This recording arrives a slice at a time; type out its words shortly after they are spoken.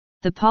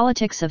The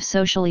Politics of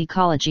Social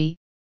Ecology,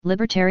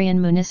 Libertarian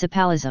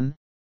Municipalism,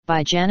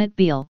 by Janet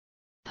Beale,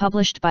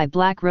 published by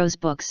Black Rose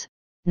Books,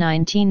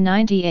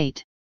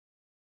 1998.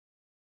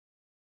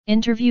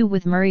 Interview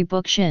with Murray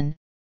Bookchin.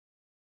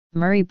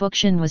 Murray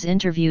Bookchin was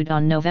interviewed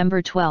on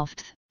November 12,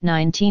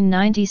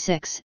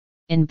 1996,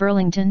 in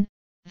Burlington,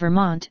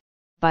 Vermont,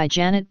 by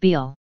Janet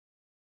Beale.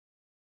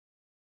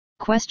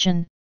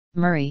 Question: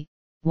 Murray,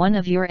 one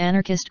of your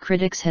anarchist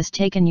critics has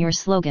taken your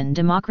slogan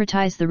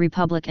 "Democratize the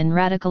Republic" and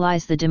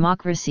radicalize the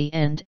democracy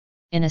and,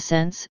 in a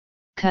sense,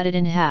 cut it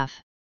in half.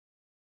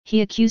 He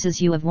accuses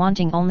you of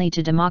wanting only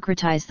to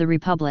democratize the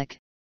Republic,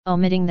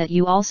 omitting that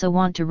you also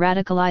want to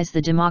radicalize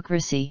the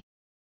democracy.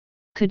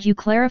 Could you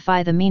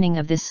clarify the meaning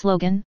of this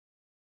slogan?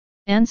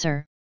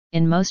 Answer: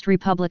 in most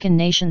Republican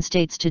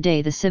nation-states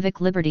today, the civic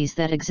liberties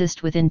that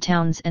exist within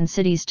towns and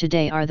cities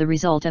today are the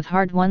result of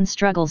hard-won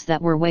struggles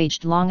that were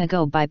waged long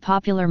ago by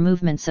popular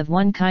movements of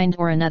one kind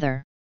or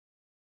another.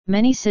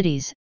 Many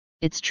cities,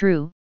 it's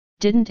true,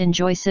 didn't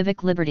enjoy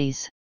civic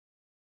liberties.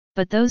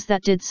 But those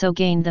that did so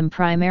gained them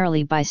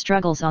primarily by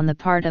struggles on the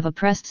part of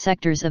oppressed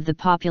sectors of the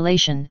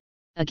population,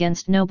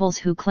 against nobles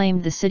who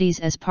claimed the cities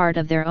as part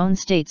of their own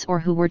states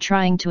or who were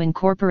trying to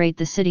incorporate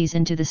the cities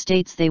into the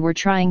states they were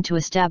trying to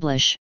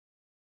establish.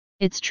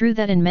 It's true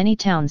that in many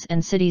towns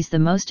and cities the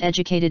most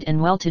educated and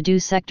well-to-do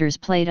sectors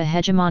played a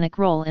hegemonic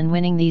role in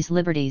winning these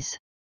liberties.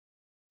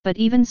 But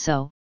even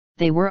so,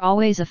 they were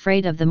always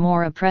afraid of the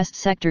more oppressed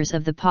sectors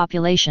of the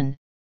population,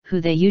 who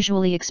they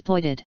usually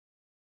exploited.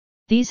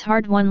 These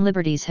hard-won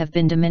liberties have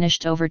been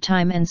diminished over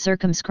time and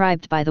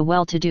circumscribed by the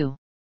well-to-do.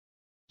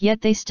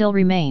 Yet they still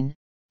remain,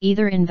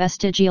 either in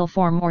vestigial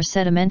form or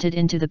sedimented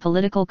into the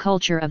political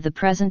culture of the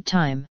present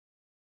time.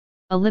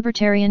 A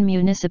libertarian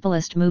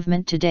municipalist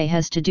movement today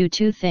has to do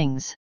two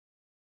things.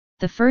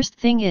 The first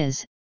thing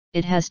is,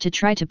 it has to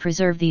try to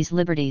preserve these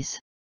liberties.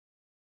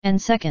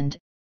 And second,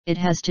 it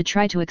has to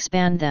try to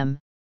expand them,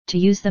 to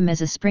use them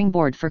as a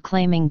springboard for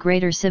claiming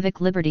greater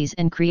civic liberties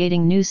and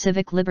creating new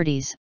civic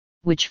liberties,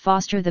 which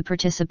foster the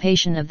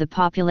participation of the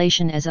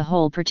population as a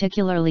whole,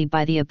 particularly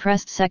by the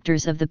oppressed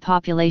sectors of the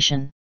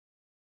population.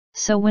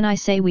 So when I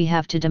say we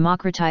have to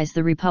democratize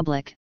the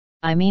Republic,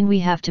 I mean we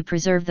have to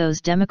preserve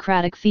those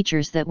democratic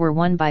features that were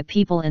won by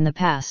people in the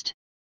past.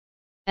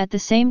 At the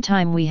same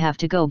time, we have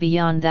to go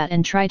beyond that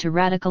and try to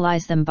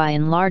radicalize them by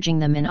enlarging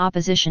them in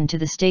opposition to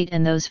the state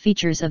and those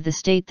features of the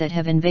state that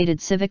have invaded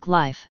civic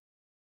life.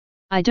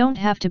 I don't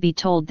have to be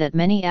told that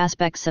many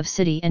aspects of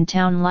city and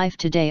town life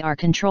today are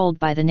controlled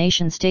by the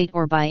nation-state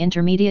or by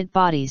intermediate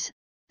bodies,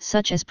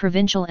 such as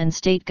provincial and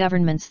state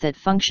governments that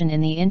function in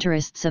the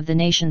interests of the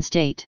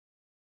nation-state.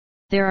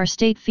 There are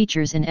state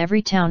features in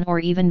every town or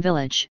even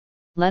village,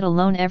 let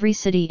alone every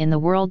city in the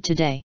world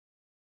today.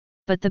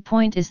 But the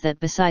point is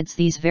that besides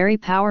these very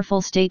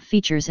powerful state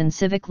features in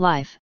civic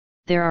life,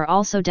 there are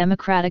also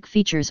democratic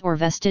features or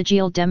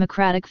vestigial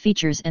democratic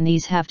features, and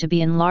these have to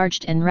be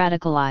enlarged and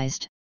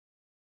radicalized.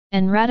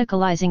 And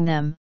radicalizing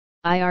them,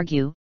 I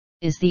argue,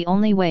 is the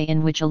only way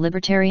in which a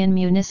libertarian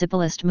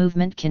municipalist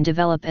movement can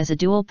develop as a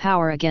dual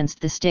power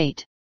against the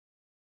state.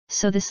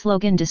 So the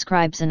slogan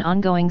describes an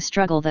ongoing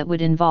struggle that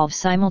would involve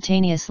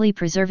simultaneously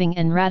preserving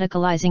and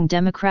radicalizing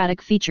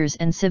democratic features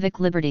and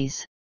civic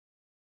liberties.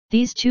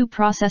 These two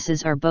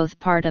processes are both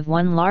part of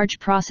one large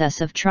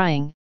process of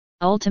trying,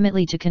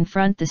 ultimately, to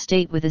confront the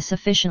state with a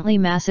sufficiently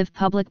massive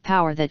public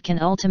power that can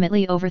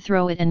ultimately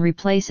overthrow it and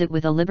replace it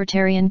with a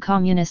libertarian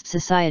communist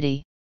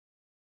society.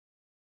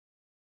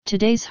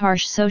 Today's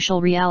harsh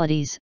social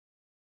realities.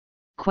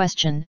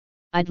 Question: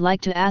 I'd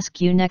like to ask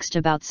you next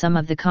about some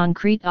of the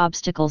concrete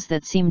obstacles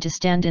that seem to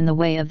stand in the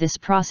way of this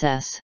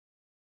process.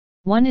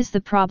 One is the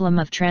problem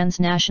of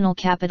transnational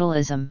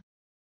capitalism.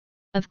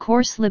 Of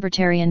course,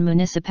 libertarian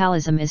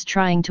municipalism is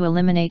trying to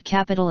eliminate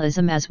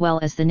capitalism as well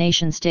as the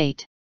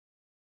nation-state.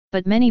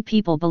 But many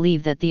people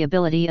believe that the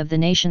ability of the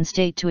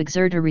nation-state to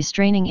exert a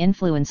restraining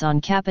influence on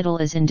capital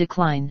is in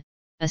decline,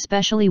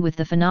 especially with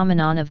the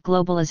phenomenon of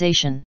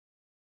globalization.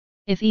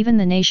 If even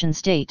the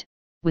nation-state,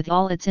 with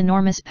all its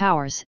enormous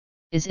powers,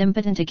 is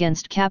impotent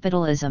against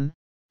capitalism,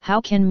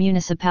 how can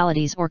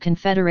municipalities or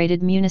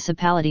confederated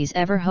municipalities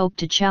ever hope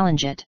to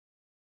challenge it?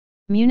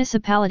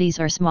 Municipalities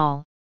are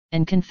small,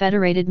 and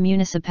confederated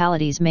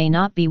municipalities may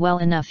not be well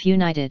enough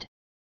united.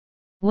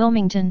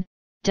 Wilmington,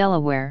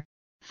 Delaware,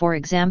 for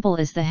example,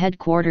 is the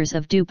headquarters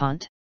of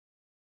DuPont.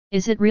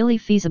 Is it really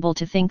feasible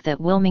to think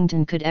that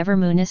Wilmington could ever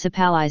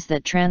municipalize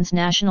that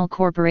transnational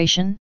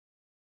corporation?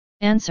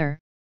 Answer: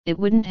 it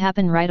wouldn't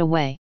happen right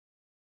away.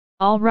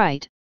 All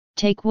right,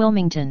 take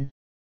Wilmington.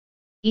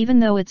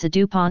 Even though it's a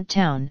DuPont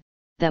town,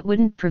 that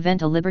wouldn't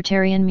prevent a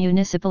libertarian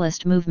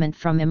municipalist movement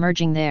from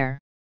emerging there.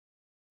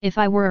 If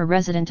I were a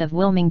resident of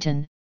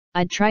Wilmington,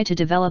 I'd try to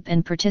develop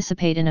and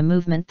participate in a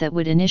movement that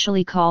would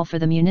initially call for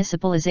the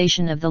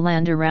municipalization of the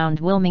land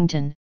around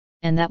Wilmington,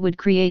 and that would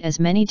create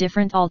as many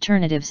different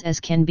alternatives as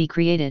can be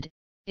created,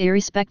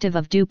 irrespective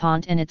of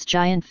DuPont and its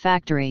giant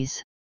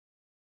factories.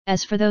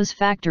 As for those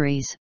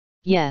factories,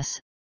 yes,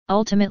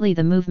 ultimately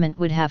the movement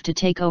would have to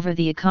take over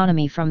the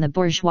economy from the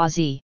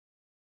bourgeoisie.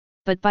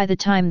 But by the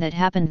time that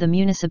happened, the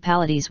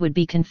municipalities would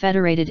be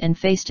confederated and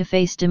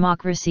face-to-face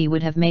democracy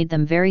would have made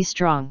them very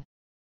strong.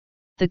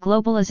 The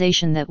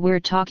globalization that we're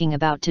talking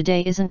about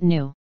today isn't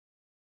new.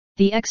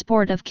 The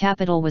export of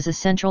capital was a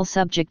central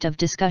subject of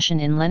discussion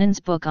in Lenin's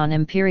book on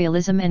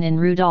imperialism and in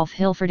Rudolf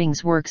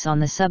Hilferding's works on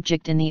the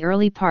subject in the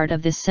early part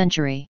of this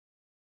century.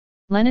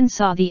 Lenin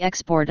saw the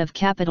export of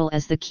capital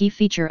as the key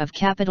feature of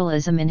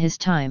capitalism in his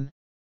time.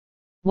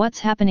 What's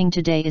happening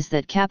today is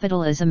that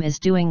capitalism is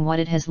doing what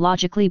it has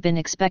logically been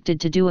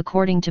expected to do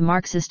according to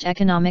Marxist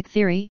economic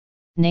theory,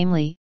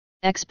 namely,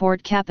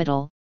 export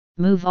capital,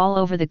 move all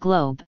over the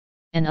globe,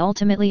 and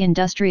ultimately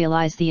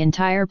industrialize the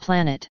entire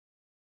planet.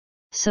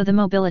 So the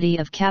mobility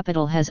of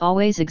capital has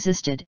always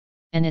existed,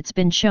 and it's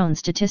been shown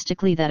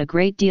statistically that a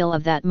great deal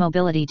of that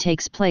mobility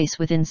takes place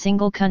within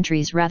single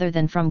countries rather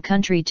than from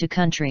country to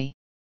country.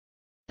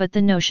 But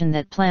the notion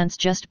that plants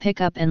just pick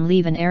up and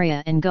leave an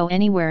area and go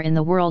anywhere in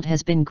the world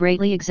has been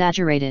greatly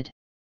exaggerated.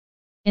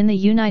 In the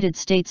United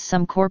States,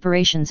 some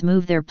corporations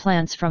move their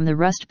plants from the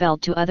Rust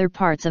Belt to other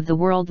parts of the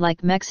world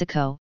like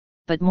Mexico,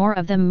 but more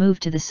of them move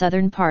to the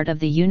southern part of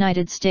the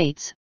United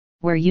States,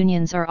 where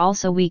unions are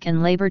also weak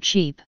and labor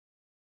cheap.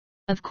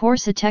 Of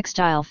course, a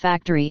textile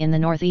factory in the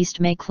Northeast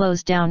may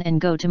close down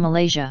and go to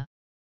Malaysia.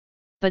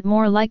 But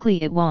more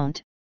likely it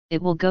won't.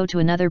 It will go to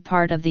another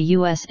part of the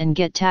US and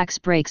get tax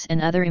breaks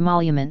and other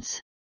emoluments.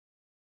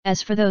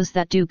 As for those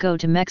that do go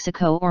to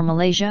Mexico or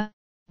Malaysia,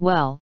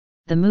 well,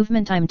 the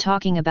movement I'm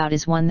talking about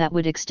is one that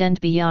would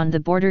extend beyond the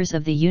borders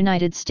of the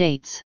United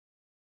States.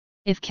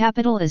 If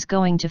capital is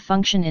going to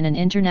function in an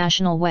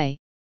international way,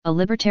 a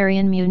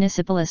libertarian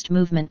municipalist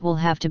movement will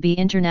have to be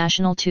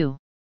international too.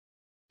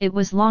 It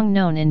was long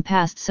known in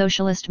past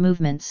socialist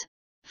movements,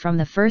 from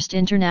the First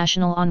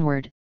International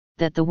onward,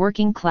 that the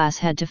working class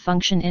had to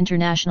function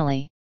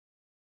internationally.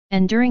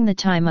 And during the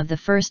time of the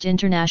First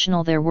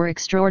International there were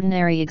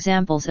extraordinary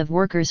examples of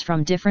workers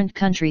from different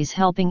countries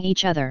helping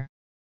each other.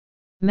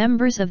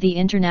 Members of the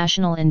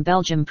International in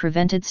Belgium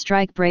prevented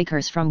strike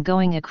breakers from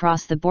going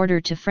across the border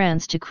to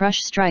France to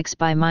crush strikes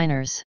by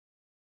miners.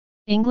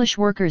 English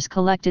workers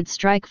collected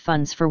strike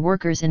funds for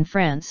workers in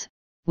France,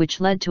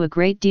 which led to a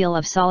great deal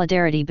of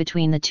solidarity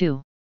between the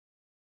two.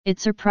 It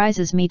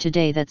surprises me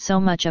today that so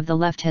much of the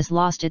left has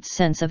lost its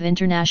sense of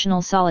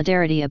international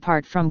solidarity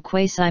apart from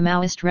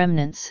quasi-Maoist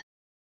remnants.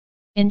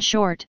 In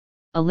short,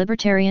 a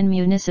libertarian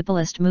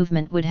municipalist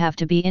movement would have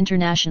to be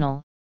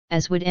international,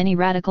 as would any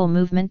radical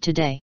movement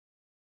today.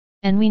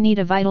 And we need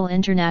a vital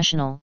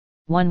international,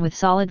 one with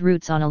solid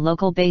roots on a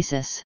local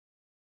basis.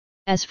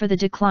 As for the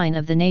decline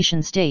of the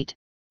nation-state,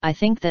 I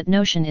think that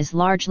notion is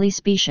largely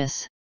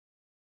specious.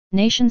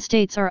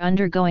 Nation-states are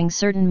undergoing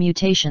certain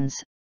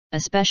mutations,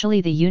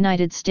 especially the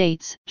United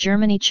States,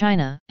 Germany,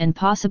 China, and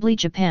possibly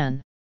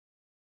Japan.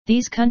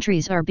 These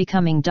countries are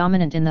becoming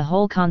dominant in the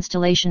whole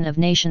constellation of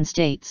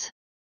nation-states.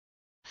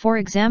 For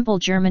example,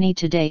 Germany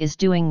today is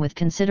doing with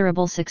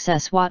considerable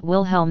success what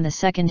Wilhelm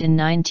II in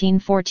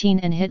 1914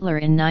 and Hitler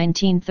in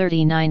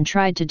 1939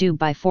 tried to do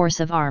by force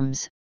of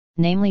arms,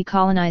 namely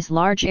colonize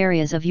large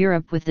areas of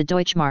Europe with the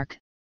Deutschmark,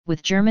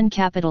 with German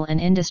capital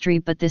and industry,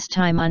 but this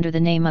time under the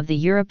name of the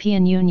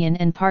European Union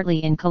and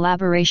partly in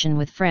collaboration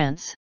with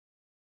France.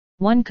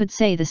 One could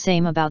say the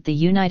same about the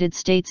United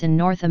States and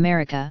North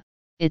America.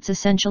 It's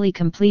essentially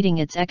completing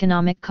its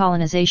economic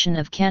colonization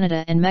of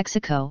Canada and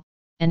Mexico,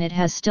 and it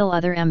has still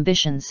other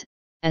ambitions,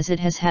 as it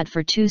has had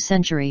for 2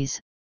 centuries,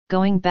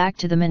 going back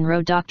to the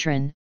Monroe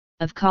Doctrine,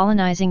 of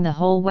colonizing the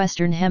whole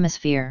Western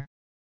Hemisphere.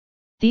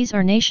 These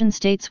are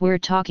nation-states we're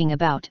talking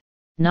about,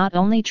 not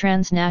only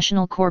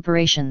transnational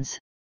corporations.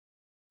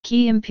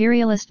 Key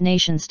imperialist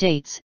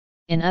nation-states,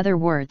 in other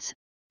words,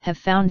 have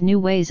found new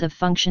ways of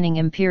functioning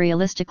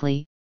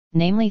imperialistically,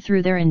 namely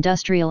through their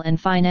industrial and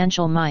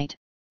financial might,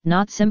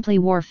 not simply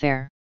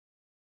warfare.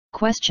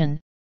 Question: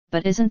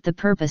 but isn't the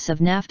purpose of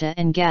NAFTA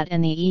and GATT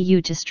and the EU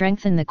to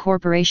strengthen the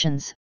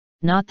corporations,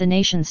 not the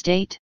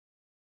nation-state?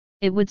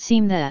 It would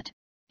seem that,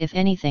 if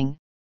anything,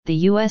 the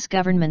US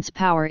government's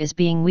power is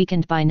being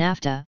weakened by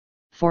NAFTA,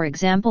 for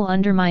example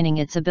undermining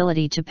its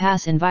ability to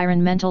pass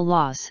environmental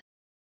laws.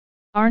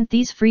 Aren't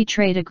these free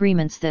trade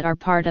agreements that are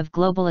part of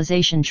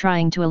globalization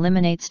trying to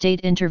eliminate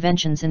state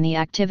interventions in the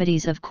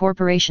activities of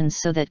corporations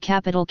so that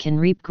capital can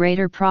reap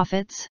greater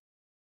profits?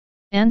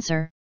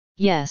 Answer: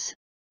 yes.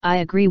 I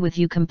agree with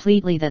you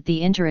completely that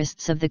the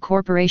interests of the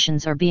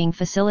corporations are being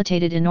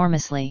facilitated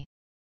enormously.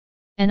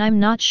 And I'm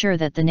not sure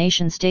that the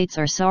nation-states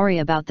are sorry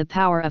about the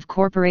power of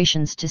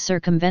corporations to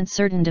circumvent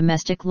certain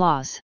domestic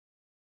laws.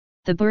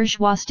 The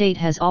bourgeois state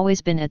has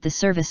always been at the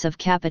service of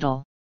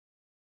capital.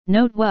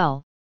 Note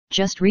well,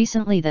 just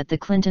recently that the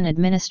Clinton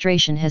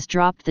administration has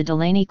dropped the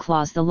Delaney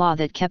Clause, the law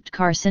that kept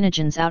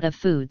carcinogens out of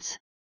foods.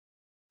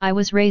 I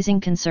was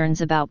raising concerns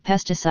about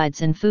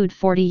pesticides in food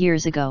 40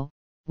 years ago,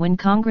 when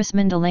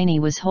Congressman Delaney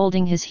was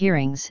holding his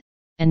hearings,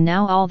 and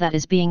now all that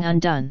is being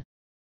undone.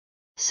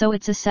 So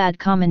it's a sad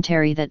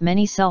commentary that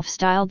many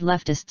self-styled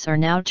leftists are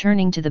now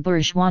turning to the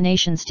bourgeois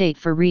nation-state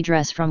for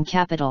redress from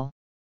capital.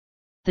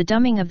 The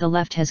dumbing of the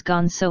left has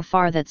gone so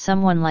far that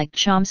someone like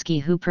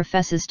Chomsky, who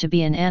professes to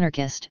be an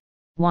anarchist,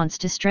 wants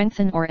to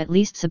strengthen or at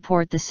least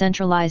support the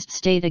centralized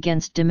state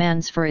against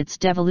demands for its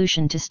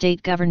devolution to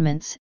state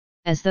governments,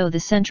 as though the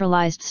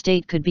centralized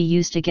state could be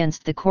used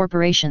against the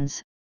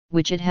corporations,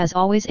 which it has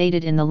always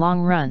aided in the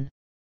long run.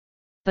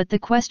 But the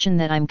question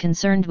that I'm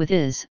concerned with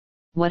is,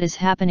 what is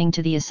happening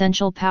to the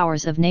essential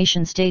powers of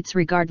nation-states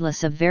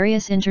regardless of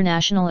various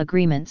international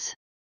agreements?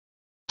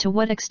 To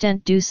what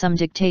extent do some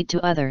dictate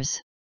to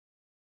others?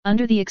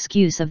 Under the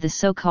excuse of the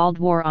so-called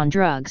war on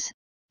drugs,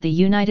 the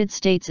United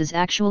States is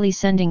actually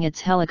sending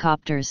its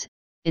helicopters,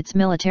 its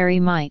military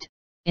might,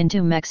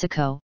 into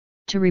Mexico,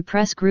 to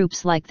repress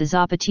groups like the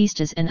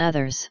Zapatistas and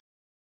others.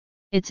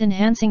 It's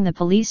enhancing the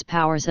police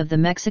powers of the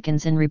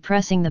Mexicans in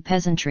repressing the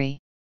peasantry.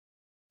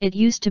 It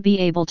used to be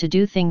able to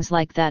do things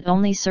like that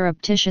only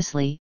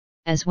surreptitiously,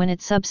 as when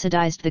it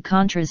subsidized the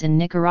Contras in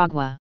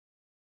Nicaragua.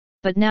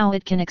 But now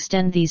it can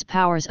extend these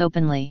powers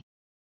openly.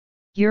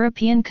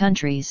 European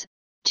countries,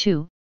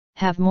 too,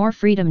 have more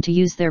freedom to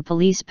use their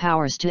police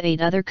powers to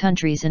aid other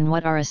countries in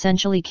what are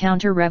essentially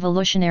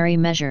counter-revolutionary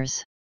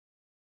measures.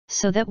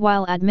 So that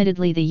while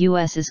admittedly the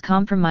US is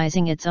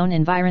compromising its own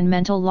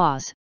environmental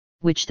laws,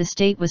 which the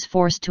state was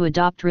forced to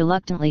adopt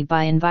reluctantly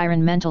by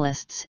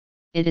environmentalists,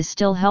 it is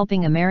still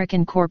helping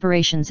American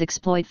corporations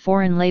exploit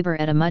foreign labor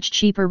at a much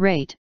cheaper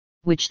rate,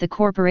 which the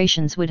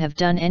corporations would have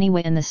done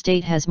anyway, and the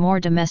state has more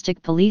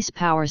domestic police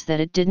powers that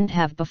it didn't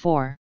have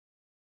before.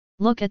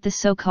 Look at the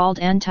so-called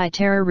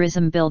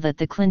anti-terrorism bill that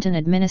the Clinton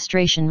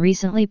administration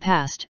recently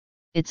passed.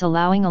 It's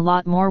allowing a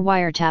lot more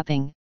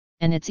wiretapping,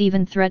 and it's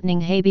even threatening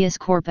habeas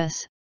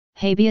corpus.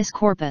 Habeas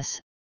corpus,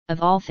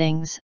 of all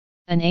things,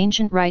 an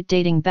ancient right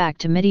dating back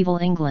to medieval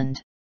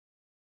England.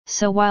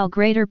 So while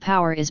greater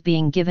power is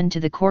being given to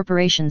the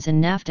corporations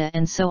in NAFTA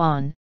and so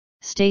on,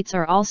 states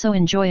are also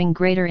enjoying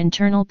greater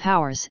internal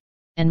powers,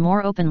 and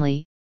more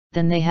openly,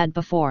 than they had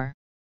before.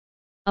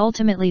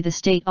 Ultimately, the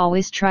state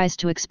always tries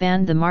to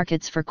expand the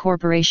markets for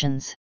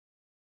corporations.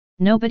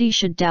 Nobody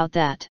should doubt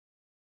that.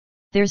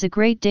 There's a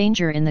great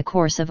danger in the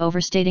course of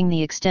overstating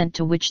the extent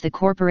to which the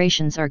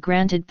corporations are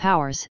granted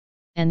powers,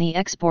 and the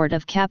export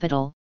of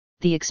capital,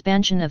 the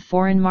expansion of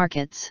foreign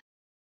markets.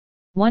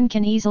 One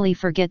can easily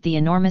forget the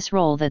enormous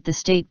role that the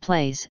state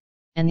plays,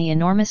 and the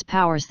enormous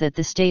powers that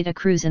the state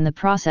accrues in the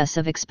process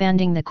of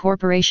expanding the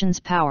corporation's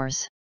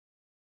powers.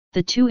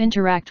 The two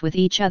interact with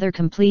each other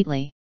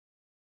completely.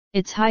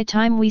 It's high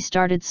time we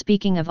started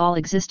speaking of all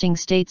existing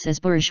states as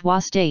bourgeois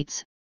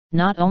states,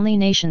 not only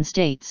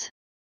nation-states.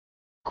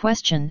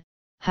 Question: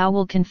 how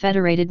will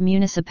confederated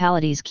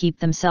municipalities keep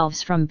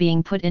themselves from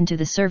being put into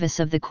the service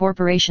of the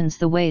corporations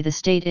the way the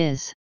state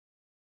is?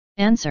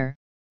 Answer: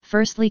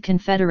 firstly,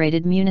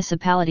 confederated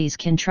municipalities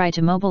can try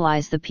to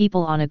mobilize the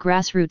people on a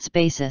grassroots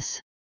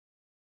basis.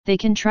 They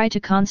can try to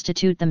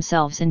constitute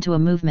themselves into a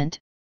movement,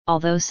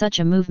 although such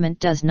a movement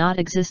does not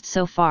exist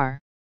so far.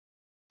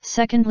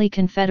 Secondly,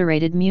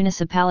 confederated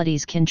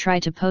municipalities can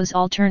try to pose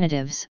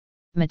alternatives,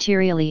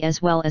 materially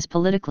as well as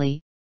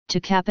politically,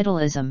 to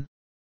capitalism.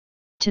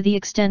 To the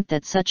extent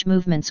that such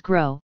movements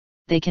grow,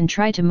 they can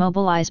try to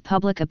mobilize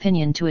public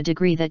opinion to a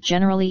degree that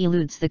generally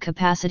eludes the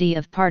capacity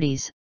of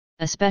parties,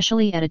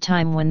 especially at a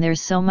time when there's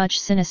so much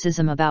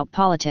cynicism about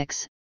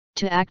politics,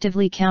 to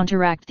actively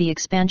counteract the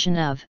expansion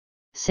of,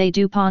 say,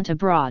 DuPont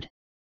abroad.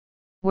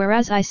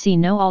 Whereas I see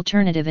no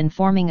alternative in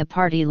forming a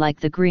party like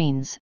the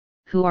Greens,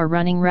 who are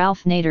running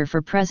Ralph Nader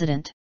for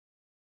president.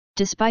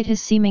 Despite his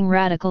seeming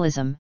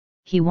radicalism,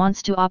 he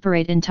wants to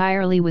operate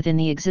entirely within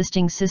the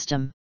existing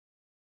system.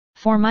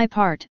 For my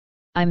part,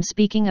 I'm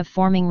speaking of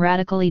forming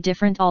radically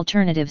different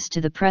alternatives to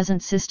the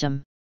present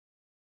system.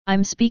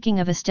 I'm speaking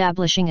of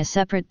establishing a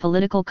separate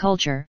political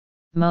culture,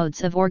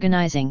 modes of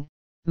organizing,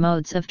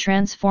 modes of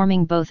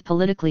transforming both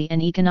politically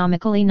and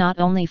economically, not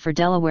only for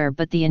Delaware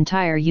but the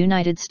entire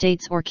United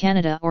States or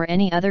Canada or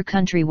any other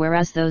country,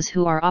 whereas those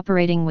who are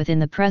operating within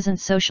the present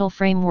social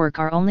framework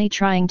are only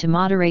trying to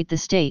moderate the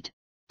state,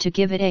 to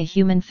give it a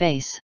human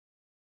face.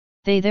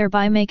 They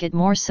thereby make it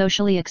more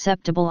socially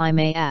acceptable, I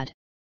may add.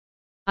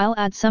 I'll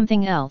add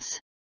something else.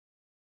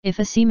 If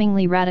a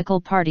seemingly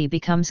radical party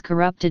becomes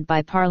corrupted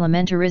by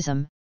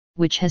parliamentarism,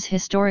 which has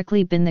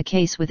historically been the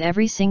case with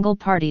every single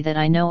party that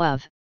I know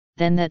of,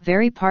 then that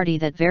very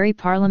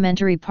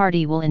parliamentary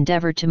party will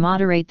endeavor to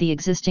moderate the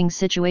existing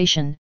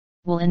situation,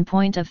 will in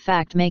point of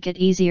fact make it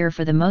easier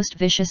for the most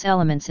vicious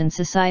elements in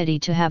society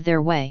to have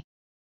their way.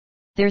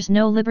 There's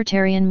no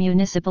libertarian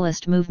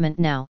municipalist movement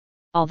now,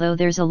 although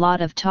there's a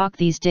lot of talk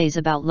these days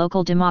about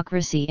local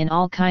democracy in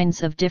all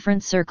kinds of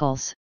different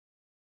circles.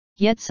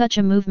 Yet such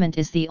a movement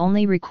is the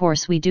only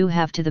recourse we do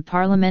have to the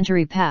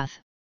parliamentary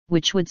path,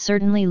 which would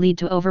certainly lead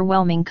to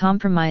overwhelming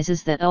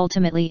compromises that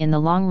ultimately in the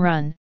long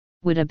run,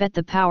 would abet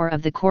the power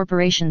of the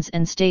corporations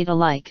and state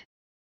alike.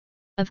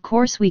 Of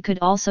course, we could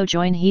also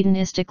join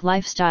hedonistic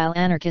lifestyle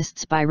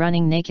anarchists by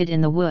running naked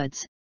in the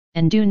woods,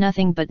 and do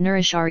nothing but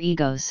nourish our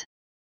egos.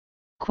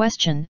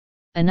 Question: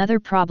 another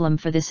problem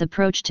for this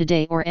approach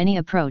today, or any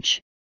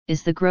approach,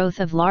 is the growth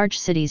of large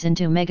cities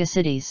into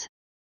megacities.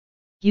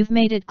 You've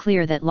made it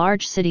clear that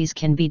large cities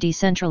can be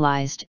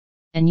decentralized,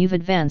 and you've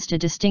advanced a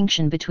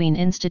distinction between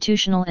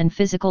institutional and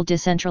physical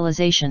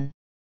decentralization.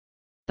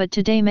 But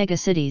today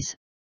megacities,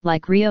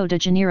 like Rio de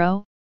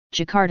Janeiro,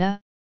 Jakarta,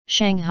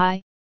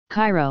 Shanghai,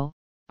 Cairo,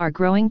 are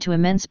growing to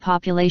immense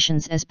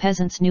populations as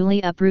peasants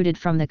newly uprooted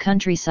from the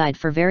countryside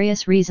for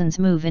various reasons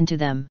move into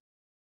them.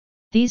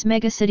 These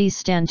megacities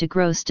stand to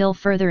grow still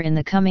further in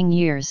the coming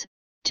years,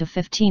 to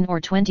 15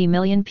 or 20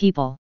 million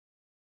people.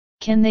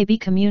 Can they be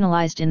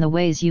communalized in the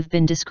ways you've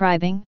been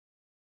describing?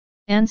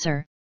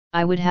 Answer: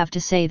 I would have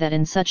to say that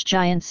in such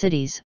giant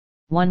cities,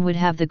 one would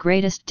have the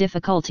greatest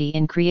difficulty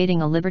in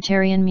creating a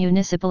libertarian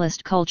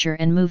municipalist culture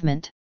and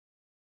movement.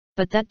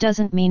 But that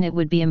doesn't mean it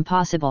would be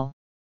impossible.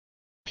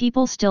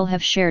 People still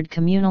have shared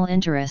communal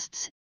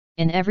interests,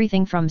 in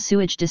everything from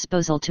sewage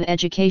disposal to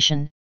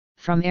education,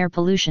 from air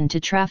pollution to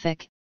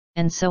traffic,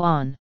 and so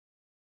on.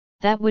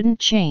 That wouldn't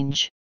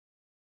change.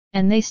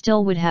 And they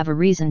still would have a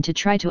reason to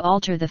try to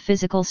alter the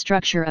physical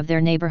structure of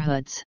their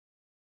neighborhoods.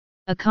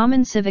 A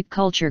common civic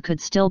culture could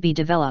still be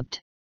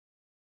developed.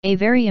 A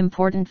very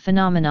important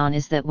phenomenon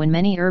is that when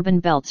many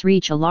urban belts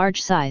reach a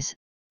large size,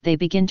 they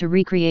begin to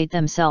recreate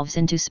themselves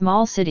into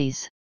small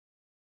cities.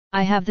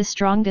 I have the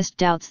strongest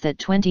doubts that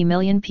 20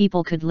 million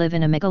people could live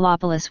in a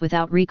megalopolis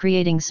without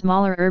recreating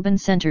smaller urban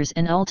centers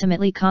and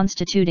ultimately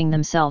constituting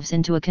themselves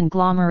into a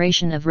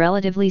conglomeration of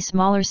relatively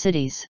smaller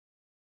cities.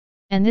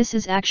 And this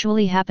is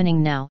actually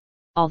happening now,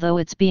 although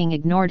it's being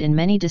ignored in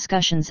many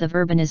discussions of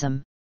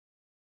urbanism.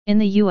 In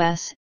the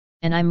US,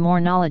 and I'm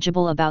more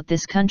knowledgeable about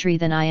this country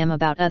than I am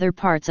about other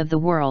parts of the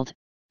world,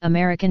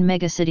 American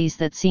megacities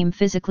that seem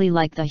physically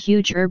like the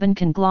huge urban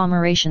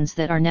conglomerations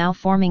that are now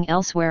forming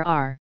elsewhere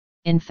are,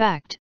 in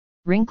fact,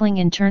 wrinkling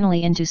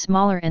internally into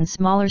smaller and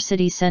smaller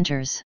city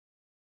centers.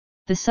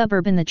 The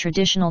suburb in the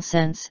traditional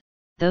sense,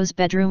 those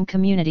bedroom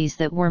communities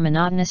that were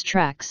monotonous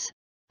tracts,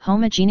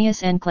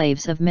 homogeneous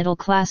enclaves of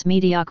middle-class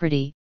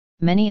mediocrity,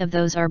 many of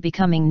those are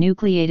becoming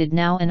nucleated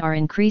now and are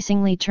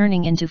increasingly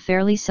turning into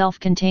fairly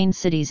self-contained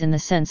cities in the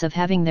sense of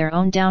having their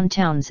own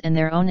downtowns and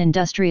their own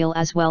industrial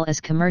as well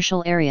as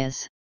commercial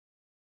areas.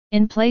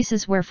 In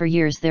places where for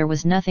years there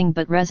was nothing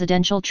but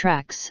residential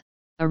tracts,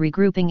 a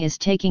regrouping is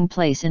taking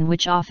place in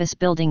which office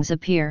buildings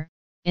appear,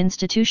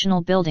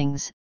 institutional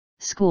buildings,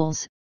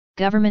 schools,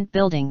 government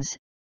buildings,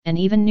 and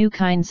even new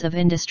kinds of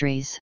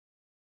industries.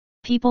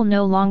 People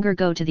no longer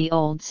go to the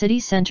old city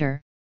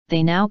center,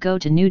 they now go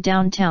to new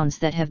downtowns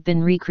that have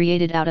been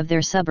recreated out of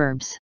their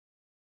suburbs.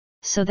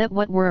 So that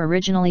what were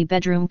originally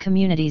bedroom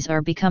communities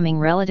are becoming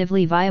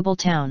relatively viable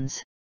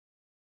towns.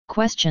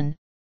 Question: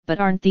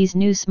 but aren't these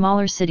new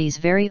smaller cities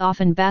very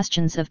often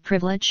bastions of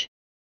privilege?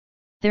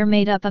 They're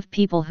made up of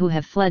people who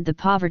have fled the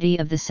poverty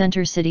of the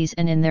center cities,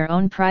 and in their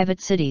own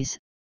private cities,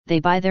 they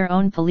buy their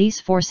own police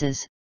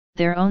forces,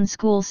 their own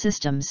school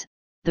systems.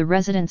 The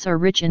residents are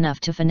rich enough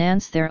to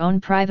finance their own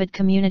private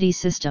community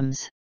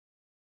systems.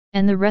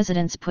 And the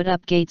residents put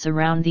up gates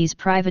around these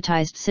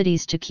privatized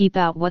cities to keep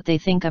out what they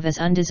think of as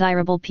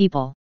undesirable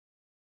people.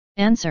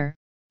 Answer: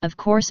 of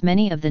course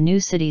many of the new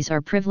cities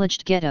are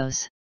privileged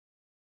ghettos.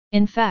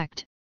 In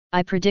fact,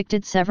 I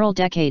predicted several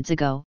decades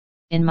ago,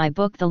 in my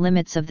book The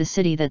Limits of the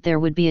City, that there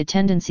would be a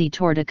tendency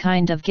toward a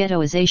kind of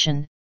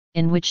ghettoization,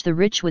 in which the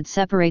rich would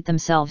separate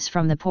themselves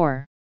from the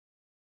poor.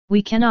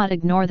 We cannot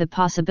ignore the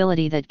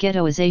possibility that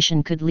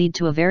ghettoization could lead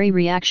to a very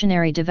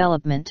reactionary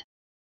development.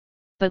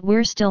 But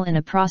we're still in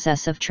a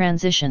process of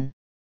transition.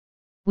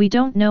 We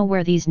don't know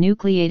where these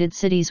nucleated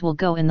cities will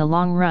go in the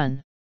long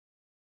run.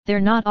 They're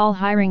not all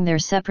hiring their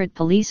separate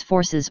police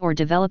forces or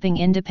developing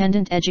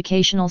independent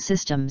educational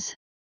systems.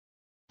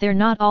 They're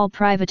not all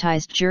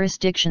privatized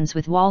jurisdictions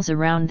with walls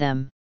around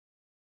them.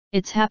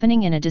 It's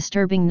happening in a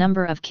disturbing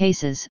number of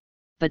cases,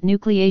 but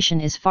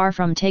nucleation is far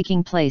from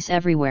taking place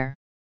everywhere.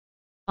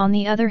 On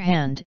the other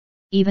hand,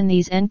 even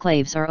these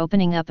enclaves are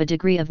opening up a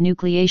degree of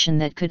nucleation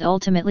that could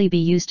ultimately be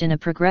used in a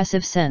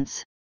progressive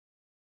sense.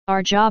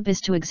 Our job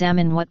is to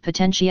examine what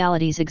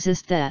potentialities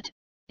exist that,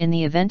 in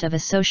the event of a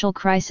social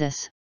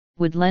crisis,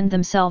 would lend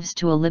themselves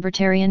to a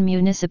libertarian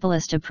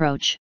municipalist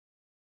approach.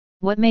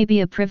 What may be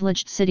a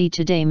privileged city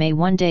today may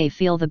one day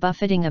feel the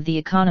buffeting of the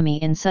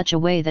economy in such a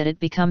way that it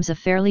becomes a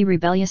fairly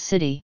rebellious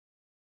city.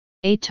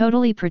 A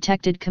totally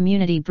protected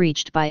community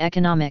breached by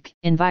economic,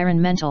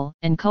 environmental,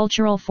 and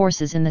cultural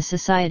forces in the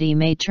society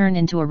may turn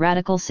into a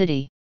radical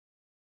city.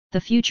 The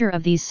future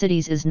of these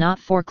cities is not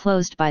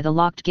foreclosed by the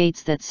locked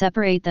gates that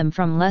separate them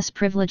from less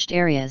privileged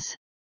areas.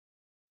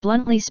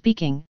 Bluntly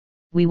speaking,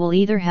 we will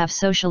either have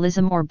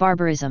socialism or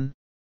barbarism.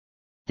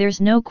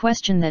 There's no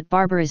question that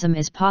barbarism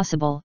is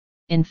possible.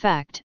 In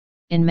fact,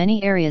 in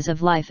many areas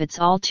of life it's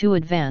all too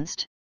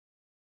advanced.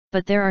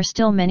 But there are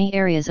still many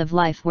areas of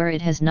life where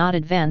it has not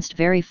advanced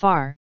very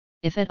far,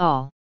 if at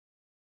all.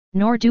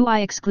 Nor do I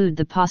exclude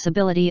the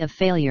possibility of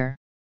failure.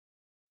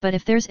 But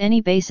if there's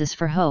any basis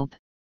for hope,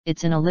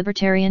 it's in a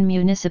libertarian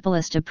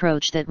municipalist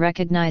approach that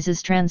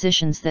recognizes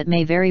transitions that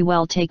may very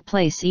well take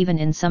place even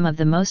in some of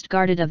the most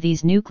guarded of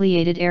these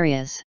nucleated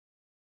areas.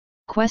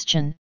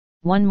 Question: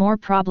 one more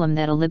problem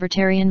that a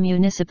libertarian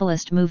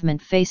municipalist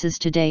movement faces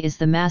today is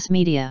the mass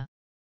media.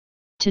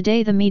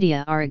 Today the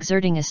media are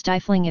exerting a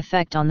stifling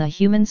effect on the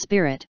human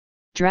spirit,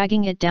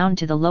 dragging it down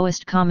to the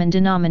lowest common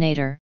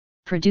denominator,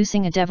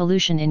 producing a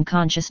devolution in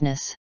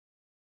consciousness.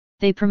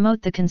 They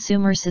promote the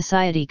consumer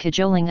society,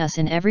 cajoling us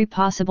in every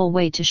possible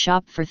way to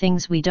shop for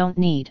things we don't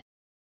need.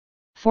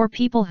 For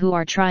people who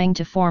are trying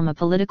to form a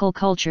political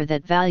culture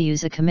that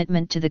values a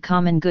commitment to the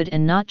common good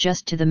and not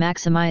just to the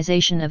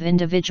maximization of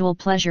individual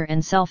pleasure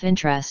and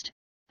self-interest,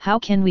 how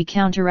can we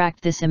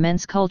counteract this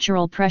immense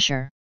cultural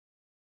pressure?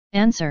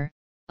 Answer: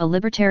 a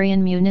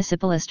libertarian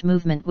municipalist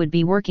movement would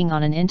be working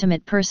on an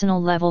intimate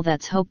personal level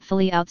that's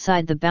hopefully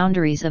outside the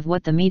boundaries of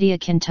what the media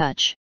can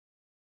touch.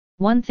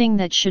 One thing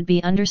that should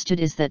be understood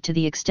is that to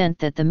the extent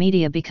that the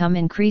media become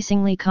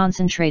increasingly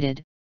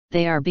concentrated,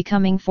 they are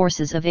becoming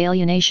forces of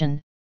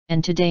alienation,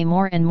 and today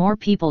more and more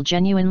people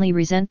genuinely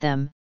resent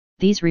them,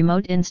 these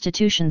remote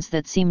institutions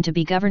that seem to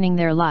be governing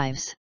their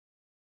lives.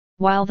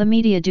 While the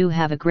media do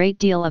have a great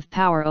deal of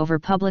power over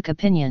public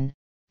opinion,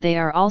 they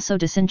are also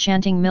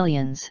disenchanting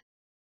millions.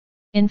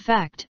 In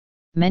fact,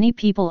 many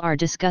people are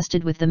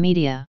disgusted with the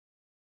media.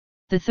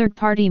 The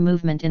third-party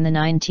movement in the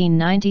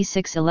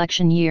 1996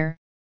 election year,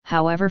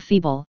 however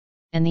feeble,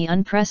 and the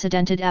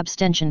unprecedented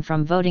abstention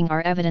from voting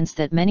are evidence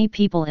that many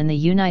people in the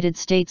United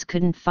States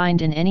couldn't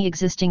find in any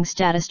existing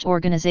statist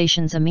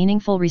organizations a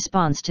meaningful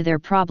response to their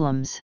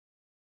problems.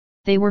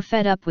 They were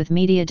fed up with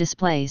media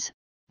displays,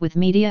 with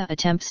media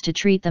attempts to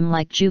treat them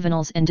like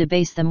juveniles and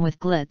debase them with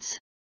glitz.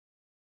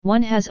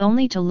 One has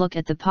only to look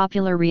at the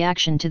popular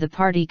reaction to the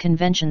party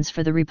conventions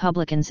for the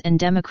Republicans and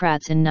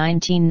Democrats in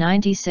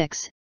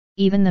 1996.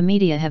 Even the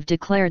media have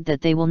declared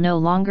that they will no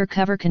longer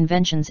cover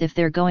conventions if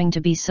they're going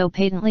to be so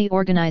patently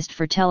organized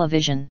for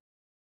television.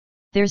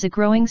 There's a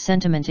growing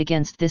sentiment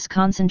against this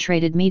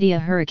concentrated media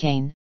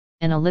hurricane,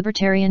 and a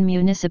libertarian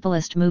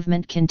municipalist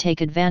movement can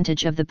take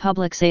advantage of the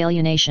public's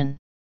alienation.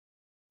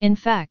 In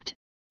fact,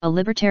 a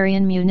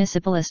libertarian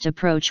municipalist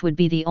approach would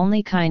be the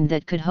only kind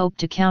that could hope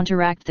to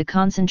counteract the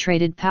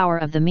concentrated power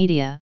of the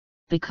media,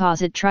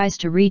 because it tries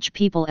to reach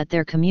people at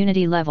their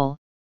community level,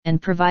 and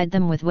provide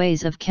them with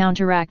ways of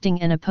counteracting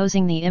and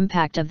opposing the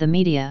impact of the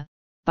media,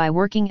 by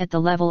working at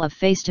the level of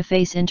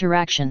face-to-face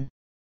interaction.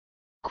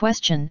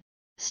 Question: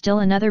 still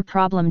another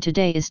problem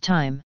today is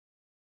time.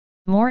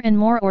 More and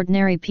more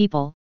ordinary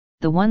people,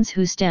 the ones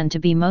who stand to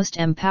be most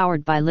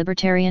empowered by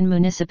libertarian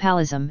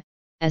municipalism,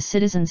 as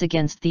citizens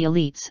against the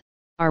elites,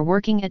 are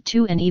working at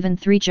 2 and even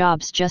 3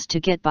 jobs just to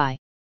get by.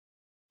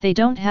 They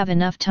don't have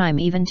enough time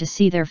even to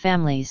see their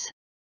families.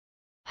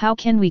 How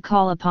can we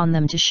call upon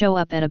them to show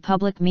up at a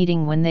public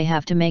meeting when they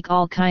have to make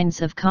all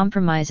kinds of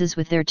compromises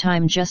with their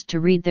time just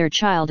to read their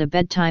child a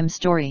bedtime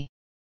story?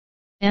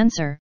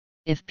 Answer: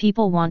 if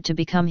people want to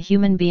become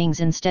human beings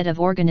instead of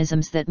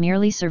organisms that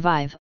merely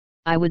survive,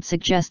 I would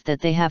suggest that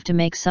they have to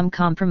make some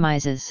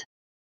compromises.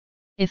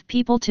 If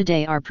people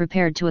today are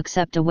prepared to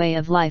accept a way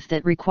of life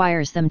that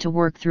requires them to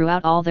work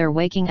throughout all their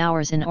waking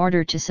hours in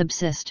order to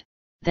subsist,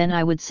 then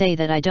I would say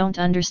that I don't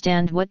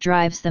understand what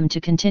drives them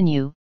to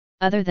continue,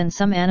 other than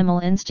some animal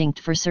instinct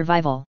for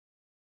survival.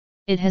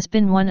 It has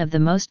been one of the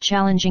most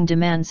challenging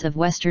demands of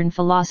Western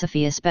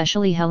philosophy,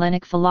 especially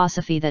Hellenic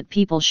philosophy, that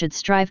people should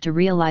strive to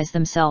realize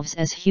themselves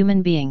as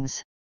human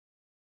beings.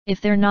 If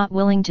they're not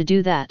willing to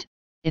do that,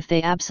 if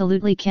they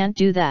absolutely can't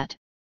do that,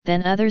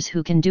 then others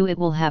who can do it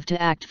will have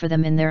to act for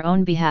them in their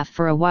own behalf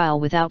for a while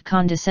without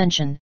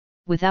condescension,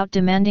 without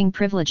demanding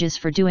privileges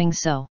for doing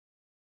so.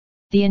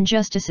 The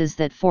injustices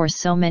that force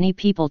so many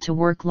people to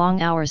work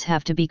long hours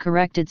have to be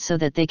corrected so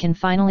that they can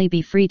finally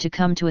be free to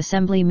come to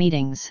assembly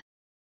meetings.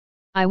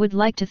 I would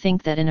like to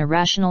think that in a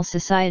rational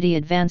society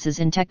advances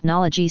in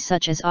technology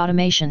such as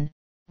automation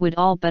would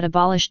all but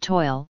abolish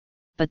toil,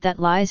 but that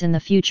lies in the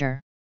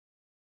future.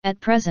 At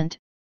present,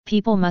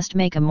 people must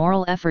make a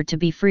moral effort to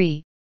be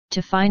free,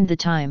 to find the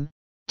time,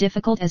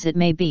 difficult as it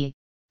may be,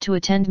 to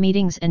attend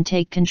meetings and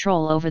take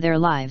control over their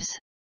lives.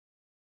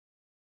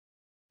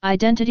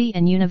 Identity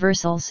and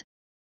universals.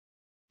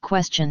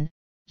 Question: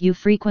 you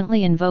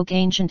frequently invoke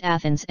ancient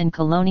Athens and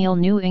colonial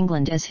New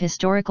England as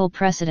historical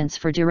precedents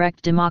for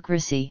direct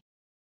democracy.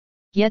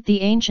 Yet the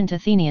ancient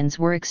Athenians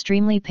were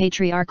extremely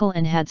patriarchal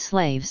and had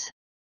slaves.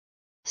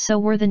 So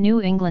were the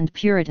New England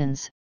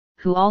Puritans,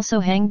 who also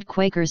hanged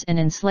Quakers and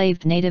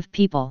enslaved native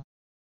people.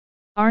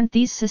 Aren't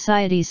these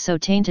societies so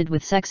tainted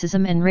with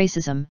sexism and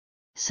racism,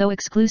 so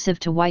exclusive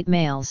to white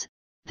males,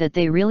 that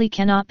they really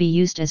cannot be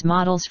used as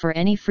models for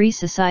any free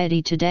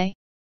society today?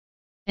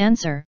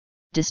 Answer: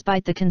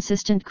 despite the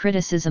consistent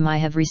criticism I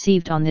have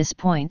received on this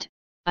point,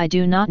 I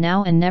do not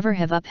now and never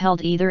have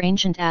upheld either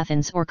ancient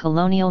Athens or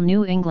colonial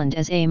New England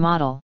as a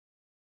model.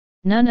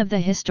 None of the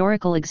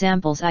historical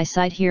examples I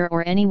cite here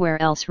or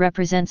anywhere else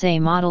represents a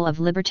model of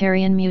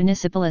libertarian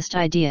municipalist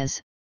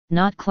ideas,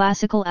 not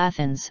classical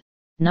Athens,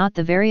 not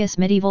the various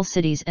medieval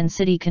cities and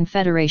city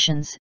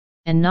confederations,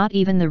 and not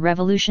even the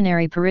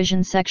revolutionary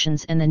Parisian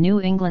sections and the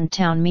New England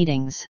town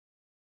meetings.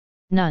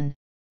 None,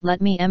 let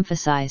me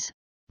emphasize,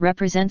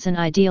 represents an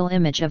ideal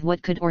image of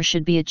what could or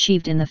should be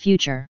achieved in the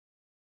future.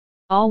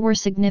 All were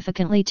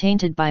significantly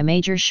tainted by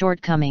major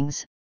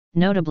shortcomings,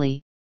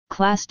 notably,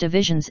 class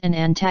divisions and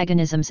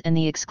antagonisms and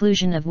the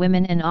exclusion of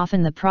women and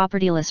often the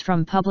propertyless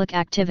from public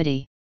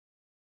activity.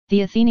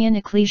 The Athenian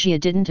ecclesia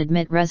didn't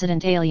admit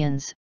resident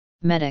aliens,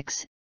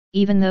 medics,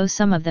 even though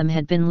some of them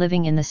had been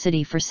living in the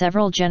city for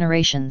several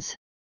generations.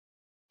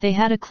 They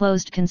had a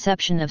closed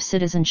conception of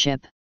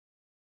citizenship.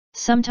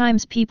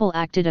 Sometimes people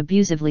acted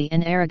abusively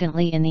and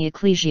arrogantly in the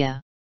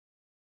ecclesia.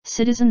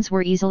 Citizens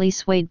were easily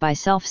swayed by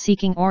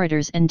self-seeking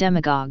orators and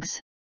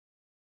demagogues.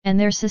 And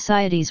their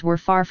societies were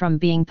far from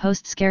being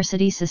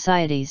post-scarcity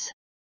societies.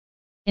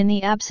 In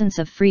the absence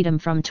of freedom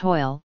from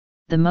toil,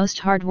 the most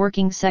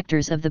hard-working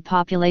sectors of the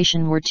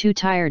population were too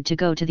tired to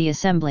go to the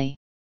assembly.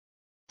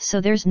 So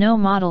there's no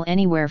model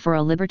anywhere for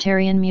a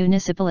libertarian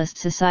municipalist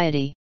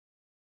society.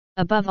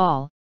 Above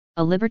all,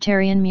 a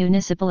libertarian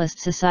municipalist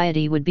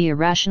society would be a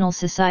rational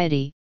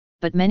society,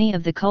 but many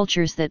of the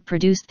cultures that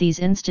produced these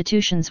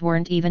institutions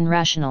weren't even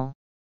rational.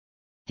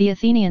 The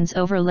Athenians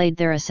overlaid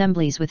their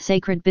assemblies with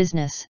sacred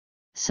business,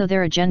 so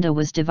their agenda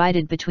was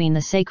divided between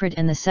the sacred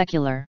and the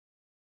secular.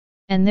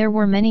 And there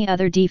were many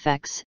other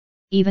defects,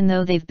 even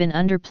though they've been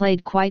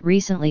underplayed quite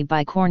recently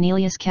by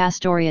Cornelius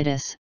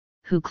Castoriadis,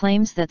 who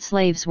claims that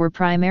slaves were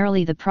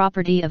primarily the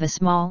property of a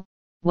small,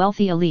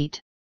 wealthy elite.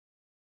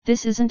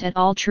 This isn't at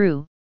all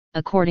true,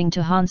 according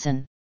to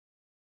Hansen.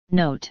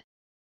 Note: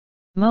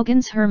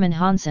 Mogens Herman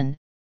Hansen,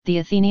 The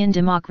Athenian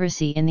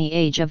Democracy in the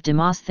Age of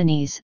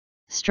Demosthenes,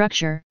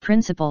 Structure,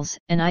 Principles,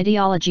 and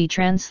Ideology,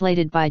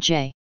 translated by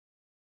J.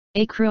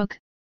 A. Crook,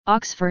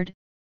 Oxford,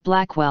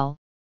 Blackwell,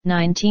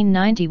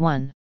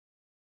 1991.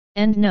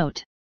 End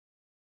note.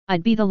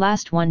 I'd be the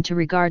last one to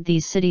regard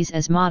these cities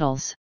as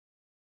models.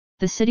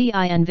 The city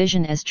I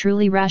envision as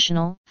truly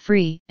rational,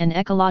 free, and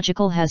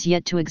ecological has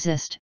yet to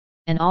exist,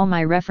 and all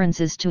my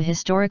references to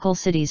historical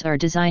cities are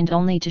designed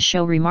only to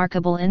show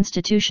remarkable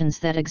institutions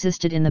that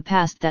existed in the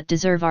past that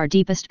deserve our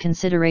deepest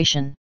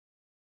consideration.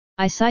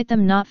 I cite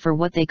them not for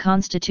what they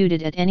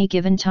constituted at any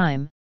given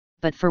time,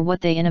 but for what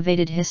they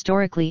innovated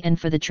historically and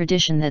for the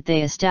tradition that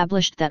they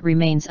established that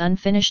remains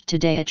unfinished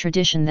today, a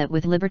tradition that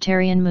with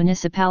libertarian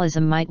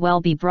municipalism might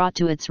well be brought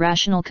to its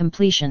rational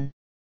completion.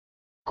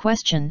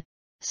 Question: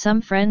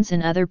 Some friends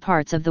in other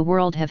parts of the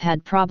world have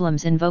had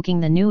problems invoking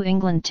the New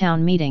England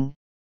town meeting,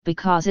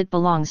 because it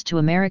belongs to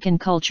American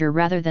culture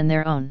rather than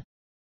their own.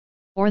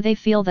 Or they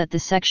feel that the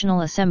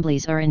sectional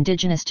assemblies are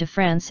indigenous to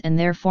France and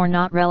therefore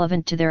not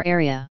relevant to their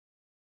area.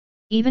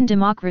 Even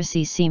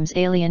democracy seems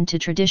alien to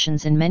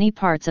traditions in many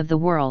parts of the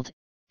world,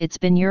 it's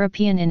been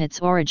European in its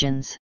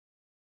origins.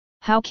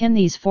 How can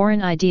these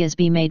foreign ideas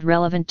be made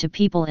relevant to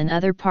people in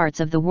other parts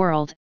of the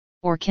world,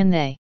 or can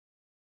they?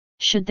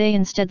 Should they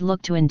instead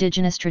look to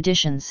indigenous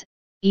traditions,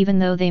 even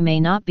though they may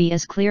not be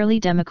as clearly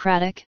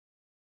democratic?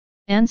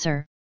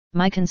 Answer: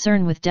 My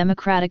concern with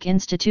democratic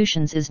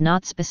institutions is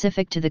not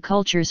specific to the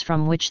cultures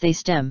from which they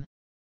stem.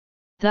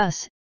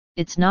 Thus,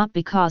 it's not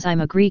because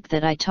I'm a Greek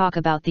that I talk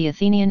about the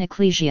Athenian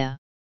ecclesia.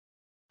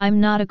 I'm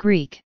not a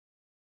Greek.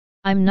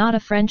 I'm not a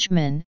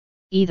Frenchman,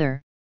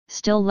 either,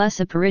 still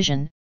less a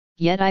Parisian,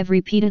 yet I've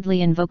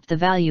repeatedly invoked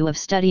the value of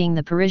studying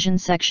the Parisian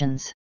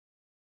sections.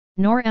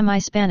 Nor am I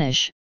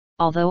Spanish,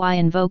 although I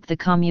invoke the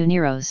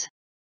comuneros.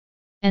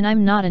 And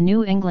I'm not a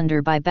New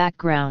Englander by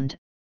background.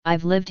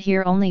 I've lived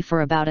here only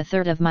for about a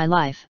third of my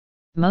life,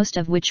 most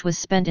of which was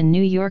spent in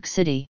New York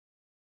City.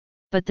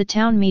 But the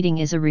town meeting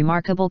is a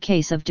remarkable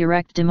case of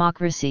direct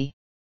democracy.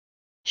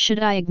 Should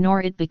I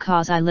ignore it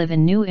because I live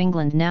in New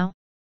England now?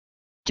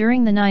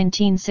 During the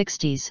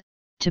 1960s,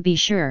 to be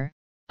sure,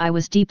 I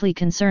was deeply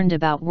concerned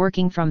about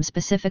working from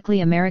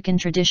specifically American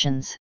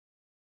traditions.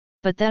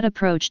 But that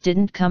approach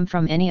didn't come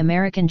from any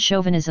American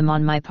chauvinism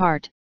on my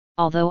part,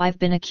 although I've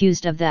been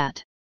accused of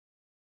that.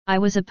 I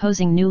was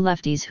opposing new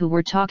lefties who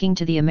were talking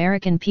to the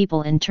American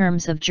people in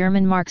terms of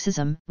German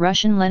Marxism,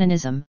 Russian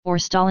Leninism, or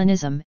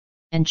Stalinism,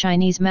 and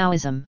Chinese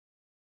Maoism.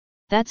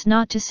 That's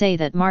not to say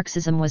that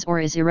Marxism was or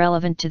is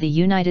irrelevant to the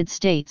United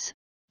States,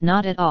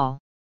 not at all.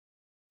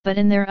 But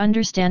in their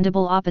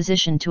understandable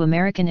opposition to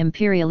American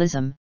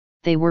imperialism,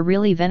 they were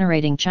really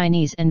venerating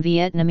Chinese and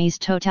Vietnamese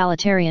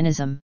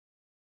totalitarianism.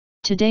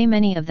 Today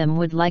many of them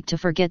would like to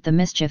forget the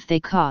mischief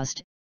they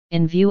caused,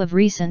 in view of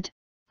recent,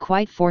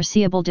 quite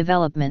foreseeable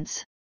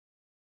developments.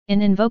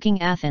 In invoking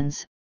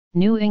Athens,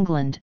 New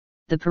England,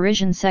 the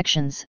Parisian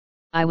sections,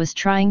 I was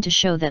trying to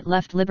show that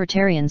left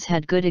libertarians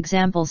had good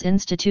examples,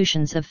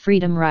 institutions of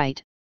freedom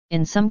right,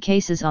 in some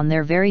cases on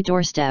their very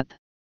doorstep.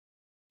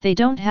 They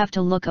don't have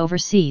to look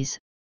overseas,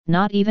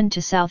 not even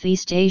to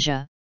Southeast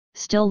Asia,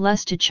 still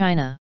less to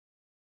China.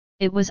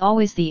 It was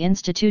always the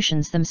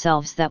institutions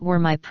themselves that were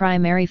my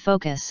primary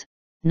focus,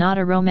 not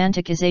a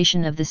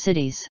romanticization of the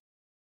cities.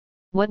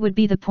 What would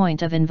be the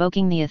point of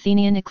invoking the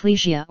Athenian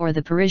ecclesia or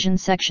the Parisian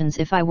sections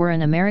if I were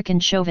an American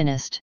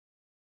chauvinist?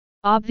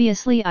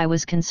 Obviously I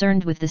was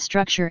concerned with the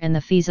structure and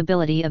the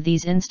feasibility of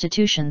these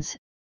institutions,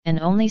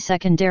 and only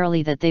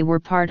secondarily that they were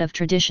part of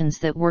traditions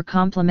that were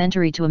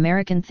complementary to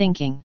American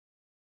thinking.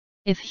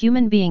 If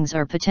human beings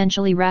are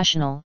potentially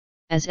rational,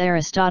 as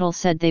Aristotle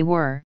said they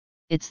were,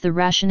 it's the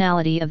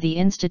rationality of the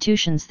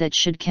institutions that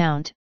should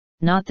count,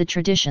 not the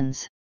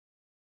traditions.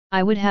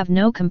 I would have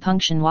no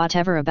compunction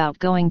whatever about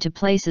going to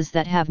places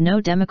that have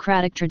no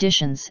democratic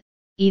traditions,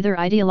 either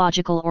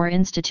ideological or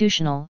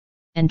institutional,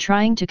 and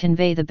trying to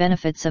convey the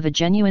benefits of a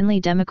genuinely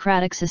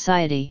democratic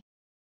society.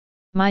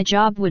 My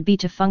job would be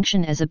to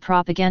function as a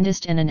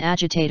propagandist and an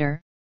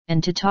agitator,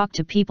 and to talk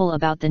to people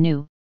about the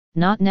new,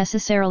 not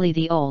necessarily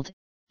the old,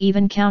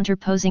 even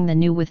counterposing the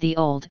new with the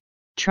old,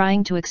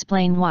 trying to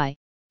explain why,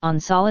 on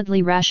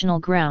solidly rational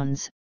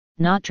grounds,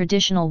 not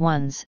traditional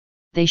ones,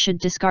 they should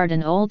discard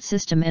an old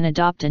system and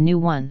adopt a new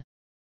one.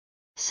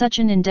 Such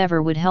an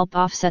endeavor would help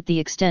offset the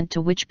extent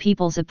to which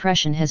people's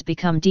oppression has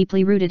become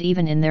deeply rooted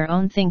even in their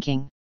own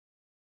thinking.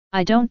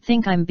 I don't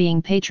think I'm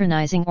being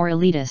patronizing or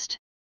elitist.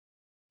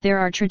 There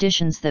are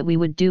traditions that we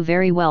would do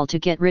very well to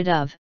get rid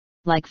of,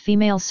 like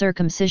female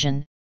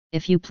circumcision,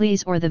 if you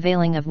please, or the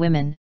veiling of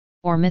women,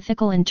 or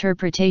mythical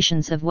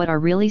interpretations of what are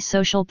really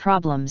social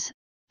problems,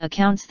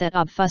 accounts that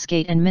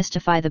obfuscate and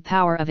mystify the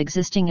power of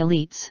existing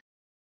elites.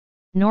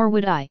 Nor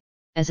would I,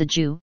 as a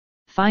Jew,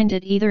 find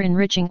it either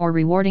enriching or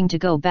rewarding to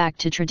go back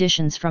to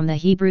traditions from the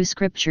Hebrew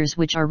scriptures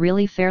which are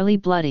really fairly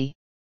bloody.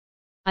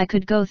 I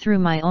could go through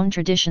my own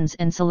traditions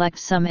and select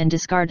some and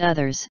discard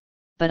others,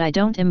 but I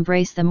don't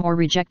embrace them or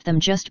reject them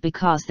just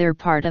because they're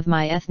part of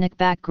my ethnic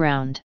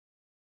background.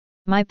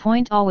 My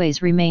point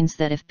always remains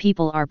that if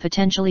people are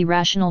potentially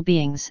rational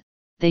beings,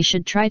 they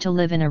should try to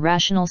live in a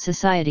rational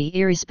society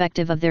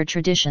irrespective of their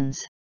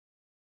traditions.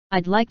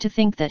 I'd like to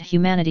think that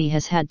humanity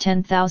has had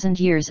 10,000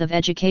 years of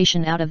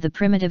education out of the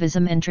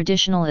primitivism and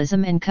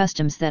traditionalism and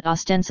customs that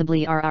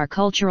ostensibly are our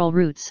cultural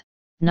roots,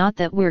 not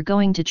that we're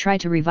going to try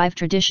to revive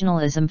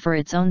traditionalism for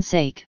its own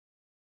sake.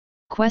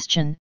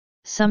 Question: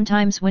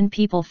 sometimes when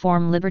people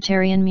form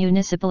libertarian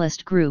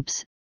municipalist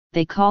groups,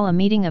 they call a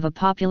meeting of a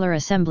popular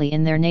assembly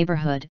in their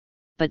neighborhood,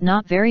 but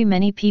not very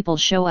many people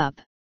show up.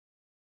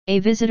 A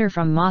visitor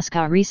from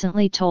Moscow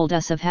recently told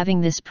us of having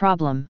this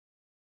problem.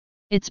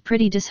 It's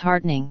pretty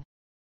disheartening.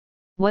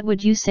 What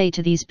would you say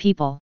to these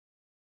people?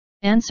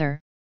 Answer: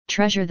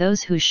 treasure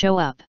those who show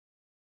up.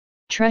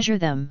 Treasure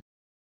them.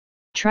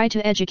 Try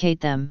to educate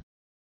them.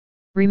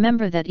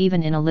 Remember that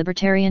even in a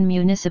libertarian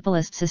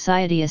municipalist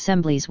society,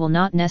 assemblies will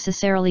not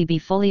necessarily be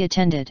fully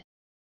attended.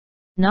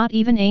 Not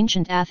even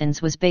ancient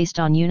Athens was based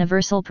on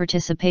universal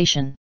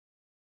participation.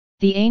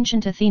 The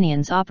ancient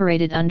Athenians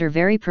operated under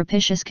very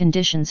propitious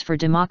conditions for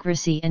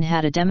democracy and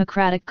had a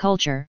democratic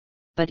culture,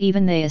 but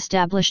even they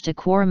established a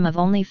quorum of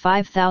only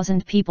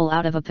 5,000 people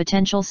out of a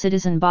potential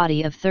citizen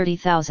body of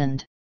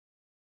 30,000.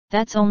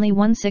 That's only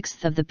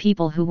 1/6 of the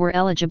people who were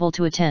eligible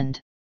to attend.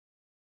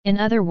 In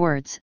other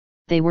words,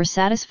 they were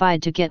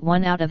satisfied to get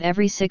 1 out of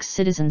every 6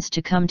 citizens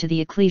to come to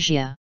the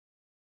ecclesia.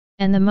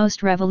 And the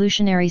most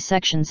revolutionary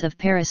sections of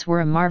Paris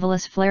were a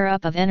marvelous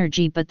flare-up of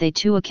energy, but they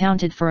too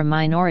accounted for a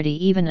minority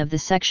even of the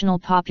sectional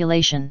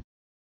population.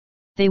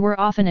 They were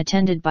often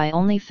attended by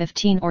only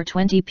 15 or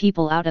 20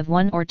 people out of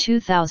 1 or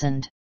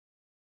 2,000.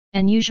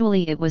 And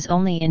usually it was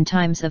only in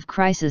times of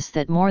crisis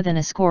that more than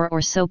a score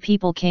or so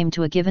people came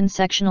to a given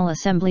sectional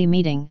assembly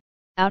meeting,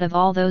 out of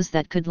all those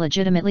that could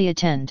legitimately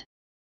attend.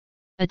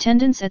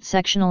 Attendance at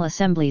sectional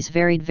assemblies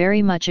varied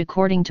very much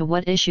according to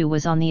what issue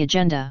was on the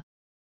agenda.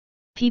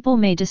 People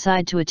may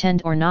decide to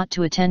attend or not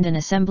to attend an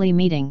assembly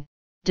meeting,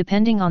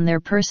 depending on their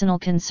personal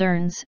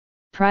concerns,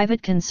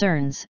 private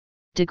concerns,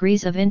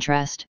 degrees of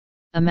interest,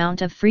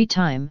 amount of free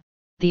time,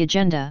 the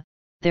agenda,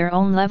 their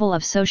own level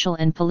of social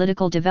and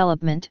political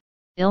development,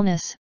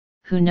 illness,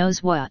 who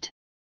knows what.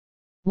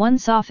 One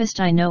sophist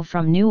I know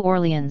from New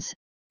Orleans,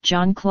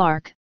 John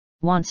Clark,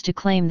 wants to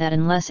claim that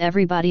unless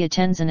everybody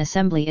attends an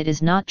assembly it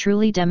is not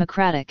truly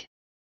democratic.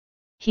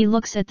 He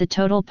looks at the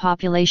total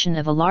population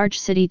of a large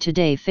city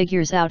today,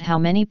 figures out how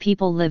many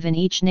people live in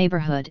each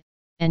neighborhood,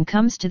 and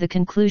comes to the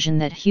conclusion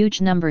that huge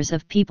numbers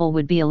of people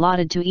would be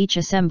allotted to each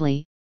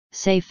assembly,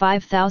 say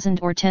 5,000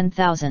 or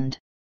 10,000.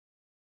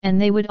 And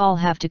they would all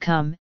have to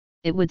come,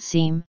 it would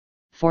seem,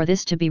 for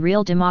this to be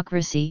real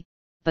democracy,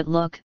 but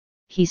look,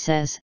 he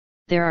says,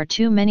 there are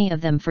too many of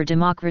them for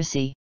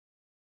democracy.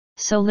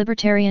 So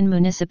libertarian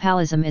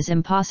municipalism is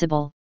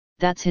impossible,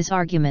 that's his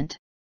argument.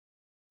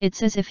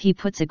 It's as if he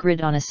puts a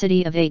grid on a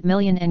city of 8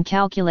 million and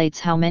calculates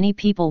how many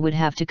people would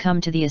have to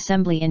come to the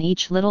assembly in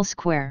each little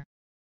square.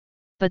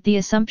 But the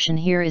assumption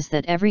here is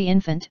that every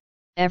infant,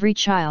 every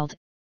child,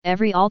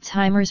 every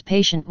Alzheimer's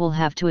patient will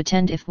have to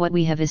attend if what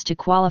we have is to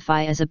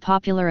qualify as a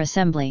popular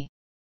assembly.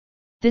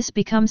 This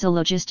becomes a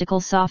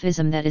logistical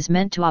sophism that is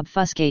meant to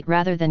obfuscate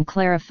rather than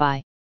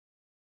clarify.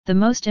 The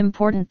most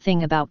important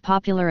thing about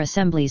popular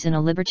assemblies in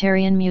a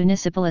libertarian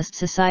municipalist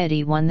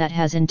society, one that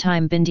has in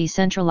time been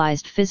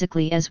decentralized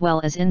physically as well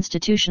as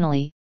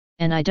institutionally,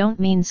 and I don't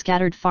mean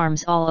scattered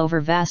farms all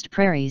over vast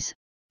prairies,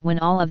 when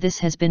all of this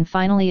has been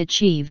finally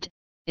achieved,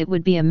 it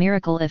would be a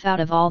miracle if out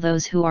of all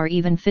those who are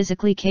even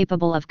physically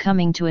capable of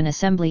coming to an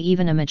assembly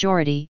even a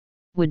majority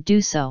would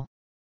do so.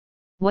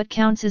 What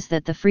counts is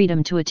that the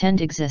freedom to attend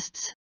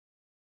exists.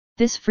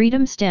 This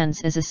freedom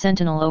stands as a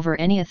sentinel over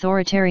any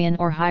authoritarian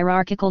or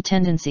hierarchical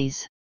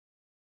tendencies.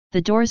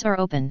 The doors are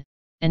open,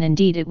 and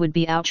indeed it would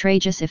be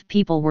outrageous if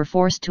people were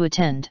forced to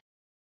attend.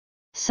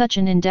 Such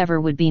an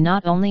endeavor would be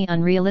not only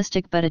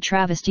unrealistic but a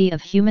travesty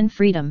of human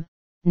freedom,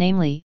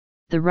 namely,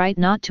 the right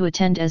not to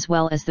attend as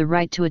well as the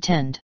right to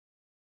attend.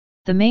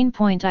 The main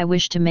point I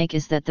wish to make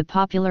is that the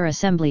popular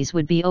assemblies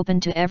would be open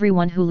to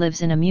everyone who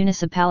lives in a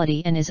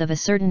municipality and is of a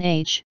certain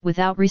age,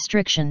 without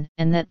restriction,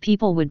 and that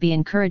people would be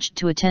encouraged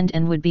to attend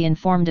and would be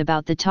informed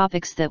about the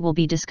topics that will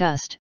be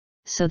discussed,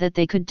 so that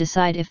they could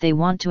decide if they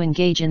want to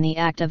engage in the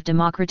act of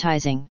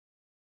democratizing.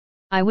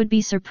 I would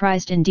be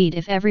surprised indeed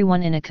if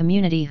everyone in a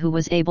community who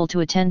was able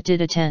to attend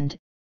did attend,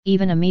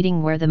 even a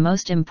meeting where the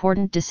most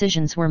important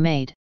decisions were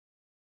made.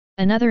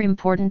 Another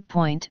important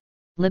point: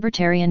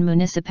 Libertarian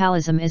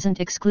municipalism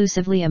isn't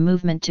exclusively a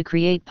movement to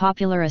create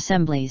popular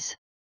assemblies.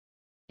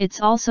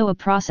 It's also a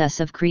process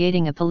of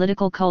creating a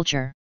political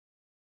culture.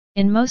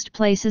 In most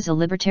places a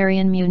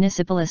libertarian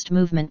municipalist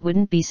movement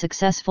wouldn't be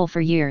successful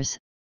for years,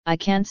 I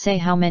can't say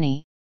how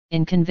many,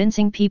 in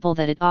convincing people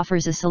that it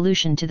offers a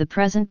solution to the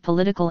present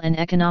political and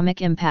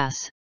economic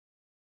impasse.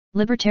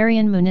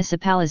 Libertarian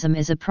municipalism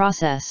is a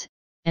process,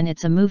 and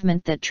it's a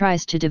movement that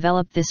tries to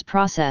develop this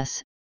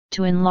process,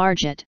 to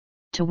enlarge it,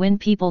 to win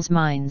people's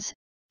minds,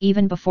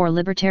 even before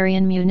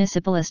libertarian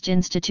municipalist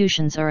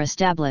institutions are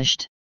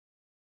established.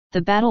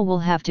 The battle will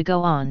have to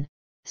go on,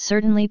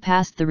 certainly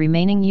past the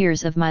remaining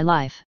years of my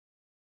life.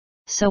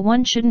 So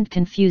one shouldn't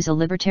confuse a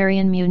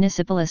libertarian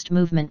municipalist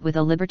movement with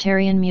a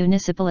libertarian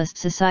municipalist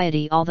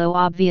society, although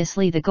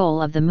obviously the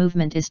goal of the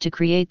movement is to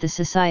create the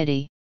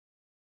society.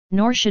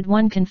 Nor should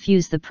one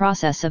confuse the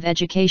process of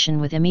education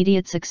with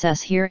immediate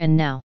success here and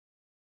now.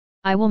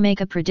 I will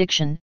make a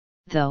prediction,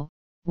 though.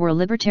 Were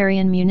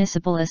libertarian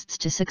municipalists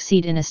to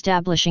succeed in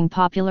establishing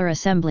popular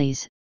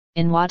assemblies,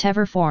 in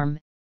whatever form,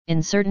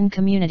 in certain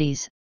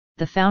communities,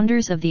 the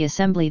founders of the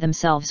assembly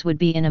themselves would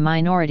be in a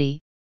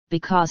minority,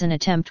 because an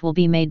attempt will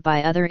be made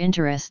by other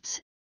interests,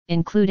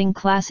 including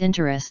class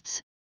interests,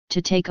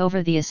 to take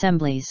over the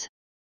assemblies.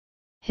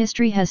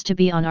 History has to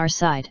be on our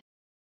side.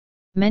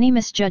 Many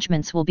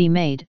misjudgments will be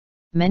made,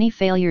 many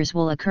failures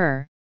will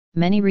occur,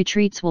 many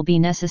retreats will be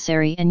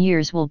necessary, and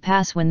years will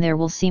pass when there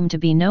will seem to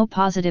be no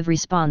positive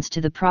response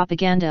to the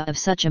propaganda of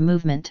such a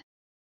movement.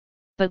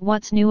 But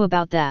what's new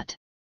about that?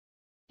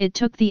 It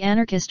took the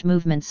anarchist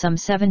movement some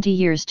 70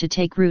 years to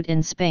take root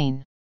in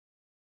Spain.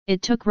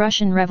 It took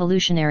Russian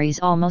revolutionaries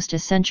almost a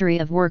century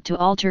of work to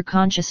alter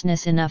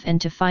consciousness enough and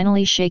to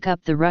finally shake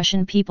up the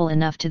Russian people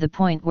enough to the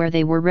point where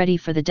they were ready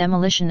for the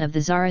demolition of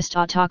the Tsarist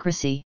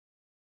autocracy.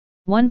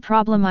 One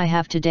problem I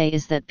have today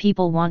is that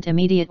people want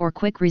immediate or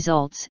quick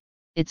results.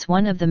 It's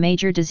one of the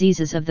major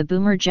diseases of the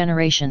boomer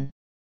generation.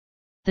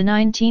 The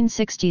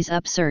 1960s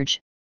upsurge,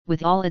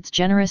 with all its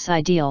generous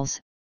ideals,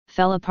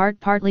 fell apart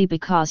partly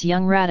because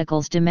young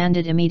radicals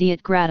demanded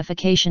immediate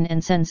gratification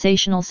and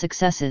sensational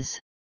successes.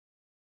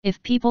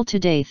 If people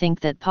today think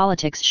that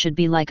politics should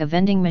be like a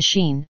vending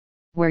machine,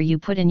 where you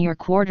put in your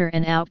quarter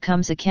and out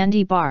comes a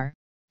candy bar,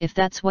 if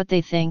that's what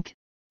they think,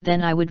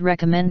 then I would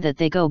recommend that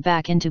they go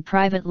back into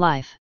private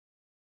life.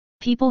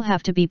 People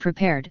have to be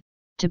prepared,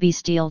 to be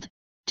steeled,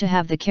 to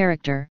have the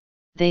character.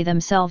 They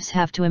themselves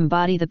have to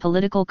embody the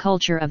political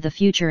culture of the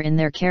future in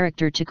their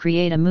character to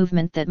create a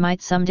movement that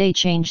might someday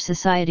change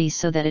society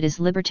so that it is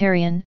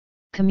libertarian,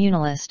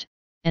 communalist,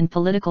 and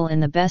political in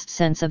the best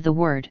sense of the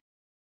word.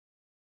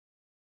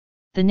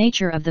 The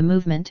nature of the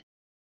movement.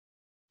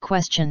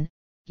 Question: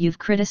 You've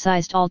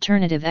criticized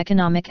alternative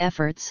economic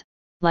efforts,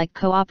 like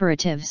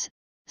cooperatives,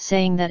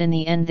 saying that in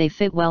the end they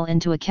fit well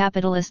into a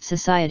capitalist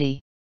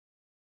society.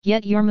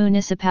 Yet your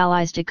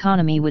municipalized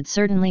economy would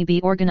certainly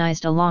be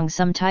organized along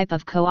some type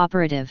of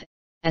cooperative,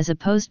 as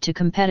opposed to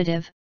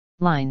competitive,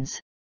 lines.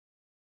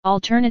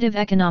 Alternative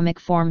economic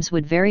forms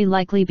would very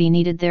likely be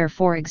needed there,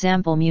 for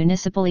example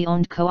municipally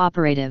owned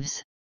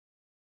cooperatives.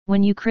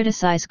 When you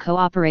criticize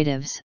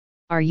cooperatives,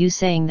 are you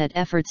saying that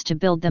efforts to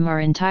build them are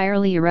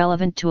entirely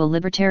irrelevant to a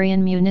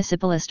libertarian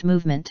municipalist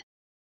movement?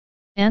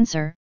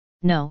 Answer: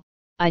 No,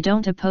 I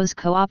don't oppose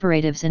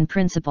cooperatives in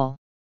principle.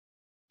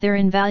 They're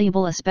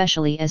invaluable,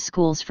 especially as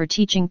schools for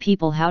teaching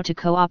people how to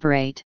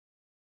cooperate.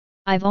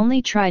 I've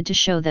only tried to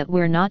show that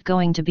we're not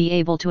going to be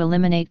able to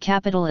eliminate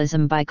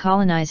capitalism by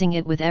colonizing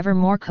it with ever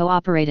more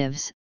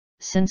cooperatives,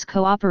 since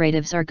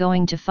cooperatives are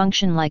going to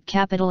function like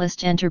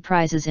capitalist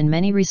enterprises in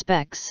many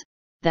respects,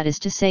 that is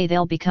to say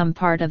they'll become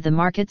part of the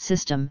market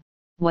system,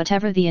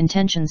 whatever the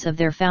intentions of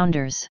their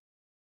founders.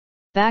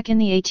 Back in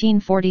the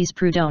 1840s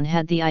Proudhon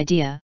had the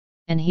idea,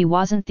 and he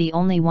wasn't the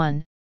only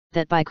one,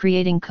 that by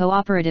creating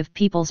cooperative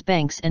people's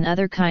banks and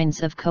other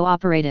kinds of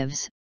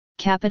cooperatives,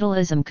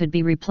 capitalism could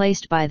be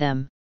replaced by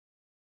them.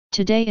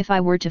 Today if I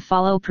were to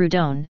follow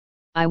Proudhon,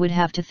 I would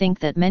have to think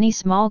that many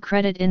small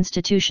credit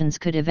institutions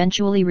could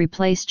eventually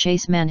replace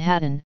Chase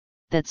Manhattan,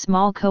 that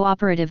small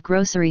cooperative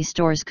grocery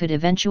stores could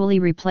eventually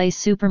replace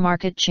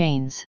supermarket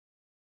chains.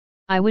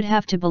 I would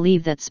have to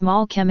believe that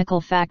small chemical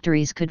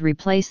factories could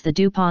replace the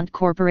DuPont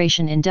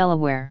Corporation in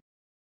Delaware.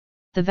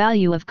 The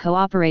value of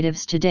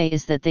cooperatives today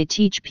is that they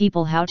teach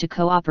people how to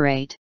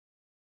cooperate.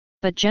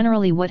 But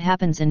generally what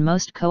happens in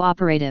most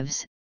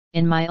cooperatives,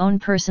 in my own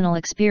personal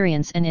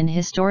experience and in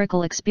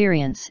historical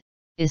experience,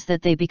 is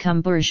that they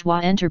become bourgeois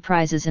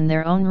enterprises in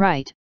their own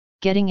right,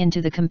 getting into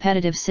the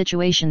competitive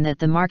situation that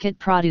the market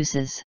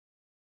produces.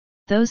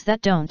 Those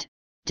that don't,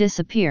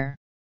 disappear.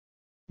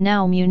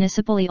 Now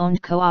municipally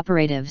owned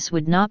cooperatives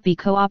would not be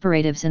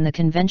cooperatives in the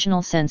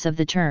conventional sense of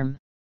the term.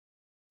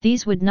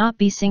 These would not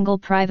be single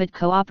private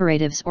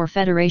cooperatives or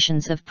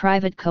federations of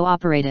private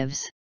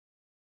cooperatives.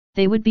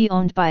 They would be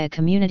owned by a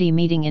community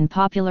meeting in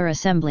popular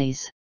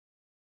assemblies.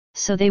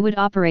 So they would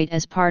operate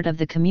as part of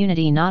the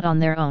community, not on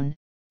their own,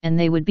 and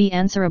they would be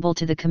answerable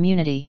to the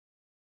community.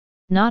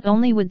 Not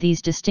only would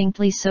these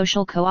distinctly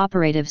social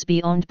cooperatives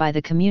be owned by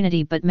the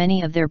community, but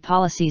many of their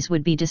policies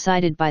would be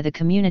decided by the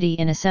community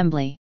in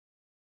assembly.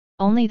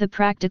 Only the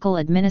practical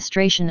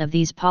administration of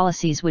these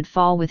policies would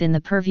fall within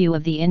the purview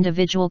of the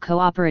individual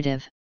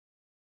cooperative.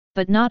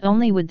 But not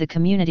only would the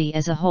community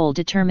as a whole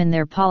determine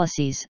their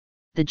policies,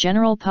 the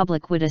general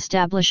public would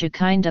establish a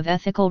kind of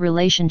ethical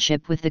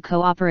relationship with the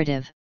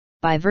cooperative,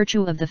 by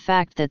virtue of the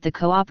fact that the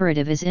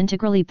cooperative is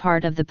integrally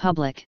part of the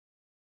public.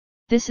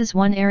 This is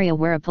one area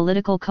where a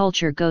political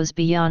culture goes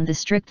beyond the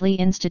strictly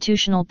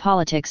institutional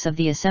politics of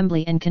the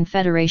assembly and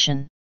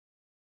confederation.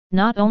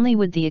 Not only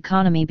would the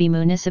economy be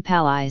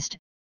municipalized,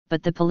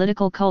 but the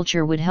political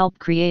culture would help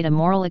create a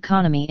moral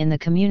economy in the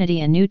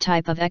community, a new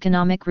type of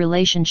economic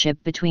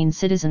relationship between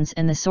citizens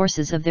and the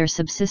sources of their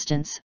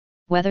subsistence,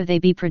 whether they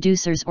be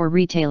producers or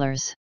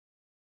retailers.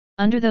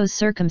 Under those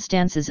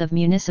circumstances of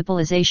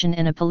municipalization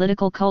and a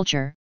political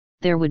culture,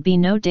 there would be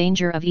no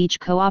danger of each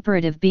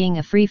cooperative being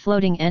a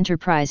free-floating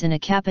enterprise in a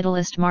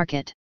capitalist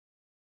market.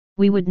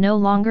 We would no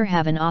longer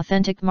have an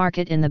authentic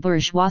market in the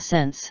bourgeois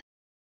sense.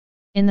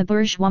 In the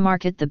bourgeois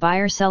market, the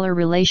buyer-seller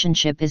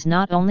relationship is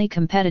not only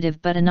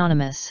competitive but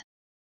anonymous.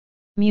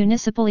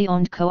 Municipally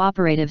owned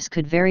cooperatives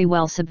could very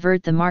well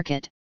subvert the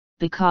market,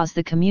 because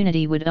the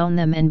community would own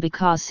them and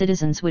because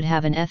citizens would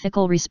have an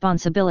ethical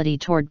responsibility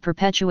toward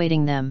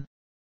perpetuating them.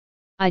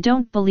 I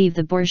don't believe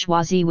the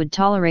bourgeoisie would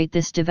tolerate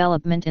this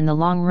development in the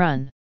long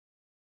run.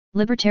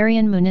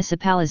 Libertarian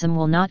municipalism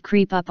will not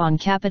creep up on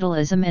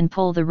capitalism and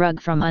pull the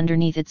rug from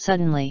underneath it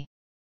suddenly.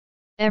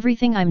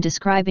 Everything I'm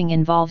describing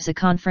involves a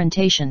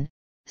confrontation,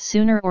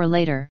 sooner or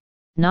later,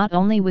 not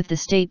only with the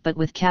state but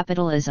with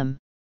capitalism.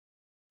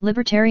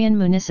 Libertarian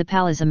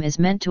municipalism is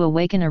meant to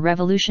awaken a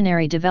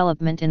revolutionary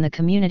development in the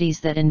communities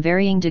that in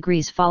varying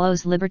degrees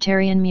follows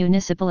libertarian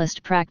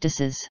municipalist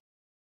practices.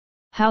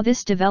 How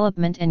this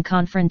development and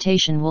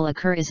confrontation will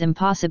occur is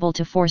impossible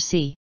to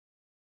foresee.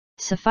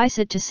 Suffice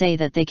it to say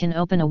that they can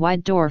open a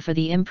wide door for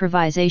the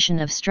improvisation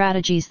of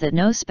strategies that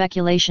no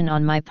speculation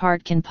on my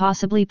part can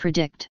possibly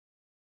predict.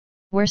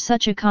 Where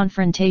such a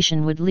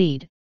confrontation would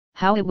lead,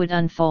 how it would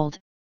unfold,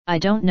 I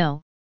don't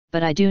know,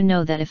 but I do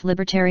know that if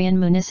libertarian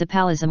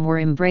municipalism were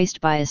embraced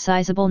by a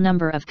sizable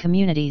number of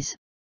communities,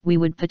 we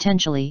would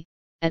potentially,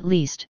 at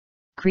least,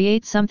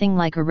 create something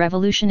like a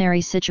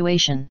revolutionary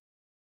situation.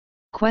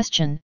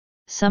 Question: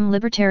 some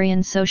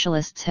libertarian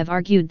socialists have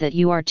argued that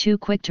you are too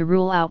quick to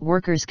rule out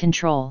workers'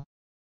 control.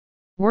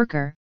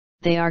 Worker,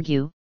 they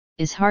argue,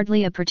 is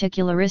hardly a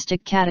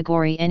particularistic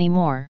category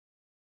anymore.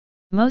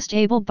 Most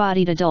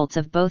able-bodied adults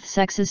of both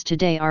sexes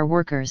today are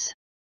workers.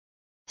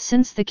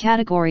 Since the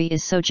category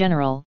is so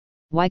general,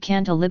 why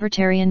can't a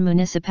libertarian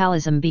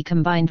municipalism be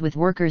combined with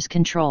workers'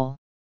 control?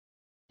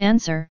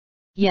 Answer: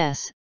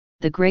 yes,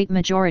 the great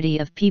majority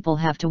of people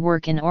have to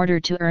work in order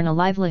to earn a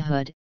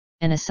livelihood,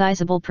 and a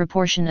sizable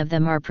proportion of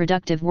them are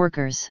productive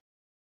workers.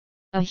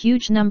 A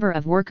huge number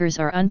of workers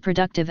are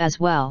unproductive as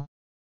well.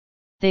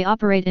 They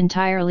operate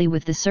entirely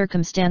with the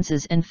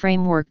circumstances and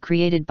framework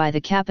created by the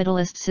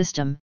capitalist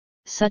system,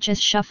 such as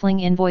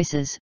shuffling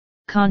invoices,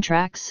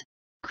 contracts,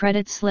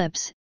 credit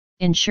slips,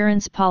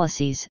 insurance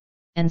policies,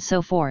 and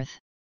so forth.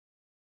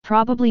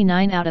 Probably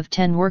 9 out of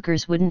 10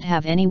 workers wouldn't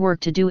have any work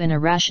to do in a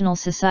rational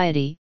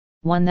society,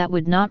 one that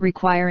would not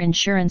require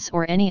insurance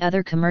or any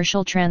other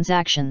commercial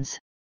transactions.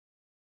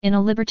 In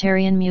a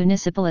libertarian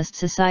municipalist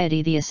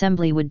society, the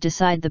assembly would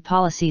decide the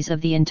policies of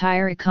the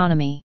entire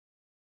economy.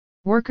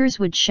 Workers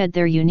would shed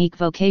their unique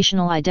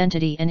vocational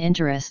identity and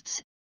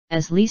interests,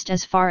 at least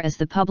as far as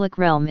the public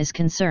realm is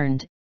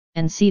concerned,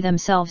 and see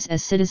themselves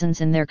as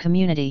citizens in their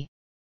community.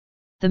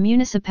 The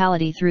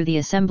municipality, through the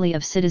assembly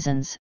of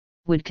citizens,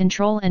 would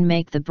control and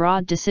make the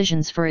broad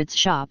decisions for its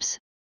shops,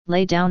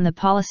 lay down the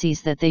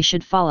policies that they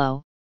should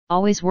follow,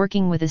 always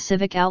working with a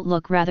civic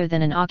outlook rather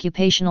than an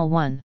occupational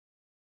one.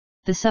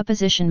 The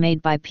supposition made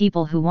by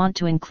people who want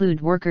to include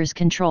workers'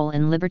 control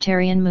in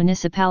libertarian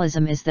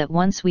municipalism is that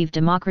once we've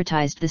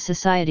democratized the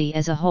society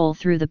as a whole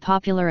through the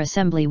popular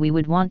assembly, we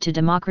would want to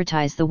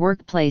democratize the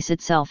workplace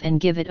itself and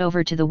give it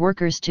over to the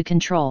workers to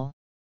control.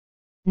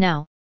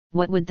 Now,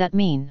 what would that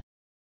mean?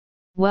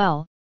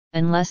 Well,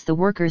 unless the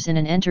workers in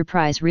an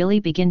enterprise really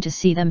begin to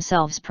see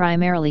themselves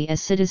primarily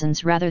as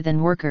citizens rather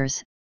than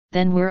workers,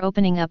 then we're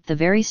opening up the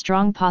very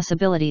strong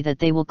possibility that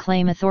they will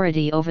claim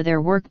authority over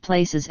their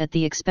workplaces at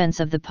the expense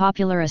of the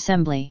popular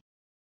assembly.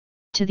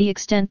 To the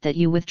extent that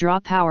you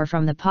withdraw power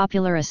from the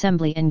popular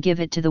assembly and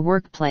give it to the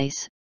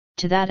workplace,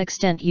 to that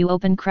extent you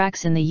open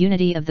cracks in the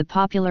unity of the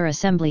popular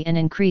assembly and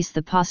increase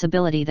the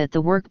possibility that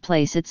the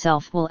workplace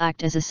itself will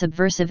act as a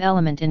subversive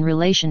element in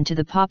relation to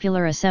the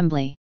popular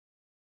assembly.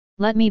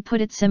 Let me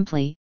put it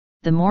simply,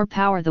 the more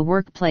power the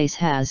workplace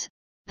has,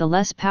 the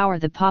less power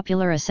the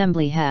popular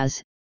assembly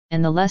has,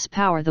 and the less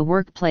power the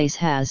workplace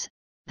has,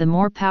 the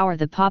more power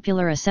the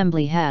popular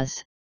assembly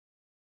has.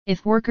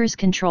 If workers'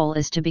 control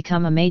is to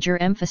become a major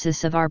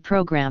emphasis of our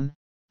program,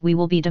 we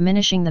will be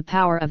diminishing the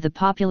power of the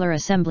popular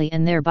assembly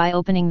and thereby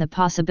opening the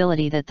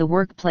possibility that the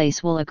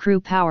workplace will accrue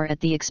power at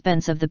the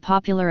expense of the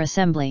popular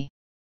assembly.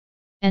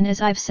 And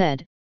as I've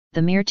said,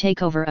 the mere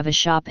takeover of a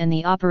shop and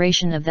the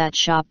operation of that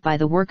shop by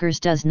the workers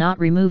does not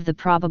remove the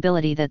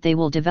probability that they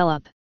will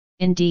develop,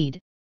 indeed,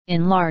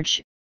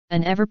 enlarge,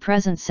 an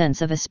ever-present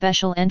sense of a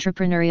special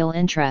entrepreneurial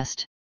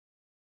interest.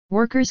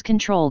 Workers'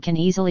 control can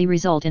easily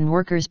result in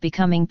workers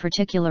becoming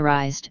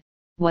particularized,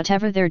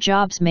 whatever their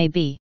jobs may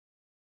be.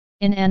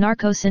 In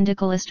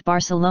anarcho-syndicalist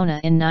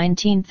Barcelona in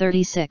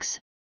 1936,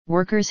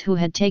 workers who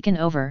had taken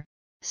over,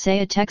 say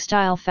a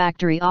textile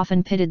factory,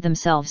 often pitted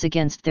themselves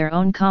against their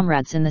own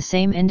comrades in the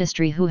same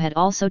industry who had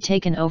also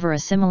taken over a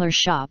similar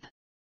shop.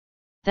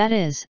 That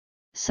is,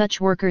 such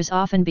workers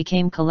often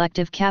became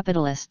collective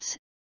capitalists,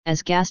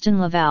 as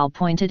Gaston Laval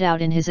pointed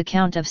out in his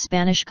account of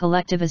Spanish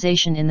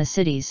collectivization in the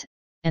cities,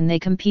 and they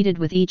competed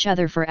with each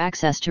other for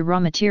access to raw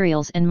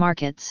materials and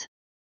markets.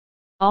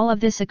 All of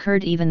this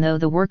occurred even though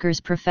the workers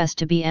professed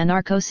to be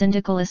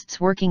anarcho-syndicalists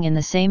working in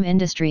the same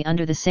industry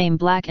under the same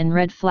black and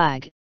red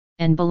flag,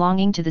 and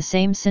belonging to the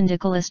same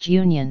syndicalist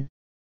union.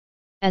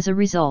 As a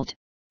result,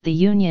 the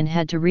union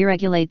had to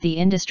re-regulate the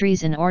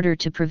industries in order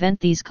to prevent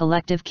these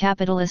collective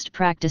capitalist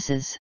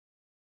practices.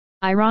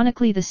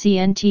 Ironically, the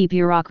CNT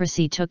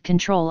bureaucracy took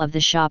control of the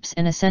shops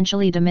and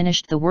essentially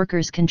diminished the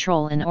workers'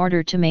 control in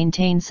order to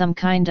maintain some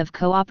kind of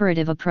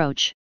cooperative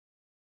approach.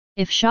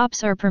 If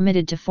shops are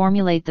permitted to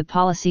formulate the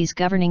policies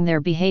governing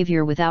their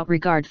behavior without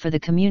regard for the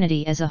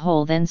community as a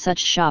whole, then such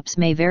shops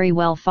may very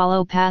well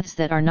follow paths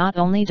that are not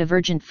only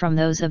divergent from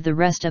those of the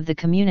rest of the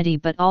community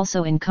but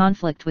also in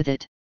conflict with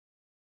it.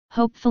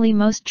 Hopefully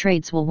most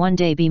trades will one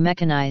day be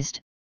mechanized,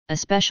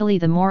 especially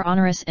the more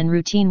onerous and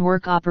routine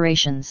work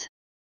operations.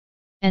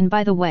 And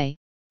by the way,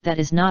 that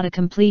is not a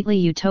completely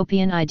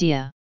utopian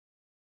idea.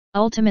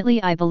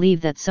 Ultimately, I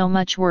believe that so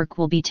much work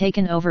will be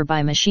taken over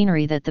by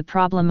machinery that the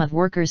problem of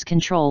workers'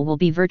 control will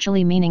be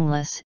virtually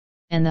meaningless,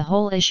 and the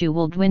whole issue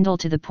will dwindle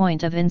to the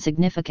point of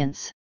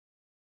insignificance.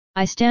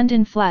 I stand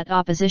in flat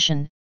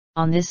opposition,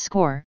 on this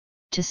score,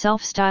 to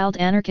self-styled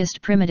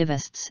anarchist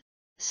primitivists,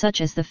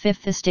 such as the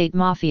Fifth Estate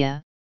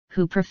Mafia,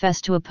 who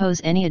profess to oppose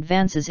any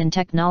advances in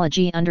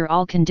technology under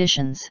all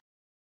conditions.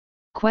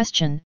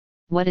 Question: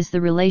 what is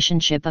the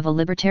relationship of a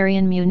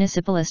libertarian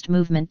municipalist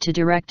movement to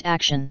direct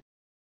action?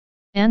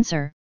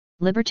 Answer: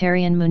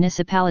 Libertarian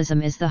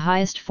municipalism is the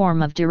highest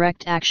form of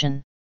direct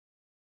action.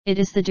 It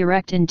is the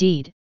direct,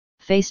 indeed,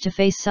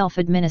 face-to-face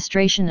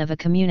self-administration of a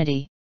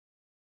community.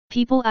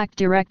 People act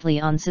directly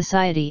on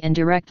society and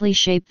directly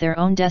shape their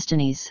own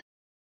destinies.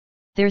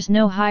 There's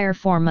no higher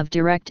form of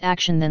direct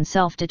action than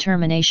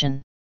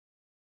self-determination.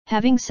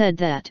 Having said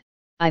that,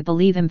 I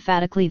believe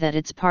emphatically that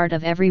it's part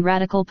of every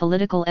radical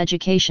political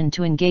education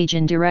to engage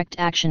in direct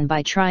action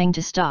by trying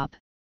to stop,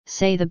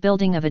 say, the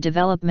building of a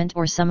development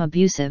or some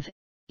abusive,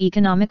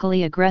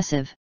 economically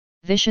aggressive,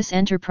 vicious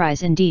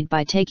enterprise, indeed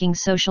by taking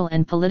social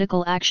and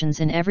political actions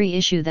in every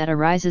issue that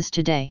arises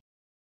today.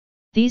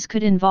 These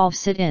could involve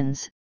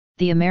sit-ins.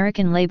 The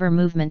American labor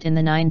movement in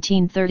the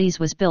 1930s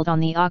was built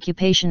on the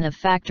occupation of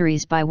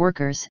factories by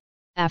workers,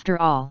 after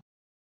all.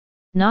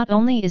 Not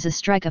only is a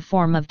strike a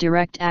form of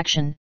direct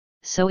action,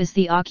 so is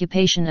the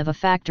occupation of a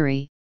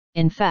factory.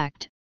 In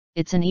fact,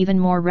 it's an even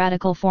more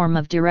radical form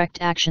of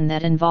direct action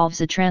that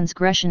involves a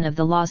transgression of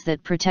the laws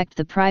that protect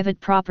the private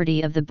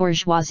property of the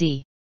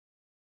bourgeoisie.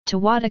 To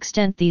what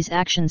extent these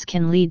actions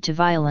can lead to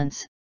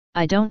violence,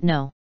 I don't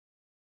know.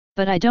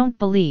 But I don't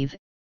believe,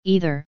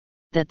 either,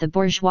 that the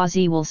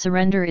bourgeoisie will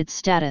surrender its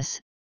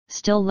status,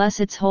 still less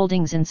its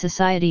holdings in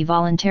society,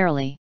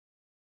 voluntarily.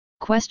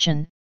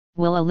 Question: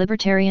 will a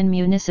libertarian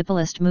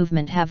municipalist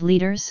movement have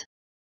leaders?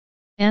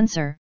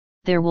 Answer: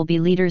 there will be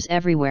leaders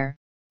everywhere,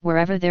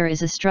 wherever there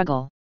is a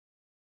struggle.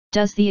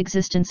 Does the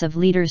existence of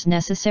leaders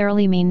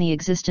necessarily mean the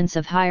existence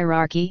of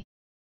hierarchy?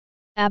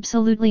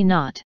 Absolutely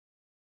not.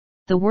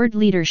 The word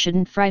leader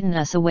shouldn't frighten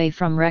us away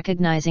from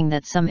recognizing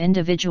that some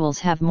individuals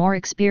have more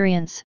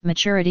experience,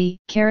 maturity,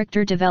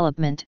 character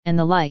development, and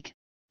the like,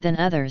 than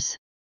others.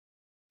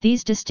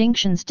 These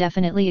distinctions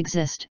definitely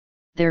exist,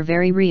 they're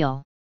very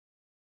real.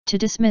 To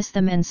dismiss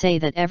them and say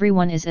that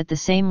everyone is at the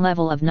same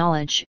level of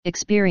knowledge,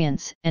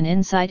 experience, and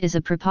insight is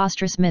a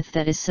preposterous myth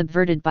that is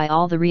subverted by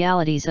all the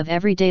realities of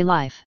everyday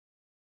life.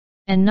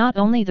 And not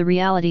only the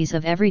realities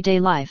of everyday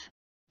life,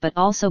 but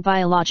also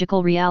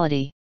biological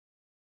reality.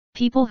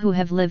 People who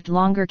have lived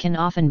longer can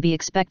often be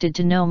expected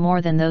to know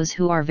more than those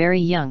who are very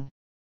young.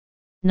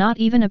 Not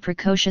even a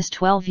precocious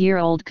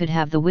 12-year-old could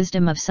have the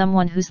wisdom of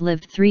someone who's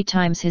lived 3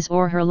 times his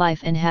or her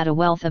life and had a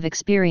wealth of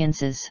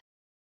experiences.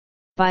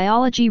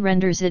 Biology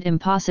renders it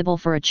impossible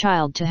for a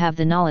child to have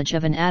the knowledge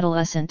of an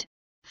adolescent,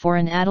 for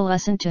an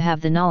adolescent to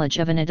have the knowledge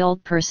of an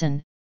adult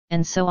person,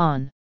 and so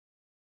on.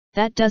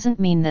 That doesn't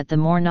mean that the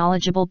more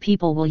knowledgeable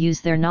people will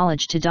use their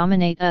knowledge to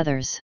dominate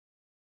others.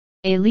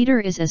 A leader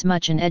is as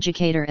much an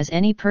educator as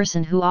any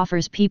person who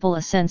offers people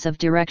a sense of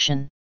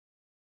direction.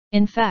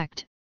 In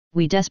fact,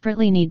 we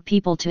desperately need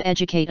people to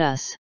educate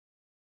us.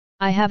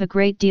 I have a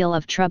great deal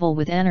of trouble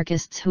with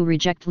anarchists who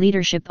reject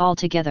leadership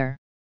altogether.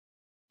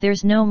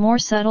 There's no more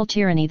subtle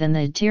tyranny than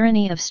the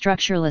tyranny of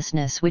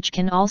structurelessness, which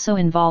can also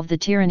involve the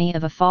tyranny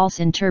of a false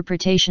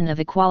interpretation of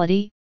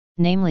equality,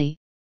 namely,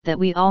 that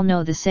we all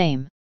know the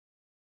same.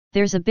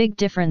 There's a big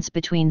difference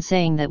between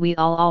saying that we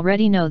all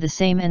already know the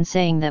same and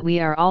saying that we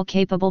are all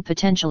capable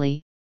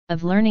potentially,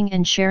 of learning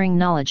and sharing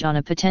knowledge on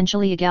a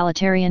potentially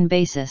egalitarian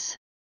basis.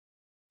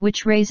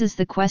 Which raises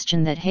the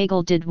question that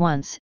Hegel did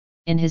once,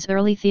 in his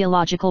early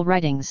theological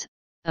writings,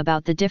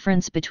 about the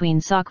difference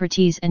between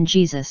Socrates and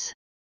Jesus.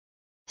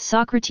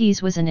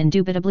 Socrates was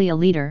indubitably a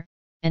leader,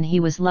 and he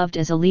was loved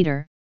as a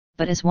leader,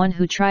 but as one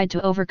who tried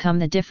to overcome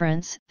the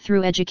difference,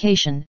 through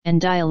education and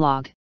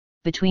dialogue,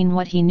 between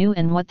what he knew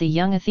and what the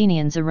young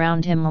Athenians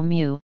around him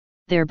knew,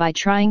 thereby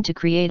trying to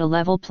create a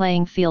level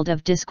playing field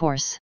of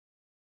discourse.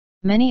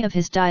 Many of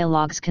his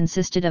dialogues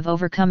consisted of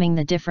overcoming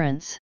the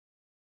difference.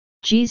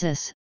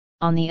 Jesus,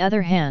 on the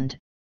other hand,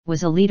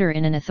 was a leader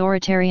in an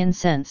authoritarian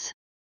sense.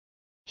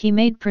 He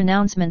made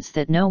pronouncements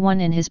that no one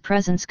in his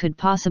presence could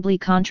possibly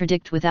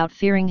contradict without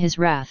fearing his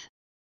wrath.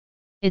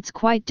 It's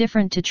quite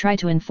different to try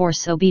to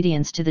enforce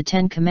obedience to the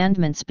 10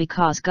 Commandments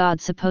because God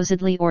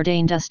supposedly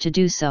ordained us to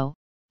do so,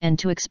 and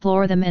to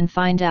explore them and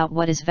find out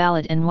what is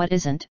valid and what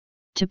isn't,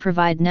 to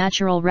provide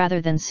natural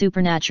rather than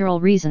supernatural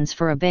reasons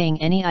for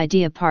obeying any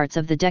idea. Parts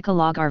of the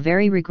Decalogue are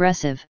very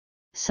regressive,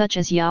 such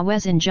as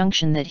Yahweh's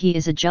injunction that he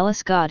is a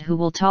jealous God who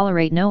will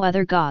tolerate no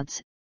other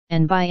gods,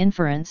 and by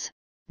inference,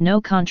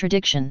 no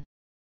contradiction.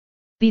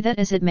 Be that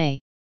as it may,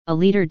 a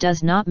leader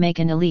does not make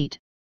an elite,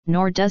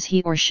 nor does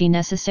he or she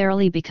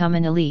necessarily become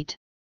an elite.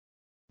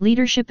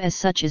 Leadership as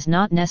such is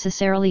not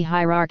necessarily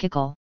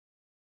hierarchical.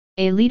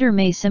 A leader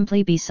may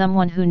simply be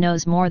someone who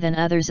knows more than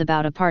others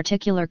about a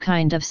particular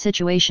kind of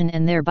situation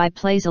and thereby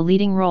plays a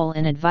leading role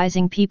in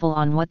advising people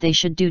on what they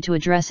should do to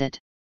address it.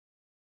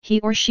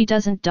 He or she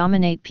doesn't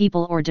dominate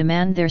people or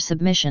demand their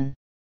submission.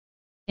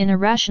 In a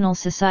rational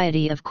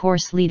society, of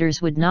course,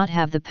 leaders would not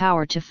have the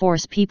power to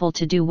force people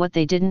to do what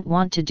they didn't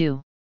want to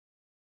do.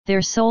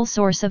 Their sole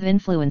source of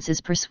influence is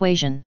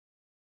persuasion.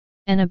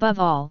 And above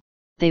all,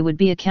 they would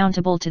be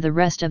accountable to the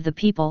rest of the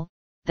people,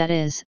 that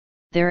is,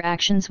 their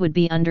actions would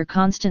be under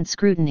constant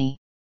scrutiny.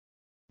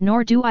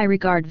 Nor do I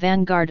regard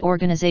vanguard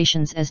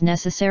organizations as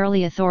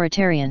necessarily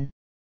authoritarian.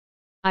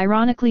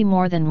 Ironically,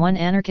 more than one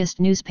anarchist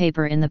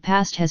newspaper in the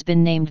past has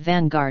been named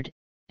Vanguard,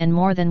 and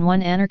more than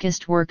one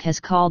anarchist work has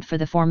called for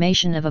the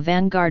formation of a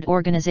vanguard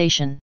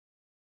organization.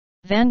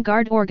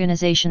 Vanguard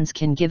organizations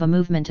can give a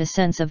movement a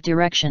sense of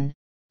direction,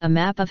 a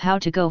map of how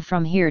to go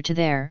from here to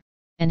there,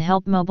 and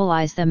help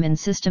mobilize them in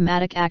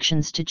systematic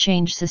actions to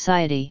change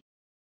society.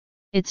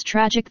 It's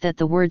tragic that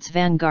the words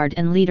vanguard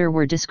and leader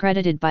were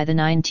discredited by the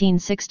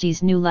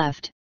 1960s New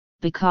Left,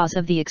 because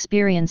of the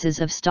experiences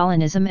of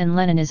Stalinism and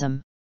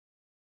Leninism.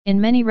 In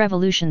many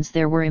revolutions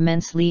there were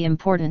immensely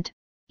important,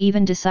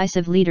 even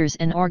decisive leaders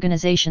and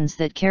organizations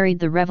that carried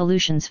the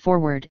revolutions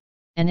forward,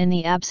 and in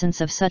the absence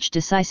of such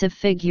decisive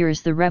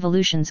figures the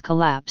revolutions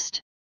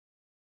collapsed.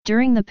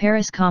 During the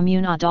Paris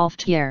Commune, Adolphe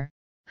Thiers,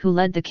 who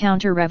led the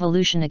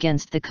counter-revolution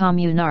against the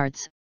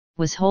communards,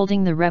 was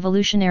holding the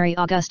revolutionary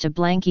Auguste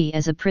Blanqui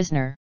as a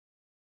prisoner.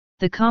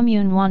 The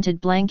Commune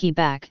wanted Blanqui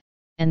back,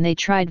 and they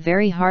tried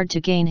very hard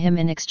to gain him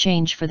in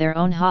exchange for their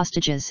own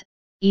hostages,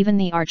 even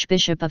the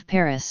Archbishop of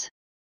Paris.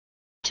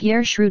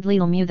 Thiers shrewdly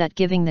knew that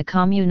giving the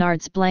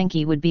communards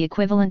Blanqui would be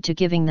equivalent to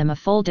giving them a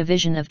full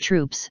division of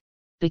troops,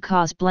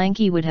 because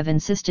Blanqui would have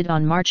insisted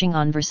on marching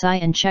on Versailles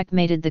and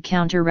checkmated the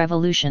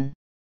counter-revolution.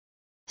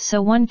 So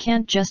one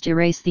can't just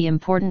erase the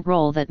important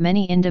role that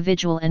many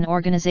individual and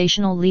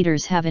organizational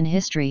leaders have in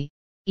history,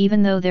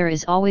 even though there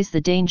is always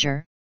the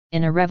danger,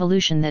 in a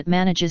revolution that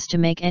manages to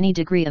make any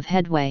degree of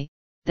headway,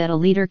 that a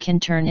leader can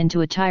turn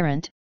into a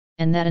tyrant,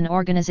 and that an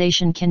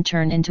organization can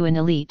turn into an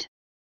elite.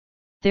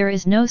 There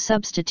is no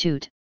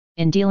substitute,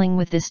 in dealing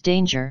with this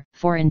danger,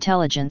 for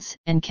intelligence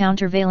and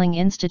countervailing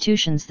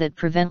institutions that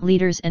prevent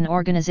leaders and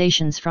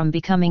organizations from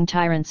becoming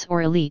tyrants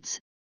or elites,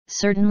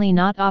 certainly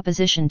not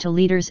opposition to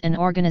leaders and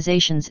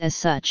organizations as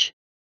such.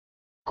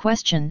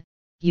 Question: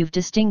 You've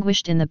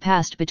distinguished in the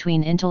past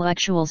between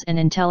intellectuals and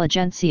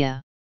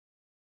intelligentsia.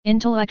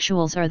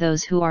 Intellectuals are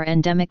those who are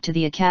endemic to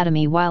the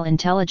academy, while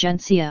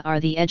intelligentsia are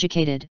the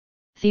educated,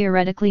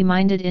 theoretically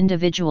minded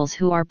individuals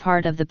who are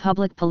part of the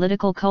public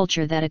political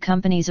culture that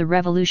accompanies a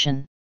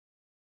revolution.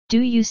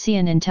 Do you see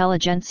an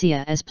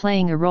intelligentsia as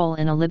playing a role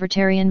in a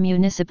libertarian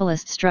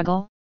municipalist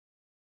struggle?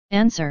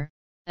 Answer: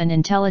 An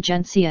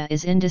intelligentsia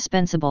is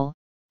indispensable,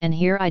 and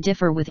here I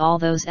differ with all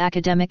those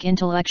academic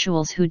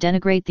intellectuals who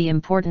denigrate the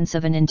importance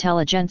of an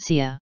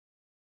intelligentsia.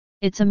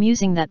 It's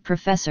amusing that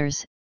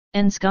professors,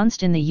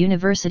 ensconced in the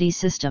university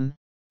system,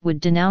 would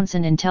denounce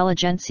an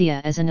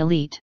intelligentsia as an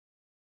elite.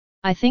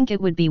 I think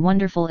it would be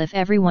wonderful if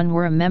everyone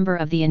were a member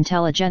of the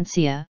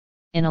intelligentsia,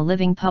 in a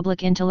living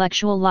public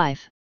intellectual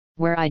life,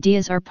 where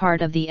ideas are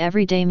part of the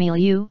everyday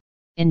milieu.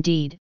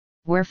 Indeed,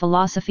 where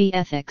philosophy,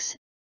 ethics,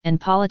 and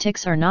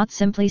politics are not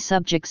simply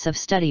subjects of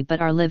study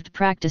but are lived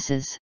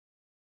practices.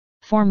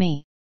 For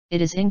me,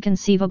 it is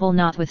inconceivable,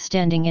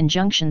 notwithstanding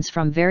injunctions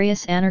from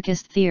various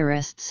anarchist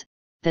theorists,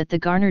 that the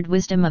garnered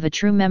wisdom of a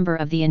true member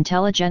of the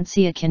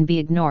intelligentsia can be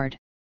ignored.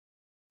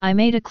 I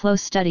made a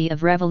close study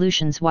of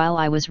revolutions while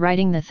I was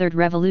writing the Third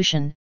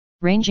Revolution,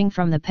 ranging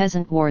from the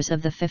peasant wars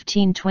of the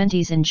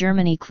 1520s in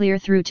Germany clear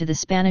through to the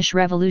Spanish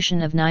Revolution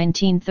of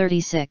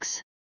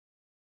 1936.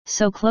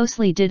 So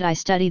closely did I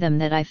study them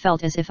that I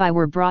felt as if I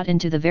were brought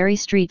into the very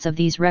streets of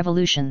these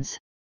revolutions.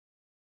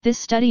 This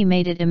study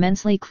made it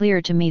immensely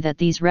clear to me that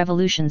these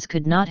revolutions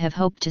could not have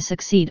hoped to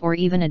succeed or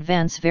even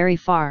advance very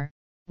far,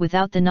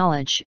 without the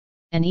knowledge,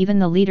 and even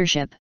the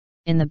leadership,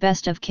 in the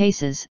best of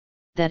cases,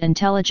 that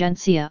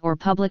intelligentsia or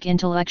public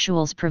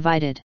intellectuals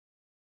provided.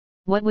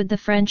 What would the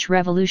French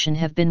Revolution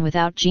have been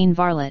without Jean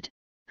Varlet,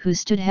 who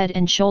stood head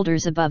and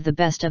shoulders above the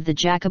best of the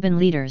Jacobin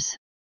leaders?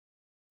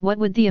 What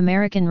would the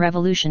American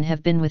Revolution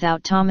have been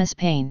without Thomas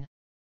Paine?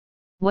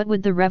 What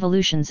would the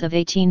revolutions of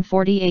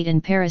 1848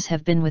 in Paris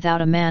have been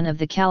without a man of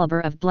the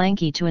caliber of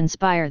Blanqui to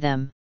inspire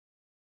them?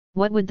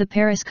 What would the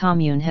Paris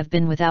Commune have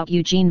been without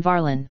Eugene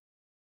Varlin?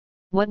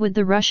 What would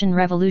the Russian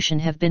Revolution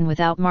have been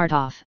without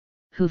Martov,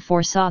 who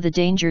foresaw the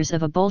dangers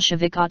of a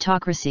Bolshevik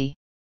autocracy?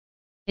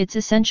 It's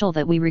essential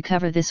that we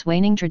recover this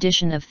waning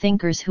tradition of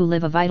thinkers who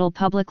live a vital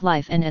public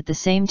life and at the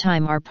same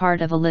time are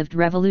part of a lived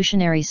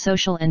revolutionary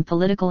social and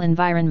political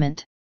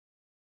environment.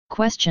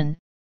 Question: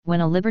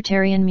 when a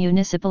libertarian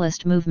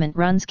municipalist movement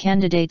runs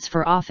candidates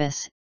for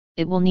office,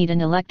 it will need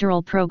an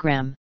electoral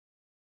program.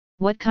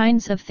 What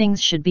kinds of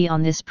things should be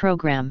on this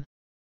program?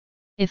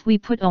 If we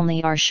put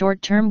only our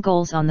short-term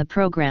goals on the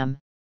program,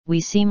 we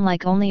seem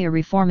like only a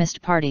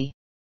reformist party.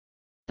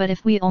 But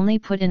if we only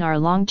put in our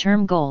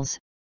long-term goals,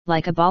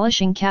 like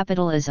abolishing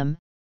capitalism,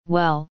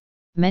 well,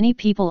 many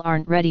people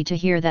aren't ready to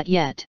hear that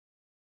yet.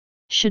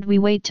 Should we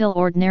wait till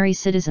ordinary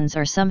citizens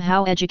are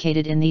somehow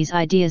educated in these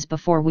ideas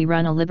before we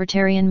run a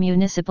libertarian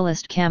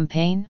municipalist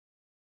campaign?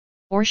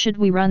 Or should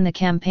we run the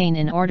campaign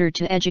in order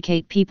to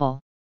educate people?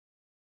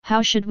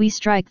 How should we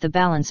strike the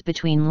balance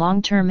between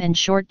long-term and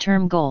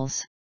short-term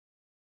goals?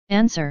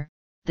 Answer: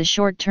 the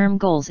short-term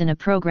goals in a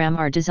program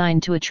are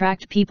designed to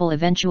attract people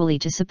eventually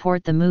to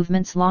support the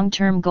movement's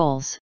long-term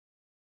goals.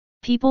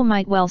 People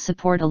might well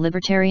support a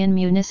libertarian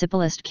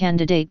municipalist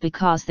candidate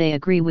because they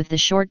agree with the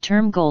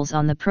short-term goals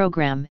on the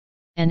program,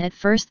 and at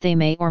first they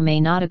may or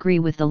may not agree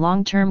with the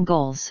long-term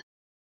goals.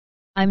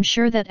 I'm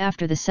sure that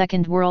after the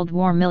Second World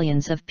War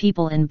millions of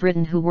people in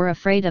Britain who were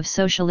afraid of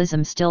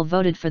socialism still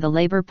voted for the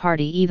Labour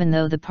Party even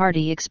though the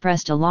party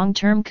expressed a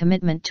long-term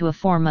commitment to a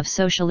form of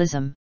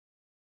socialism.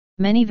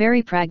 Many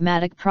very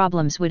pragmatic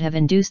problems would have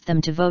induced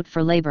them to vote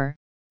for Labour,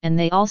 and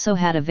they also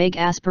had a vague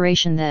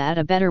aspiration that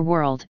a better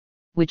world,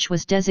 which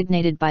was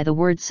designated by the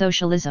word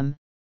socialism,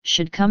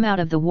 should come out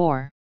of the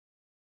war.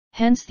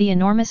 Hence the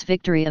enormous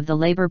victory of the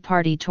Labour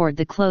Party toward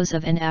the close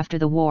of and after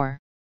the war.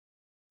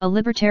 A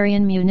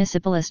libertarian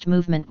municipalist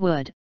movement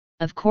would,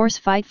 of course,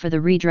 fight for the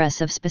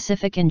redress of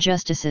specific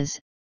injustices,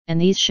 and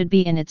these should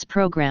be in its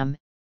program,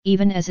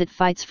 even as it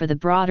fights for the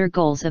broader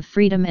goals of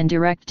freedom and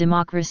direct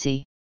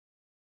democracy.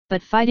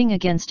 But fighting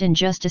against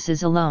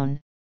injustices alone,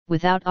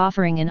 without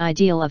offering an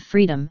ideal of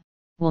freedom,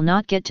 will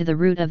not get to the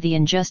root of the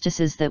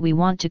injustices that we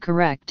want to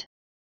correct.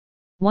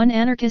 One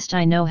anarchist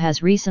I know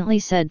has recently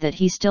said that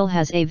he still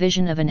has a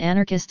vision of an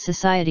anarchist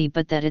society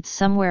but that it's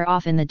somewhere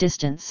off in the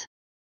distance.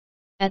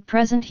 At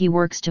present he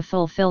works to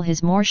fulfill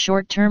his more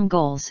short-term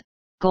goals,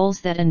 goals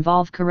that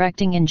involve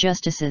correcting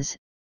injustices,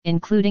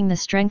 including the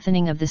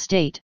strengthening of the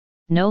state,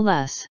 no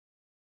less.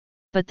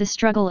 But the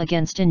struggle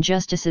against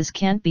injustices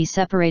can't be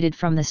separated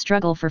from the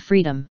struggle for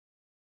freedom.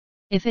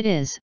 If it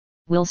is,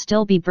 we'll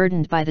still be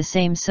burdened by the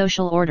same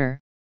social order,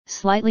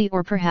 slightly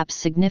or perhaps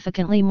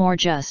significantly more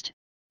just,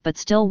 but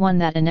still one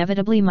that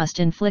inevitably must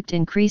inflict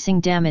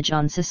increasing damage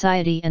on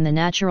society and the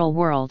natural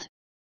world.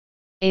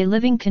 A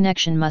living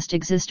connection must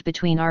exist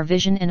between our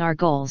vision and our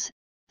goals,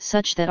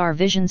 such that our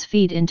visions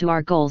feed into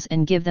our goals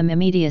and give them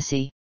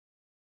immediacy.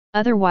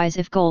 Otherwise,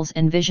 if goals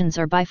and visions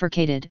are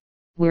bifurcated,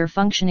 we're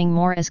functioning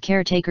more as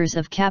caretakers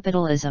of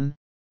capitalism,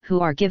 who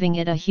are giving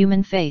it a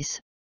human face,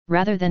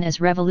 rather than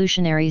as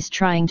revolutionaries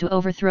trying to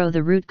overthrow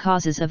the root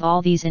causes of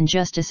all these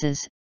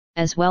injustices,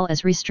 as well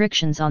as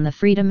restrictions on the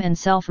freedom and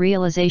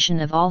self-realization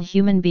of all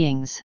human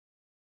beings.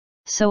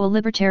 So a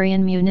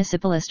libertarian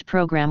municipalist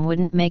program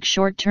wouldn't make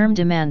short-term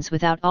demands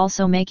without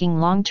also making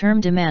long-term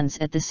demands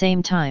at the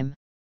same time.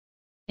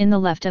 In the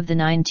left of the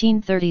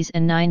 1930s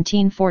and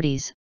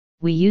 1940s,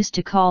 we used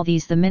to call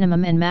these the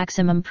minimum and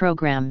maximum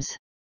programs.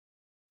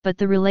 But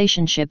the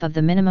relationship of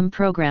the minimum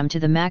program to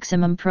the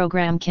maximum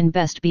program can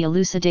best be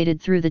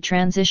elucidated through the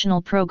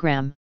transitional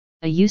program,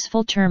 a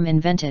useful term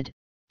invented,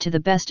 to the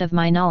best of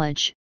my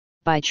knowledge,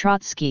 by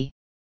Trotsky.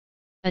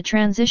 A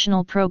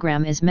transitional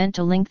program is meant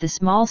to link the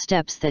small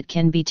steps that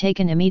can be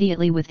taken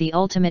immediately with the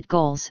ultimate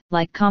goals,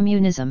 like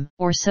communism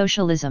or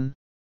socialism.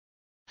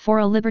 For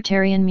a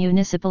libertarian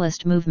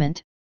municipalist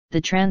movement,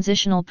 the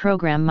transitional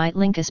program might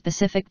link a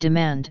specific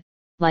demand,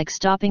 like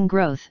stopping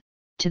growth,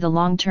 to the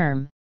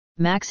long-term,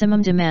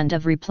 maximum demand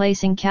of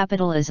replacing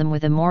capitalism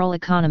with a moral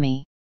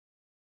economy.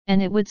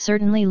 And it would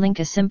certainly link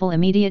a simple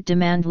immediate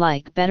demand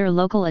like better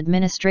local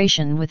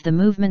administration with the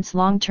movement's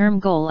long-term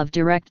goal of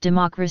direct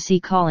democracy,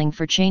 calling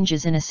for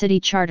changes in a city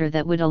charter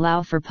that would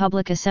allow for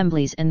public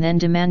assemblies and then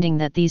demanding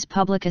that these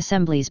public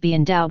assemblies be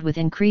endowed with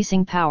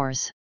increasing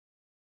powers.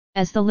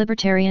 As the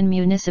libertarian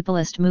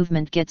municipalist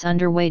movement gets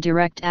underway,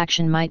 direct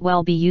action might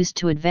well be used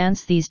to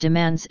advance these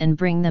demands and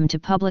bring them to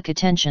public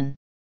attention.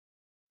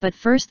 But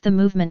first the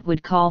movement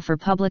would call for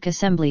public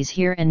assemblies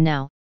here and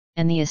now,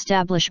 and the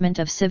establishment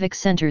of civic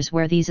centers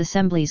where these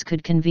assemblies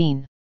could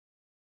convene.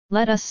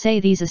 Let us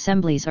say these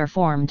assemblies are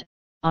formed,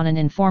 on an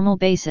informal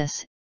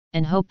basis,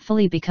 and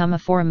hopefully become a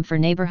forum for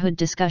neighborhood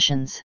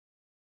discussions.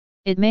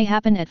 It may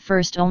happen at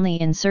first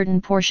only in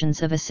certain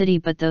portions of a city,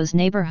 but those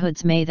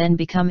neighborhoods may then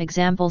become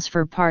examples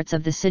for parts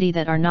of the city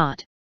that are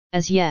not,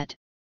 as yet,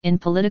 in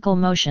political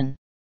motion.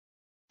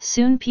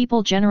 Soon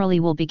people generally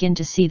will begin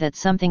to see that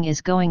something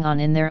is going on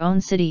in their own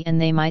city and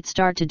they might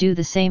start to do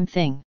the same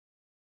thing.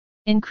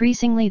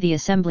 Increasingly the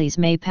assemblies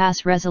may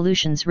pass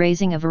resolutions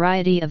raising a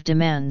variety of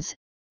demands,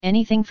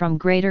 anything from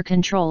greater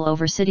control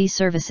over city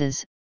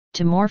services,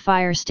 to more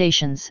fire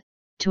stations,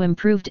 to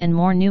improved and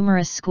more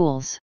numerous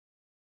schools.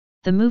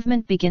 The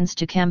movement begins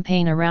to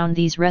campaign around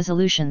these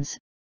resolutions,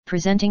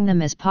 presenting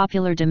them as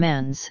popular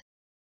demands.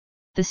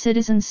 The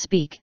citizens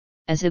speak,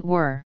 as it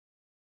were.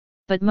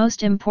 But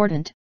most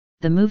important,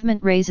 the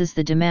movement raises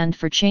the demand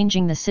for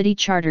changing the city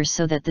charters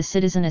so that the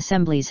citizen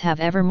assemblies have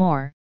ever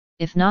more,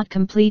 if not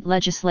complete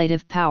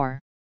legislative power.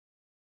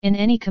 In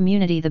any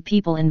community, the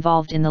people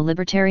involved in the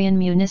libertarian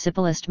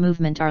municipalist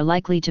movement are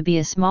likely to be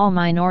a small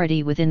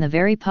minority within the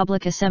very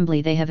public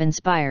assembly they have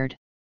inspired.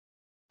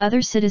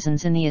 Other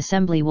citizens in the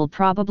assembly will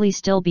probably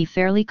still be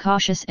fairly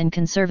cautious and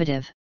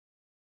conservative.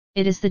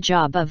 It is the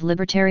job of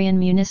libertarian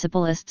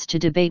municipalists to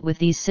debate with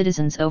these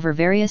citizens over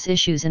various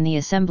issues in the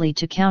assembly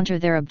to counter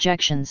their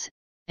objections,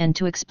 and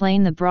to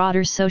explain the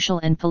broader social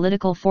and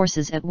political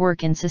forces at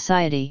work in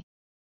society.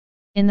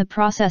 In the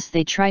process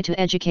they try to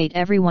educate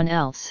everyone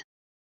else.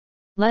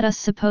 Let us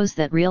suppose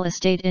that real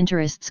estate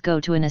interests go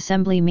to an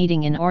assembly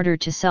meeting in order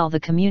to sell the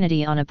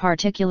community on a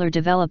particular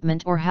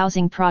development or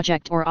housing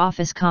project or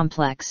office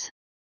complex.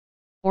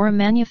 Or a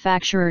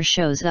manufacturer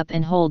shows up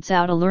and holds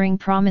out alluring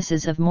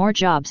promises of more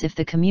jobs if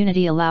the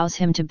community allows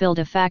him to build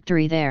a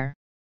factory there.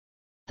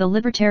 The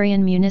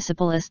libertarian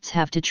municipalists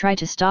have to try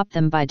to stop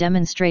them by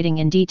demonstrating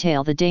in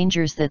detail the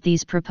dangers that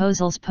these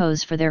proposals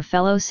pose for their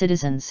fellow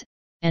citizens,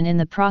 and in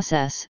the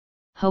process,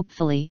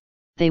 hopefully,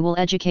 they will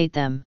educate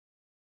them.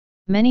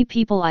 Many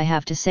people, I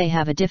have to say,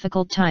 have a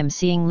difficult time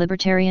seeing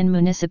libertarian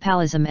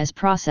municipalism as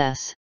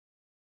process.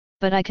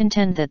 But I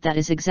contend that that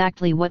is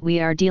exactly what we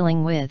are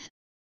dealing with.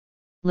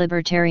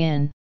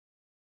 Libertarian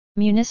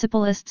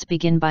municipalists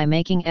begin by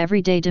making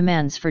everyday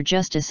demands for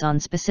justice on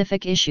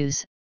specific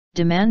issues,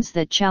 demands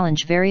that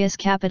challenge various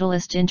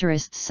capitalist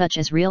interests such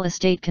as real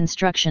estate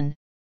construction,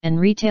 and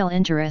retail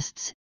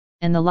interests,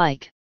 and the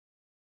like.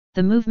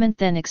 The movement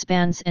then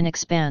expands and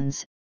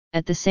expands,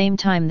 at the same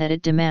time that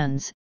it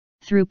demands,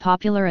 through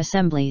popular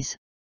assemblies,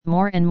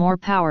 more and more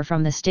power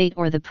from the state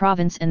or the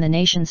province and the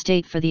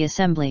nation-state for the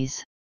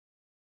assemblies.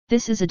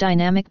 This is a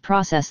dynamic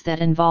process that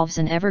involves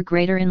an ever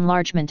greater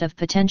enlargement of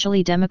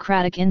potentially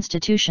democratic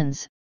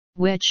institutions,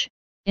 which,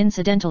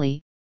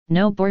 incidentally,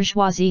 no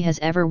bourgeoisie has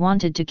ever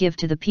wanted to give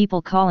to the people,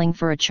 calling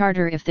for a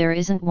charter if there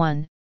isn't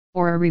one,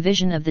 or a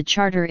revision of the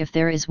charter if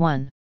there is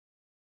one.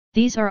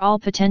 These are all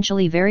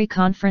potentially very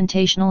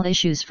confrontational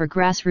issues for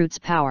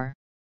grassroots power.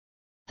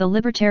 The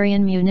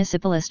libertarian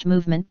municipalist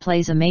movement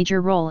plays a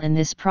major role in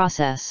this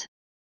process.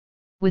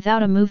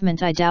 Without a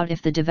movement, I doubt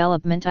if the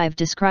development I've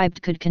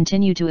described could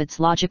continue to its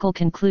logical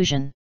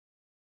conclusion.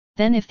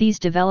 Then, if these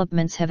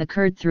developments have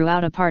occurred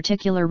throughout a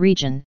particular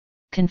region,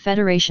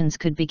 confederations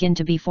could begin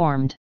to be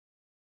formed.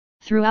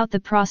 Throughout the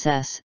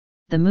process,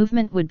 the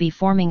movement would be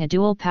forming a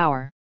dual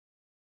power.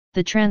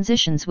 The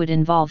transitions would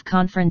involve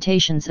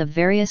confrontations of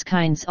various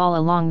kinds all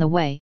along the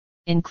way,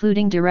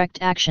 including direct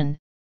action,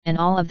 and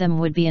all of them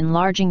would be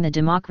enlarging the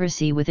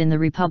democracy within the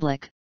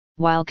republic,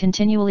 while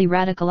continually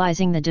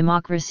radicalizing the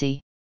democracy.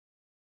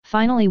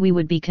 Finally, we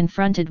would be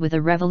confronted with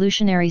a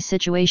revolutionary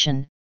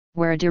situation,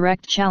 where a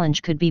direct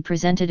challenge could be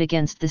presented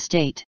against the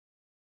state.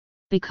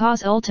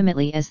 Because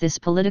ultimately, as this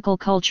political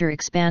culture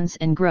expands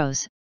and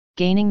grows,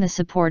 gaining the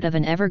support of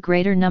an ever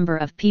greater number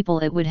of people,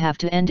 it would have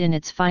to end in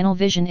its final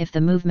vision if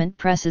the movement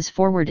presses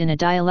forward in a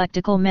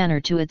dialectical manner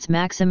to its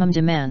maximum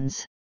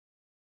demands.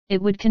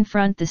 It would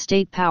confront the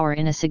state power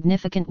in a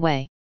significant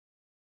way.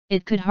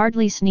 It could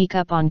hardly sneak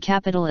up on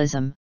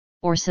capitalism,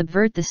 or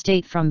subvert the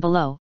state from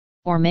below,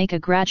 or make a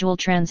gradual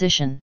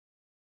transition.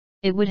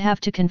 It would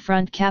have to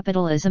confront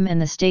capitalism and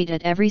the state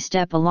at every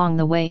step along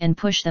the way and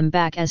push them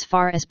back as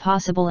far as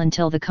possible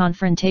until the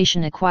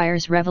confrontation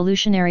acquires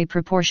revolutionary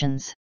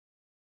proportions.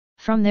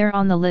 From there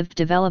on, the lived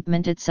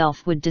development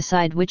itself would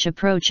decide which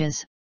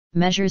approaches,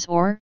 measures,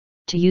 or,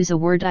 to use a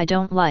word I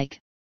don't like,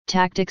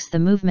 tactics the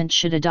movement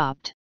should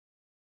adopt.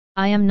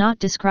 I am not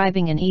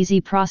describing an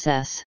easy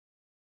process.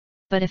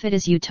 But if it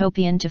is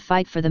utopian to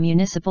fight for the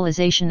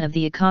municipalization of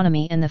the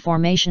economy and the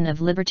formation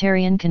of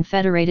libertarian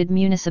confederated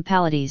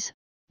municipalities,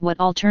 what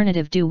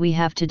alternative do we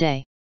have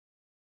today?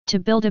 To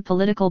build a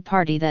political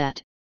party that,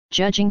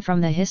 judging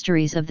from the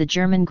histories of the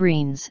German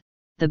Greens,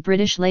 the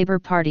British Labour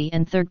Party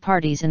and third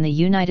parties in the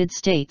United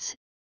States,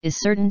 is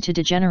certain to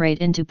degenerate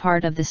into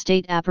part of the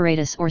state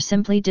apparatus or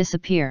simply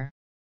disappear.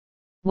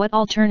 What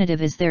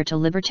alternative is there to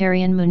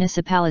libertarian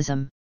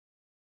municipalism?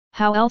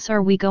 How else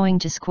are we going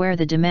to square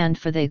the demand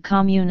for the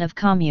commune of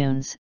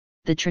communes,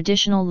 the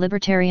traditional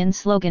libertarian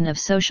slogan of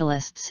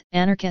socialists,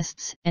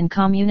 anarchists, and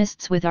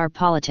communists with our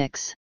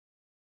politics?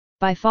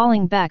 By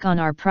falling back on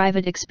our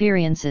private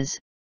experiences,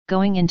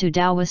 going into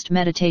Taoist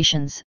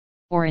meditations,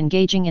 or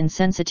engaging in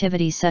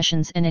sensitivity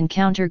sessions and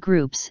encounter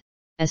groups,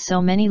 as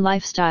so many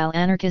lifestyle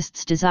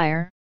anarchists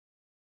desire?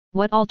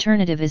 What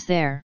alternative is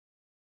there?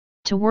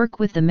 To work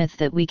with the myth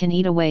that we can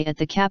eat away at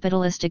the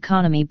capitalist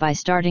economy by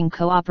starting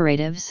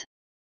cooperatives?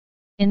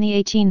 In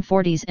the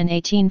 1840s and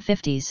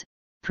 1850s,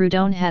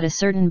 Proudhon had a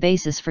certain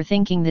basis for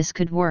thinking this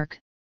could work,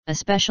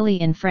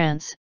 especially in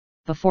France,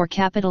 before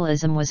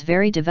capitalism was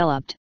very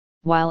developed,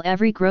 while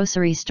every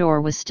grocery store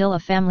was still a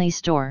family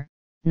store,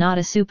 not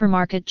a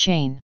supermarket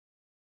chain.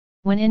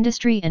 When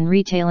industry and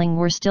retailing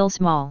were still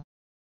small.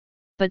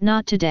 But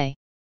not today.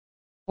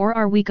 Or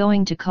are we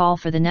going to call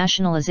for the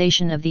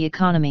nationalization of the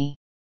economy?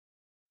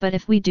 But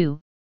if we do,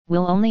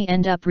 we'll only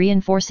end up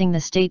reinforcing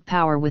the state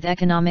power with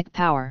economic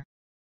power.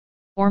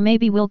 Or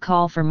maybe we'll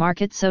call for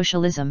market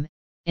socialism,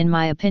 in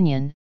my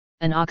opinion,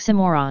 an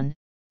oxymoron,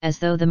 as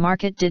though the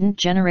market didn't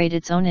generate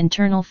its own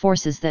internal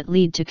forces that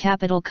lead to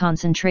capital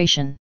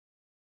concentration.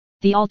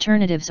 The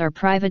alternatives are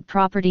private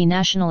property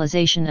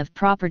nationalization of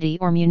property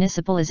or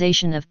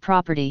municipalization of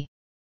property.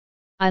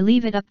 I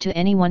leave it up to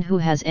anyone who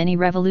has any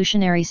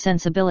revolutionary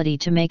sensibility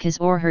to make his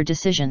or her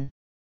decision.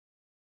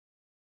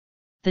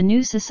 The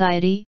new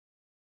society?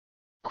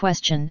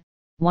 Question: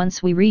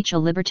 once we reach a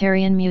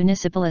libertarian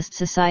municipalist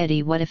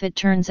society, what if it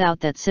turns out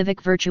that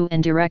civic virtue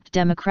and direct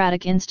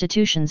democratic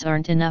institutions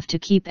aren't enough to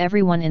keep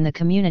everyone in the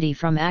community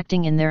from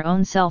acting in their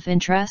own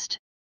self-interest?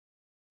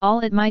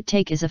 All it might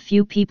take is a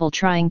few people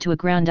trying to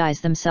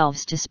aggrandize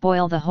themselves to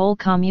spoil the whole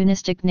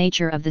communistic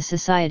nature of the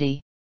society.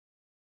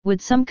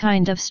 Would some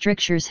kind of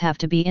strictures have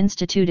to be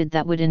instituted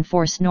that would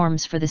enforce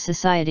norms for the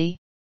society?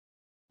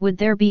 Would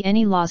there be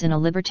any laws in a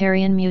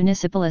libertarian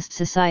municipalist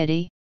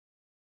society?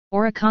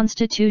 Or a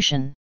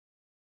constitution?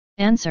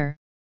 Answer: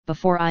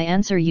 before I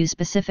answer you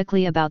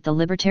specifically about the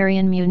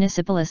libertarian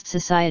municipalist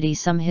society,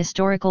 some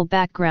historical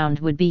background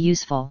would be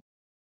useful.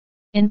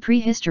 In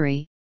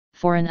prehistory,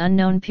 for an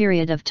unknown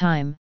period of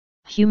time,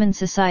 human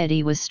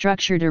society was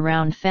structured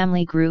around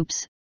family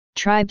groups,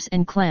 tribes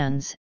and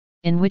clans,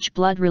 in which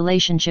blood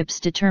relationships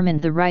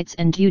determined the rights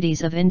and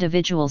duties of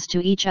individuals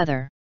to each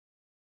other.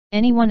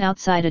 Anyone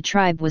outside a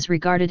tribe was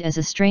regarded as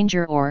a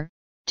stranger or,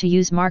 to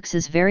use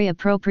Marx's very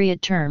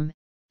appropriate term,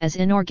 as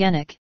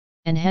inorganic,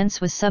 and hence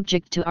was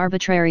subject to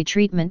arbitrary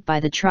treatment by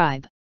the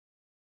tribe.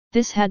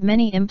 This had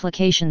many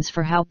implications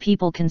for how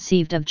people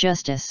conceived of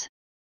justice.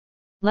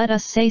 Let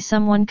us say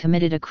someone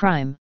committed a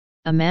crime.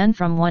 A man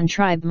from one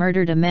tribe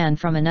murdered a man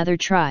from another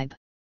tribe.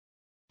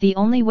 The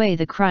only way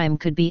the crime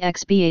could be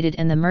expiated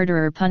and the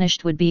murderer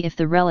punished would be if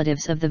the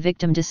relatives of the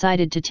victim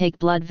decided to take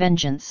blood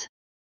vengeance.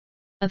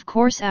 Of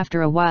course,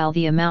 after a while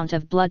the amount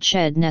of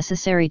bloodshed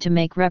necessary to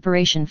make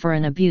reparation for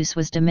an abuse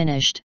was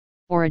diminished,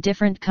 or a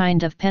different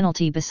kind of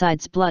penalty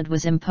besides blood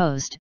was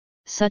imposed,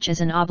 such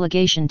as an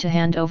obligation to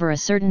hand over a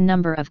certain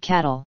number of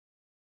cattle.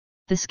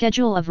 The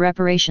schedule of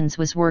reparations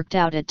was worked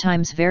out at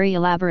times very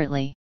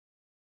elaborately.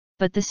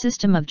 But the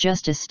system of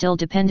justice still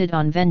depended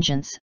on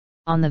vengeance,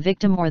 on the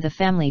victim or the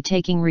family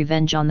taking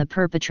revenge on the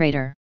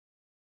perpetrator.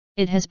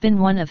 It has been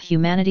one of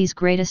humanity's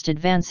greatest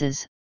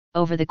advances,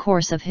 over the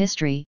course of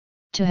history,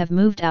 to have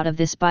moved out of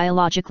this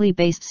biologically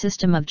based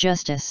system of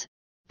justice,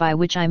 by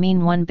which I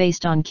mean one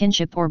based on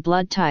kinship or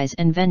blood ties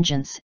and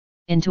vengeance,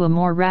 into a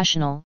more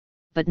rational,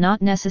 but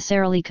not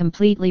necessarily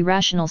completely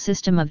rational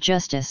system of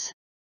justice.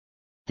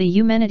 The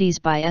Eumenides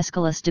by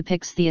Aeschylus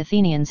depicts the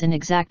Athenians in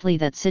exactly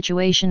that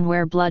situation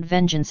where blood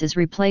vengeance is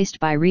replaced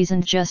by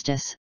reasoned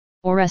justice.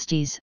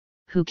 Orestes,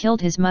 who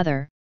killed his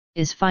mother,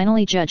 is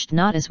finally judged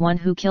not as one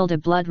who killed a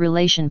blood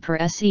relation per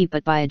se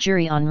but by a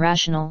jury on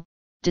rational,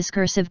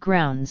 discursive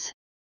grounds.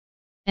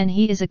 And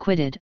he is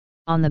acquitted,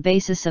 on the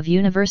basis of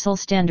universal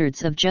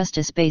standards of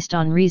justice based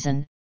on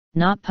reason,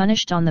 not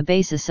punished on the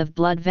basis of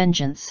blood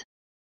vengeance.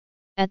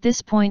 At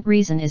this point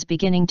reason is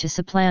beginning to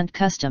supplant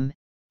custom,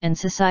 and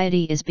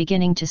society is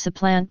beginning to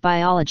supplant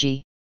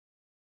biology.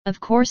 Of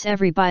course,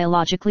 every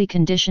biologically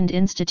conditioned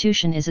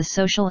institution is a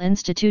social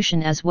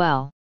institution as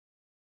well.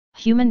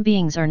 Human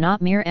beings are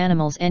not mere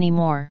animals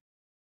anymore.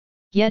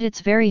 Yet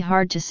it's very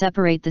hard to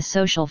separate the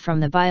social from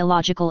the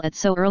biological at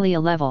so early a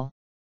level.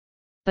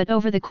 But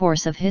over the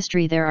course of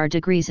history there are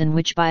degrees in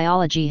which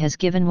biology has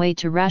given way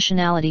to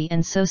rationality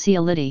and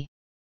sociality.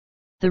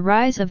 The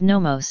rise of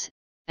nomos,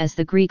 as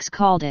the Greeks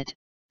called it,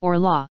 or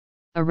law,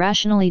 a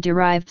rationally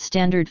derived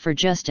standard for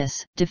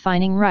justice,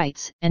 defining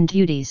rights and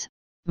duties,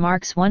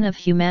 marks one of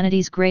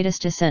humanity's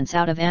greatest ascents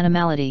out of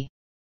animality.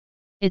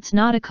 It's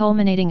not a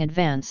culminating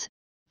advance,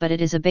 but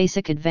it is a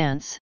basic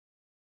advance.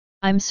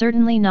 I'm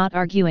certainly not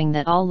arguing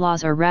that all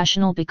laws are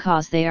rational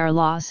because they are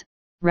laws,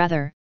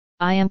 rather,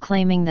 I am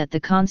claiming that the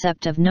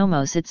concept of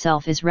nomos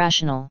itself is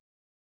rational.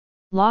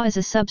 Law as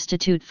a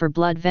substitute for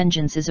blood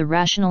vengeance is a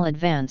rational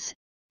advance,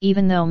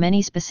 even though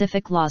many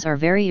specific laws are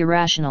very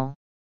irrational.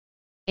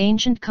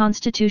 Ancient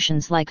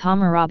constitutions like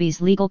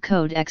Hammurabi's legal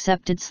code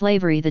accepted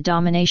slavery, the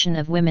domination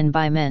of women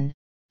by men,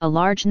 a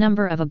large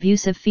number of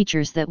abusive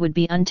features that would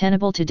be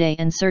untenable today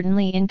and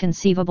certainly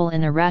inconceivable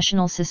in a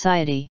rational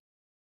society.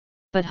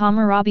 But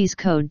Hammurabi's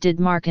code did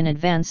mark an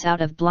advance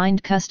out of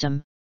blind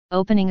custom,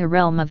 opening a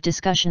realm of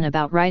discussion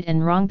about right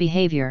and wrong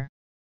behavior.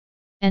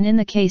 And in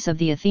the case of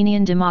the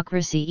Athenian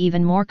democracy,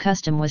 even more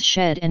custom was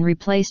shed and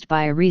replaced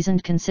by a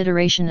reasoned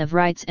consideration of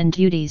rights and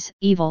duties,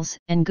 evils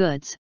and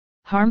goods,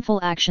 harmful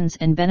actions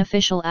and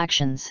beneficial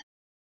actions.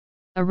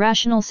 A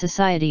rational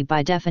society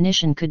by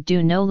definition could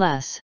do no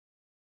less.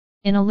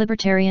 In a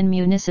libertarian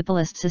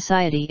municipalist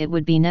society, it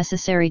would be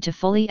necessary to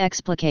fully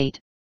explicate,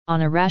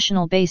 on a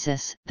rational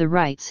basis, the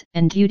rights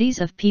and duties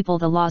of people,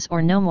 the laws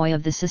or nomoi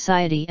of the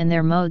society and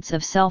their modes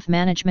of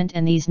self-management,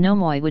 and these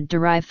nomoi would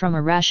derive from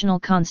a rational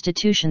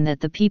constitution that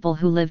the people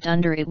who lived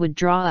under it would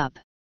draw up.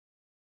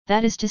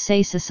 That is to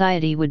say,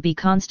 society would be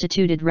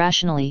constituted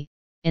rationally,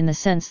 in the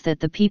sense that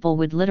the people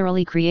would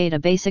literally create a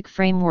basic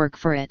framework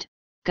for it,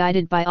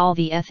 guided by all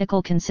the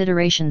ethical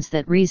considerations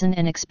that reason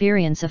and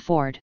experience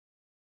afford.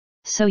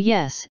 So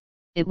yes,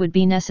 it would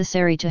be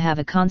necessary to have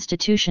a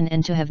constitution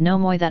and to have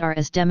nomoi that are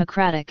as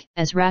democratic,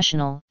 as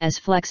rational, as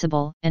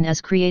flexible, and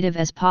as creative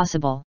as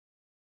possible.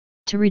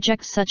 To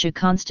reject such a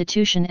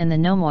constitution and the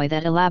nomoi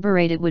that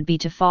elaborate it would be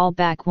to fall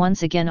back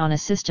once again on a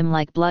system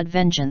like blood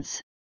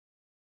vengeance.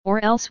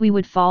 Or else we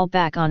would fall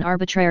back on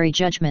arbitrary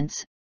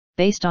judgments,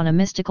 based on a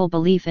mystical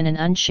belief in an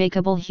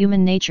unshakable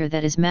human nature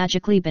that is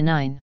magically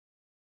benign.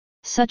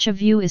 Such a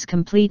view is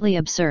completely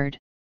absurd.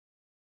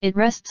 It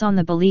rests on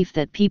the belief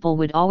that people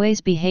would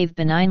always behave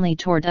benignly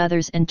toward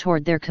others and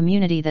toward their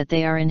community, that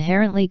they are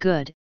inherently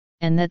good,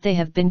 and that they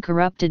have been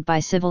corrupted by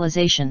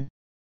civilization.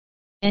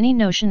 Any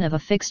notion of a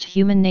fixed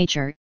human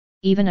nature,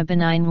 even a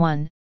benign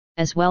one,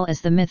 as well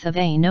as the myth of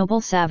a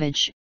noble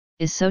savage,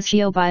 is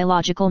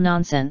socio-biological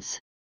nonsense.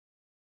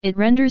 It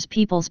renders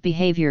people's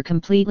behavior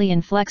completely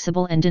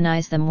inflexible and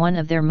denies them one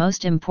of their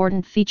most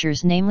important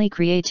features, namely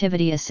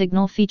creativity, a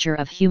signal feature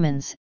of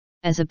humans,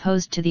 as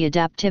opposed to the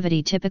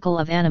adaptivity typical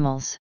of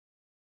animals.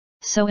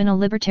 So in a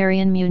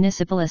libertarian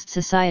municipalist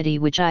society,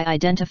 which I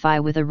identify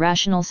with a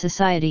rational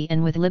society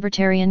and with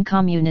libertarian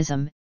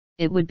communism,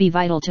 it would be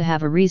vital to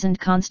have a reasoned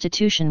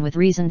constitution with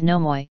reasoned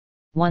nomoi,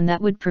 one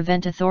that would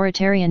prevent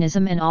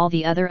authoritarianism and all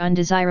the other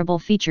undesirable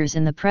features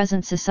in the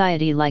present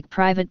society like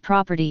private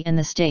property and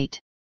the state.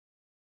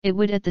 It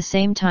would at the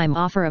same time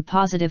offer a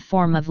positive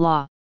form of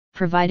law,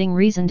 providing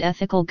reasoned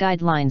ethical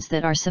guidelines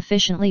that are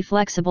sufficiently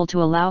flexible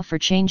to allow for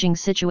changing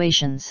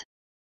situations.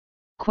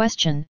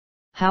 Question: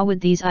 how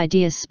would these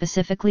ideas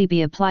specifically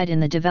be applied in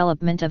the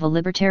development of a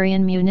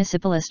libertarian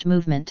municipalist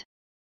movement?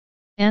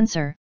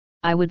 Answer: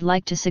 I would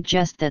like to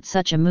suggest that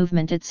such a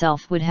movement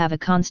itself would have a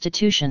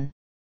constitution.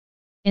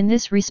 In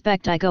this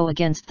respect, I go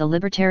against the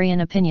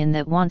libertarian opinion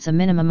that wants a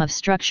minimum of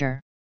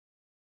structure.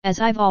 As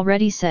I've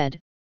already said,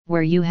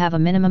 where you have a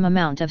minimum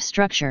amount of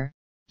structure,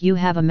 you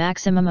have a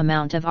maximum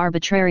amount of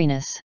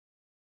arbitrariness.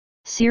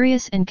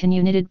 Serious and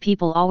communited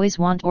people always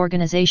want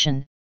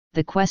organization.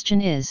 The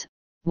question is,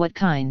 what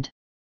kind?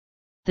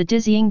 The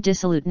dizzying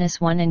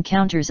dissoluteness one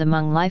encounters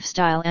among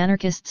lifestyle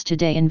anarchists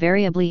today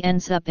invariably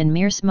ends up in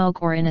mere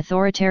smoke or in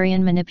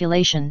authoritarian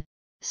manipulation,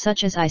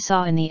 such as I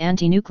saw in the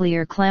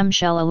anti-nuclear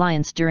clamshell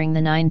alliance during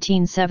the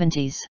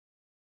 1970s.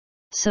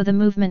 So the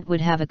movement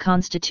would have a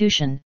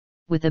constitution,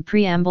 with a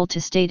preamble to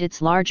state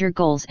its larger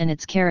goals and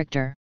its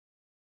character.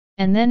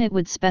 And then it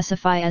would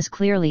specify as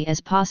clearly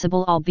as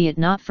possible, albeit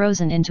not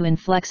frozen into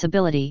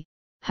inflexibility,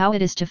 how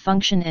it is to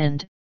function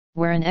and,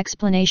 where an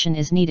explanation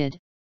is needed,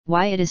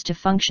 why it is to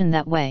function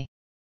that way.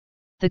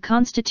 The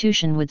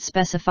Constitution would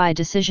specify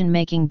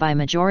decision-making by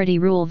majority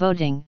rule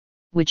voting,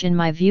 which in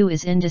my view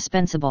is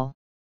indispensable.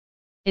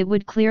 It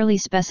would clearly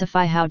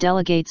specify how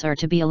delegates are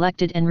to be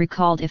elected and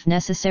recalled if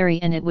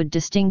necessary, and it would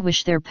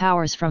distinguish their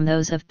powers from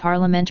those of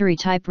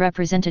parliamentary-type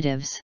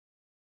representatives.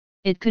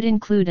 It could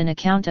include an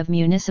account of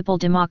municipal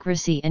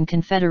democracy and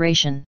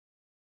confederation.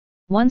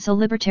 Once a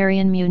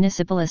libertarian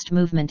municipalist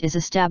movement is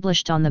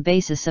established on the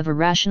basis of a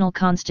rational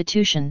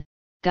constitution,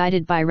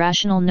 guided by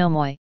rational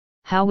nomoi,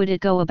 how would it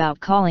go about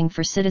calling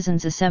for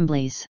citizens'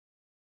 assemblies?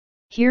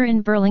 Here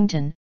in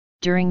Burlington,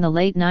 during the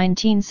late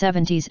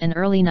 1970s and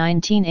early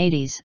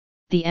 1980s,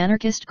 the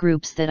anarchist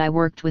groups that I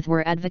worked with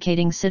were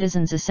advocating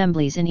citizens'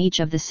 assemblies in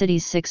each of the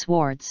city's 6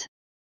 wards.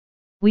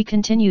 We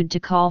continued to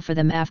call for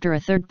them after a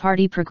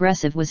third-party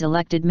progressive was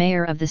elected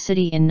mayor of the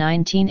city in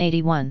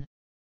 1981.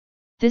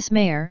 This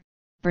mayor,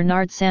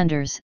 Bernard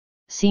Sanders,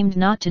 seemed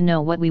not to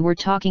know what we were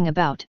talking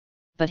about,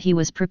 but he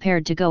was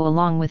prepared to go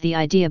along with the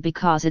idea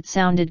because it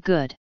sounded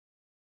good.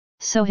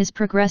 So his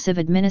progressive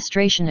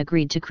administration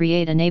agreed to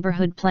create a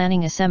neighborhood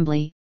planning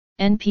assembly,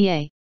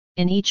 NPA,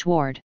 in each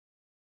ward.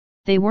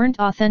 They weren't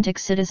authentic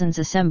citizens'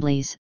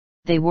 assemblies,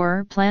 they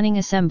were planning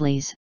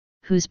assemblies,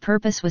 whose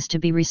purpose was to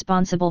be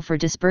responsible for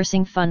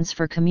dispersing funds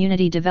for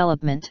community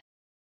development.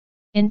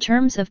 In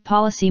terms of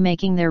policy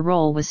making, their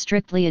role was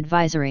strictly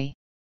advisory.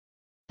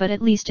 But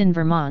at least in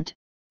Vermont,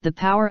 the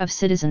power of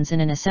citizens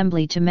in an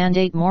assembly to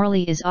mandate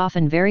morally is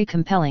often very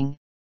compelling,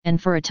 and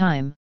for a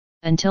time,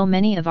 until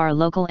many of our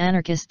local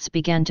anarchists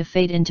began to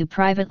fade into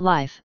private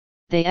life,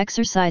 they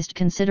exercised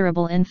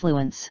considerable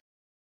influence.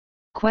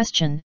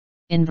 Question: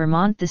 in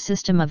Vermont, the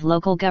system of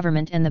local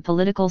government and the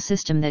political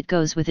system that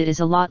goes with it is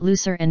a lot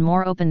looser and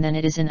more open than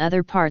it is in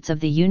other parts of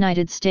the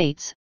United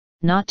States,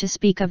 not to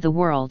speak of the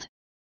world.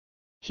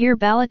 Here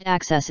ballot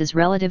access is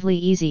relatively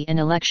easy and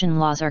election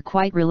laws are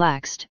quite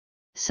relaxed,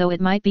 so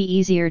it might be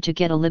easier to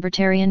get a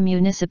libertarian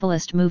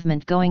municipalist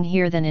movement going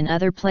here than in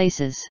other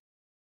places.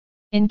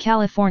 In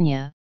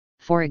California,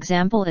 for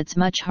example, it's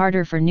much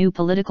harder for new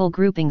political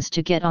groupings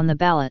to get on the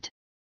ballot.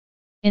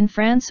 In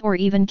France or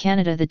even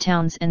Canada, the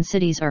towns and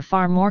cities are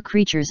far more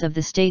creatures of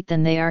the state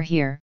than they are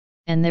here,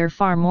 and they're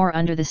far more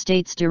under the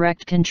state's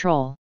direct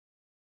control.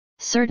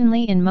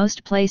 Certainly in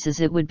most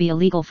places it would be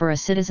illegal for a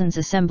citizens'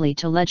 assembly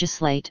to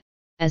legislate,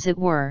 as it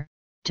were,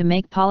 to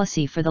make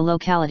policy for the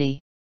locality.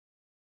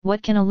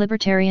 What can a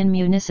libertarian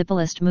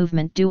municipalist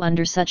movement do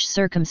under such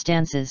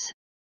circumstances?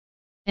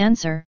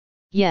 Answer: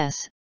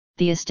 yes.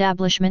 The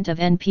establishment of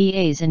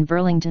NPAs in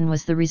Burlington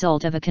was the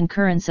result of a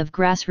concurrence of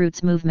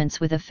grassroots movements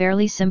with a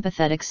fairly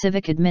sympathetic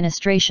civic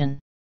administration.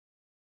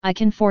 I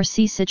can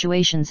foresee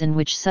situations in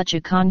which such a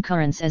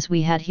concurrence as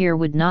we had here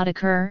would not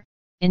occur,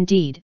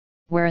 indeed,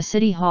 where a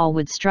city hall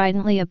would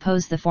stridently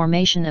oppose the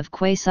formation of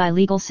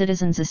quasi-legal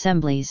citizens'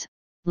 assemblies,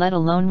 let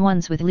alone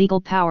ones with legal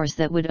powers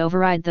that would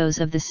override those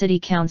of the city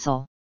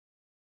council.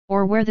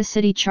 Or where the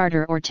city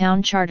charter or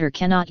town charter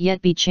cannot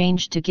yet be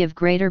changed to give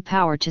greater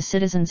power to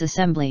citizens'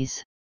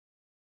 assemblies.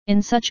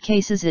 In such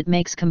cases it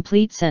makes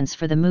complete sense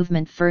for the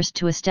movement first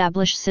to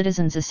establish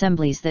citizens'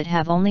 assemblies that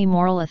have only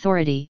moral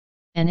authority,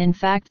 and in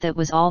fact that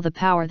was all the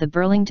power the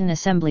Burlington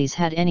assemblies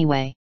had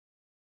anyway.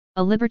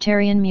 A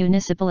libertarian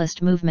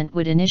municipalist movement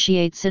would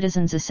initiate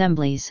citizens'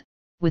 assemblies,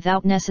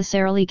 without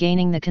necessarily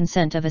gaining the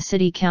consent of a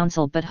city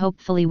council but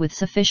hopefully with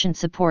sufficient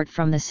support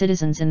from the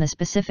citizens in the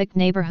specific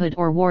neighborhood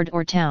or ward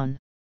or town.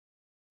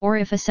 Or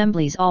if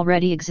assemblies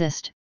already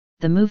exist,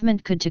 the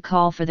movement could to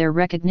call for their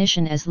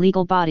recognition as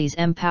legal bodies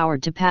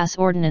empowered to pass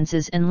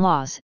ordinances and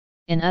laws,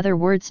 in other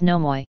words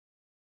nomoi.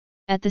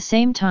 At the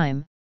same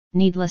time,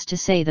 needless to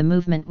say, the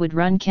movement would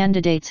run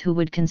candidates who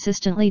would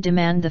consistently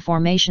demand the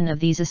formation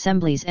of these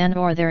assemblies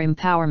and/or their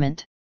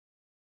empowerment.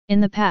 In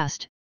the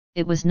past,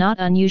 it was not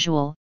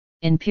unusual,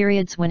 in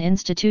periods when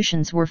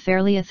institutions were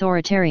fairly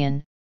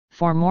authoritarian,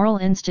 for moral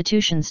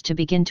institutions to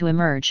begin to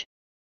emerge.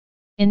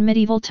 In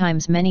medieval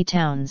times many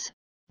towns,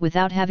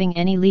 without having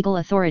any legal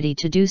authority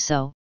to do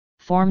so,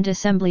 formed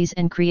assemblies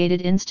and created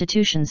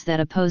institutions that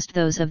opposed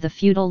those of the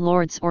feudal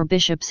lords or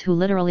bishops who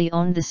literally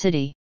owned the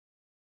city.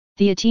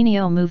 The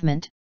Ateneo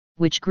movement,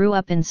 which grew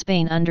up in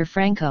Spain under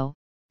Franco,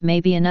 may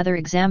be another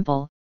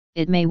example.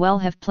 It may well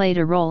have played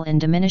a role in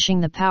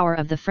diminishing the power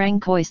of the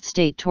Francoist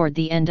state toward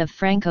the end of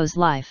Franco's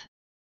life.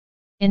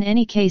 In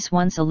any case,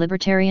 once a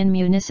libertarian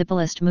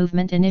municipalist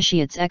movement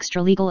initiates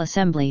extra-legal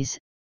assemblies,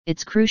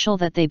 it's crucial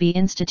that they be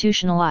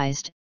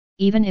institutionalized,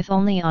 even if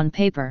only on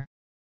paper.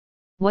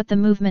 What the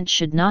movement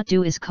should not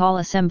do is call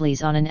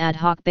assemblies on an ad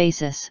hoc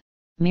basis,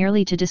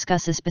 merely to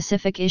discuss a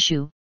specific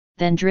issue,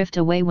 then drift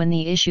away when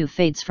the issue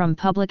fades from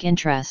public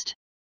interest.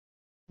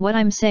 What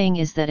I'm saying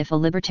is that if a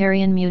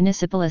libertarian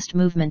municipalist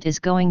movement is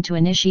going to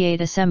initiate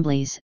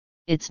assemblies,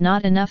 it's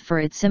not enough for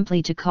it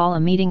simply to call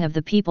a meeting of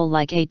the people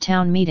like a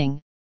town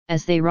meeting,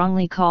 as they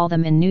wrongly call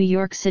them in New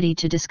York City,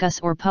 to discuss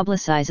or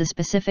publicize a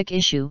specific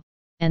issue,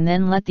 and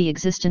then let the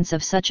existence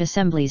of such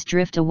assemblies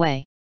drift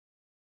away.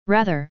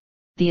 Rather,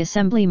 the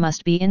assembly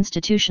must be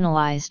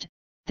institutionalized.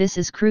 This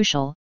is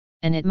crucial,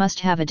 and it must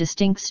have a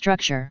distinct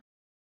structure.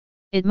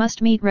 It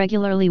must meet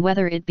regularly,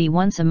 whether it be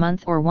once a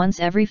month or once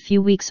every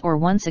few weeks or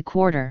once a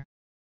quarter.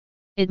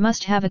 It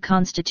must have a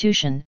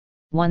constitution,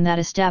 one that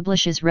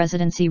establishes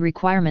residency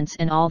requirements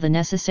and all the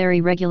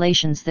necessary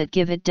regulations that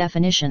give it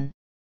definition.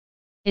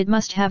 It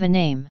must have a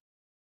name.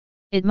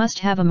 It must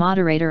have a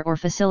moderator or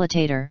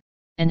facilitator,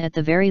 and at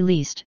the very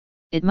least,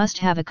 it must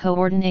have a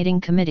coordinating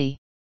committee.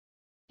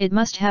 It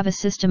must have a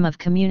system of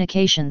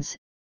communications.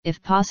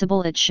 If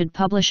possible, it should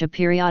publish a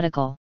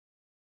periodical.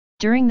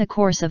 During the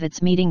course of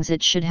its meetings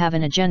it should have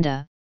an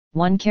agenda,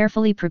 one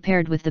carefully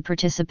prepared with the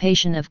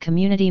participation of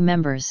community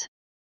members.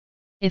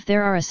 If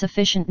there are a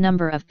sufficient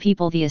number of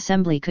people, the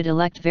assembly could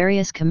elect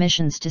various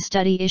commissions to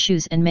study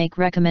issues and make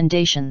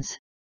recommendations.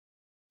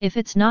 If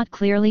it's not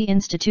clearly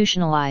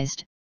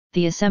institutionalized,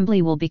 the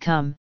assembly will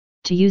become,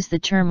 to use the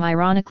term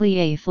ironically,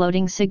 a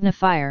floating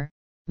signifier,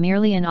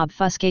 merely an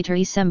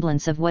obfuscatory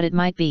semblance of what it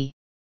might be.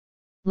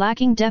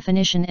 Lacking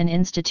definition and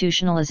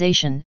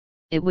institutionalization,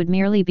 it would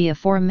merely be a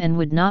forum and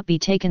would not be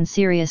taken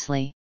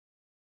seriously.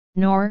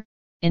 Nor,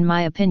 in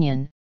my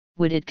opinion,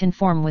 would it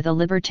conform with a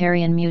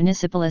libertarian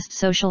municipalist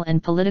social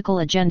and political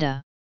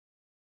agenda?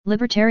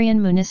 Libertarian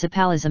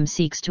municipalism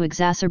seeks to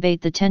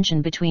exacerbate the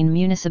tension between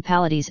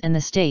municipalities and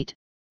the state,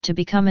 to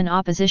become an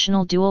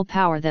oppositional dual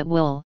power that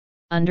will,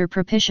 under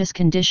propitious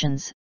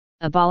conditions,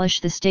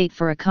 abolish the state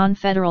for a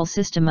confederal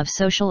system of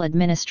social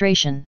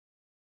administration.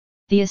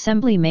 The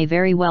assembly may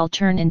very well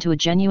turn into a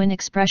genuine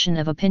expression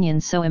of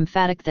opinion so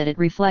emphatic that it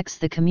reflects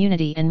the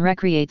community and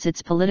recreates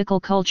its political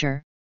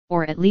culture,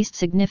 or at least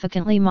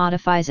significantly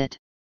modifies it.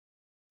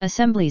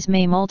 Assemblies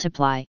may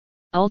multiply,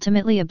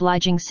 ultimately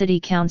obliging city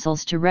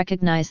councils to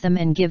recognize them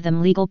and give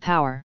them legal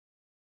power.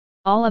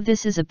 All of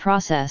this is a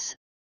process,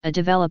 a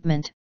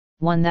development,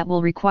 one that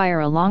will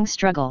require a long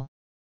struggle.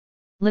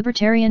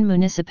 Libertarian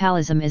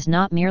municipalism is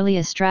not merely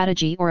a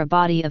strategy or a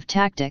body of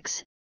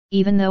tactics,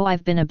 even though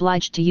I've been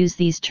obliged to use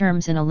these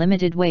terms in a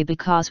limited way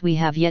because we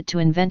have yet to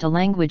invent a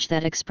language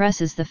that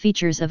expresses the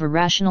features of a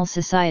rational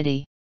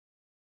society.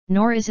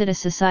 Nor is it a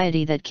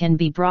society that can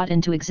be brought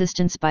into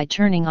existence by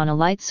turning on a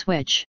light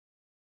switch.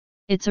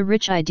 It's a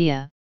rich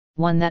idea,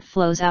 one that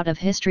flows out of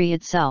history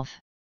itself.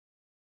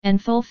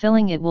 And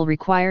fulfilling it will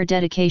require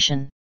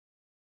dedication.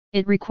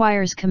 It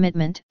requires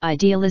commitment,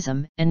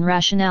 idealism, and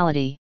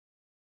rationality.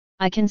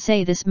 I can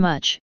say this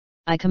much: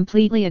 I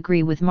completely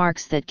agree with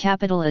Marx that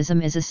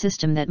capitalism is a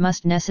system that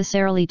must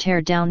necessarily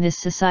tear down this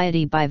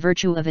society by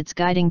virtue of its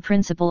guiding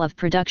principle of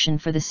production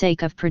for the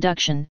sake of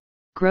production,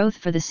 growth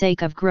for the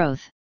sake of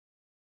growth.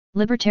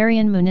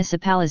 Libertarian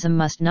municipalism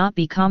must not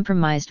be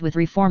compromised with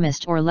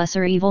reformist or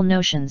lesser evil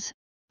notions,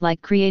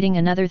 like creating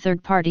another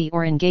third party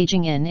or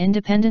engaging in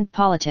independent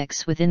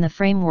politics within the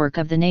framework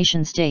of the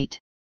nation-state.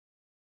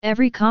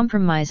 Every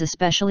compromise,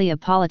 especially a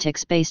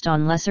politics based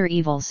on lesser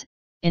evils,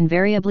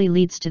 invariably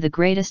leads to the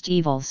greatest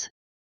evils.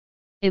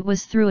 It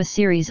was through a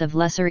series of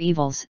lesser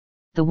evils,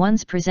 the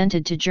ones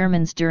presented to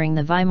Germans during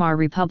the Weimar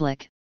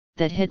Republic,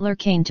 that Hitler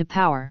came to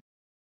power.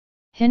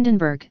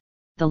 Hindenburg,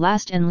 the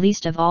last and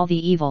least of all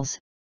the evils,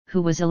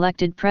 who was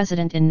elected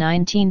president in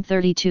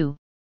 1932,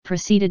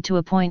 proceeded to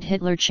appoint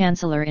Hitler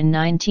chancellor in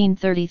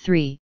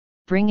 1933,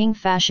 bringing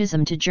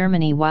fascism to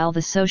Germany while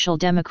the Social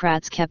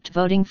Democrats kept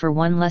voting for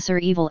one lesser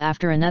evil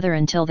after another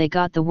until they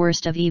got the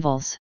worst of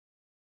evils.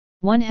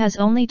 One has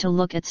only to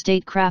look at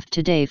statecraft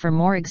today for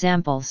more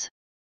examples.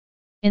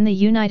 In the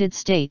United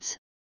States,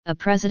 a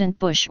President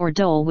Bush or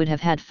Dole would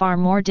have had far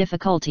more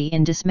difficulty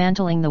in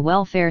dismantling the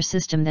welfare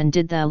system than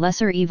did the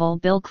lesser evil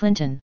Bill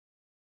Clinton.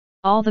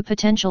 All the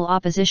potential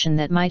opposition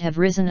that might have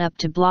risen up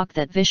to block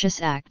that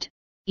vicious act,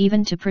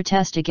 even to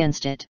protest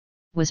against it,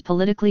 was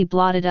politically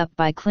blotted up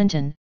by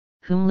Clinton,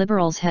 whom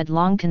liberals had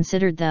long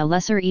considered the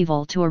lesser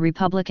evil to a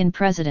Republican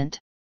president.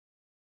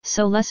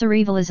 So lesser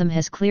evilism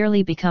has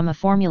clearly become a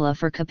formula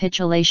for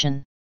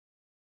capitulation.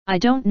 I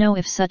don't know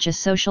if such a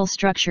social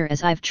structure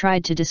as I've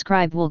tried to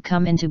describe will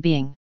come into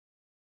being.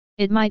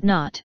 It might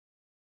not.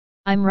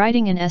 I'm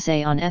writing an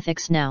essay on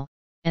ethics now,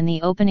 and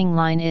the opening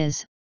line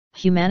is,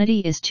 "Humanity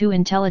is too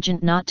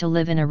intelligent not to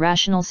live in a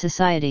rational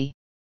society."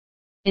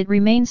 It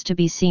remains to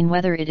be seen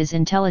whether it is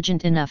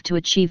intelligent enough to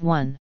achieve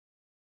one.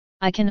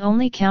 I can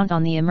only count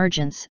on the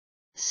emergence,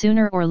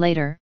 sooner or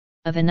later,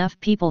 of enough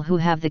people who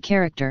have the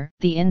character,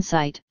 the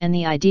insight, and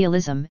the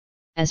idealism,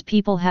 as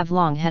people have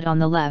long had on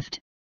the left,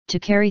 to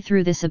carry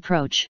through this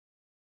approach.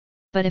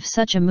 But if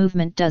such a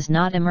movement does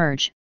not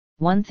emerge,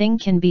 one thing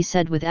can be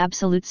said with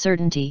absolute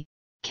certainty: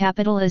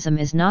 capitalism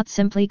is not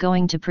simply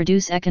going to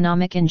produce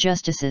economic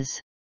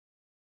injustices.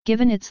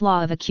 Given its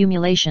law of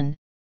accumulation,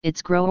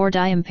 its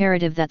grow-or-die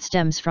imperative that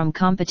stems from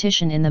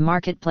competition in the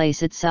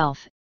marketplace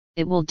itself,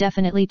 it will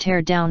definitely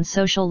tear down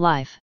social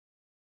life.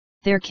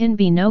 There can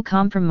be no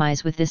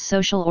compromise with this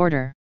social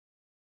order.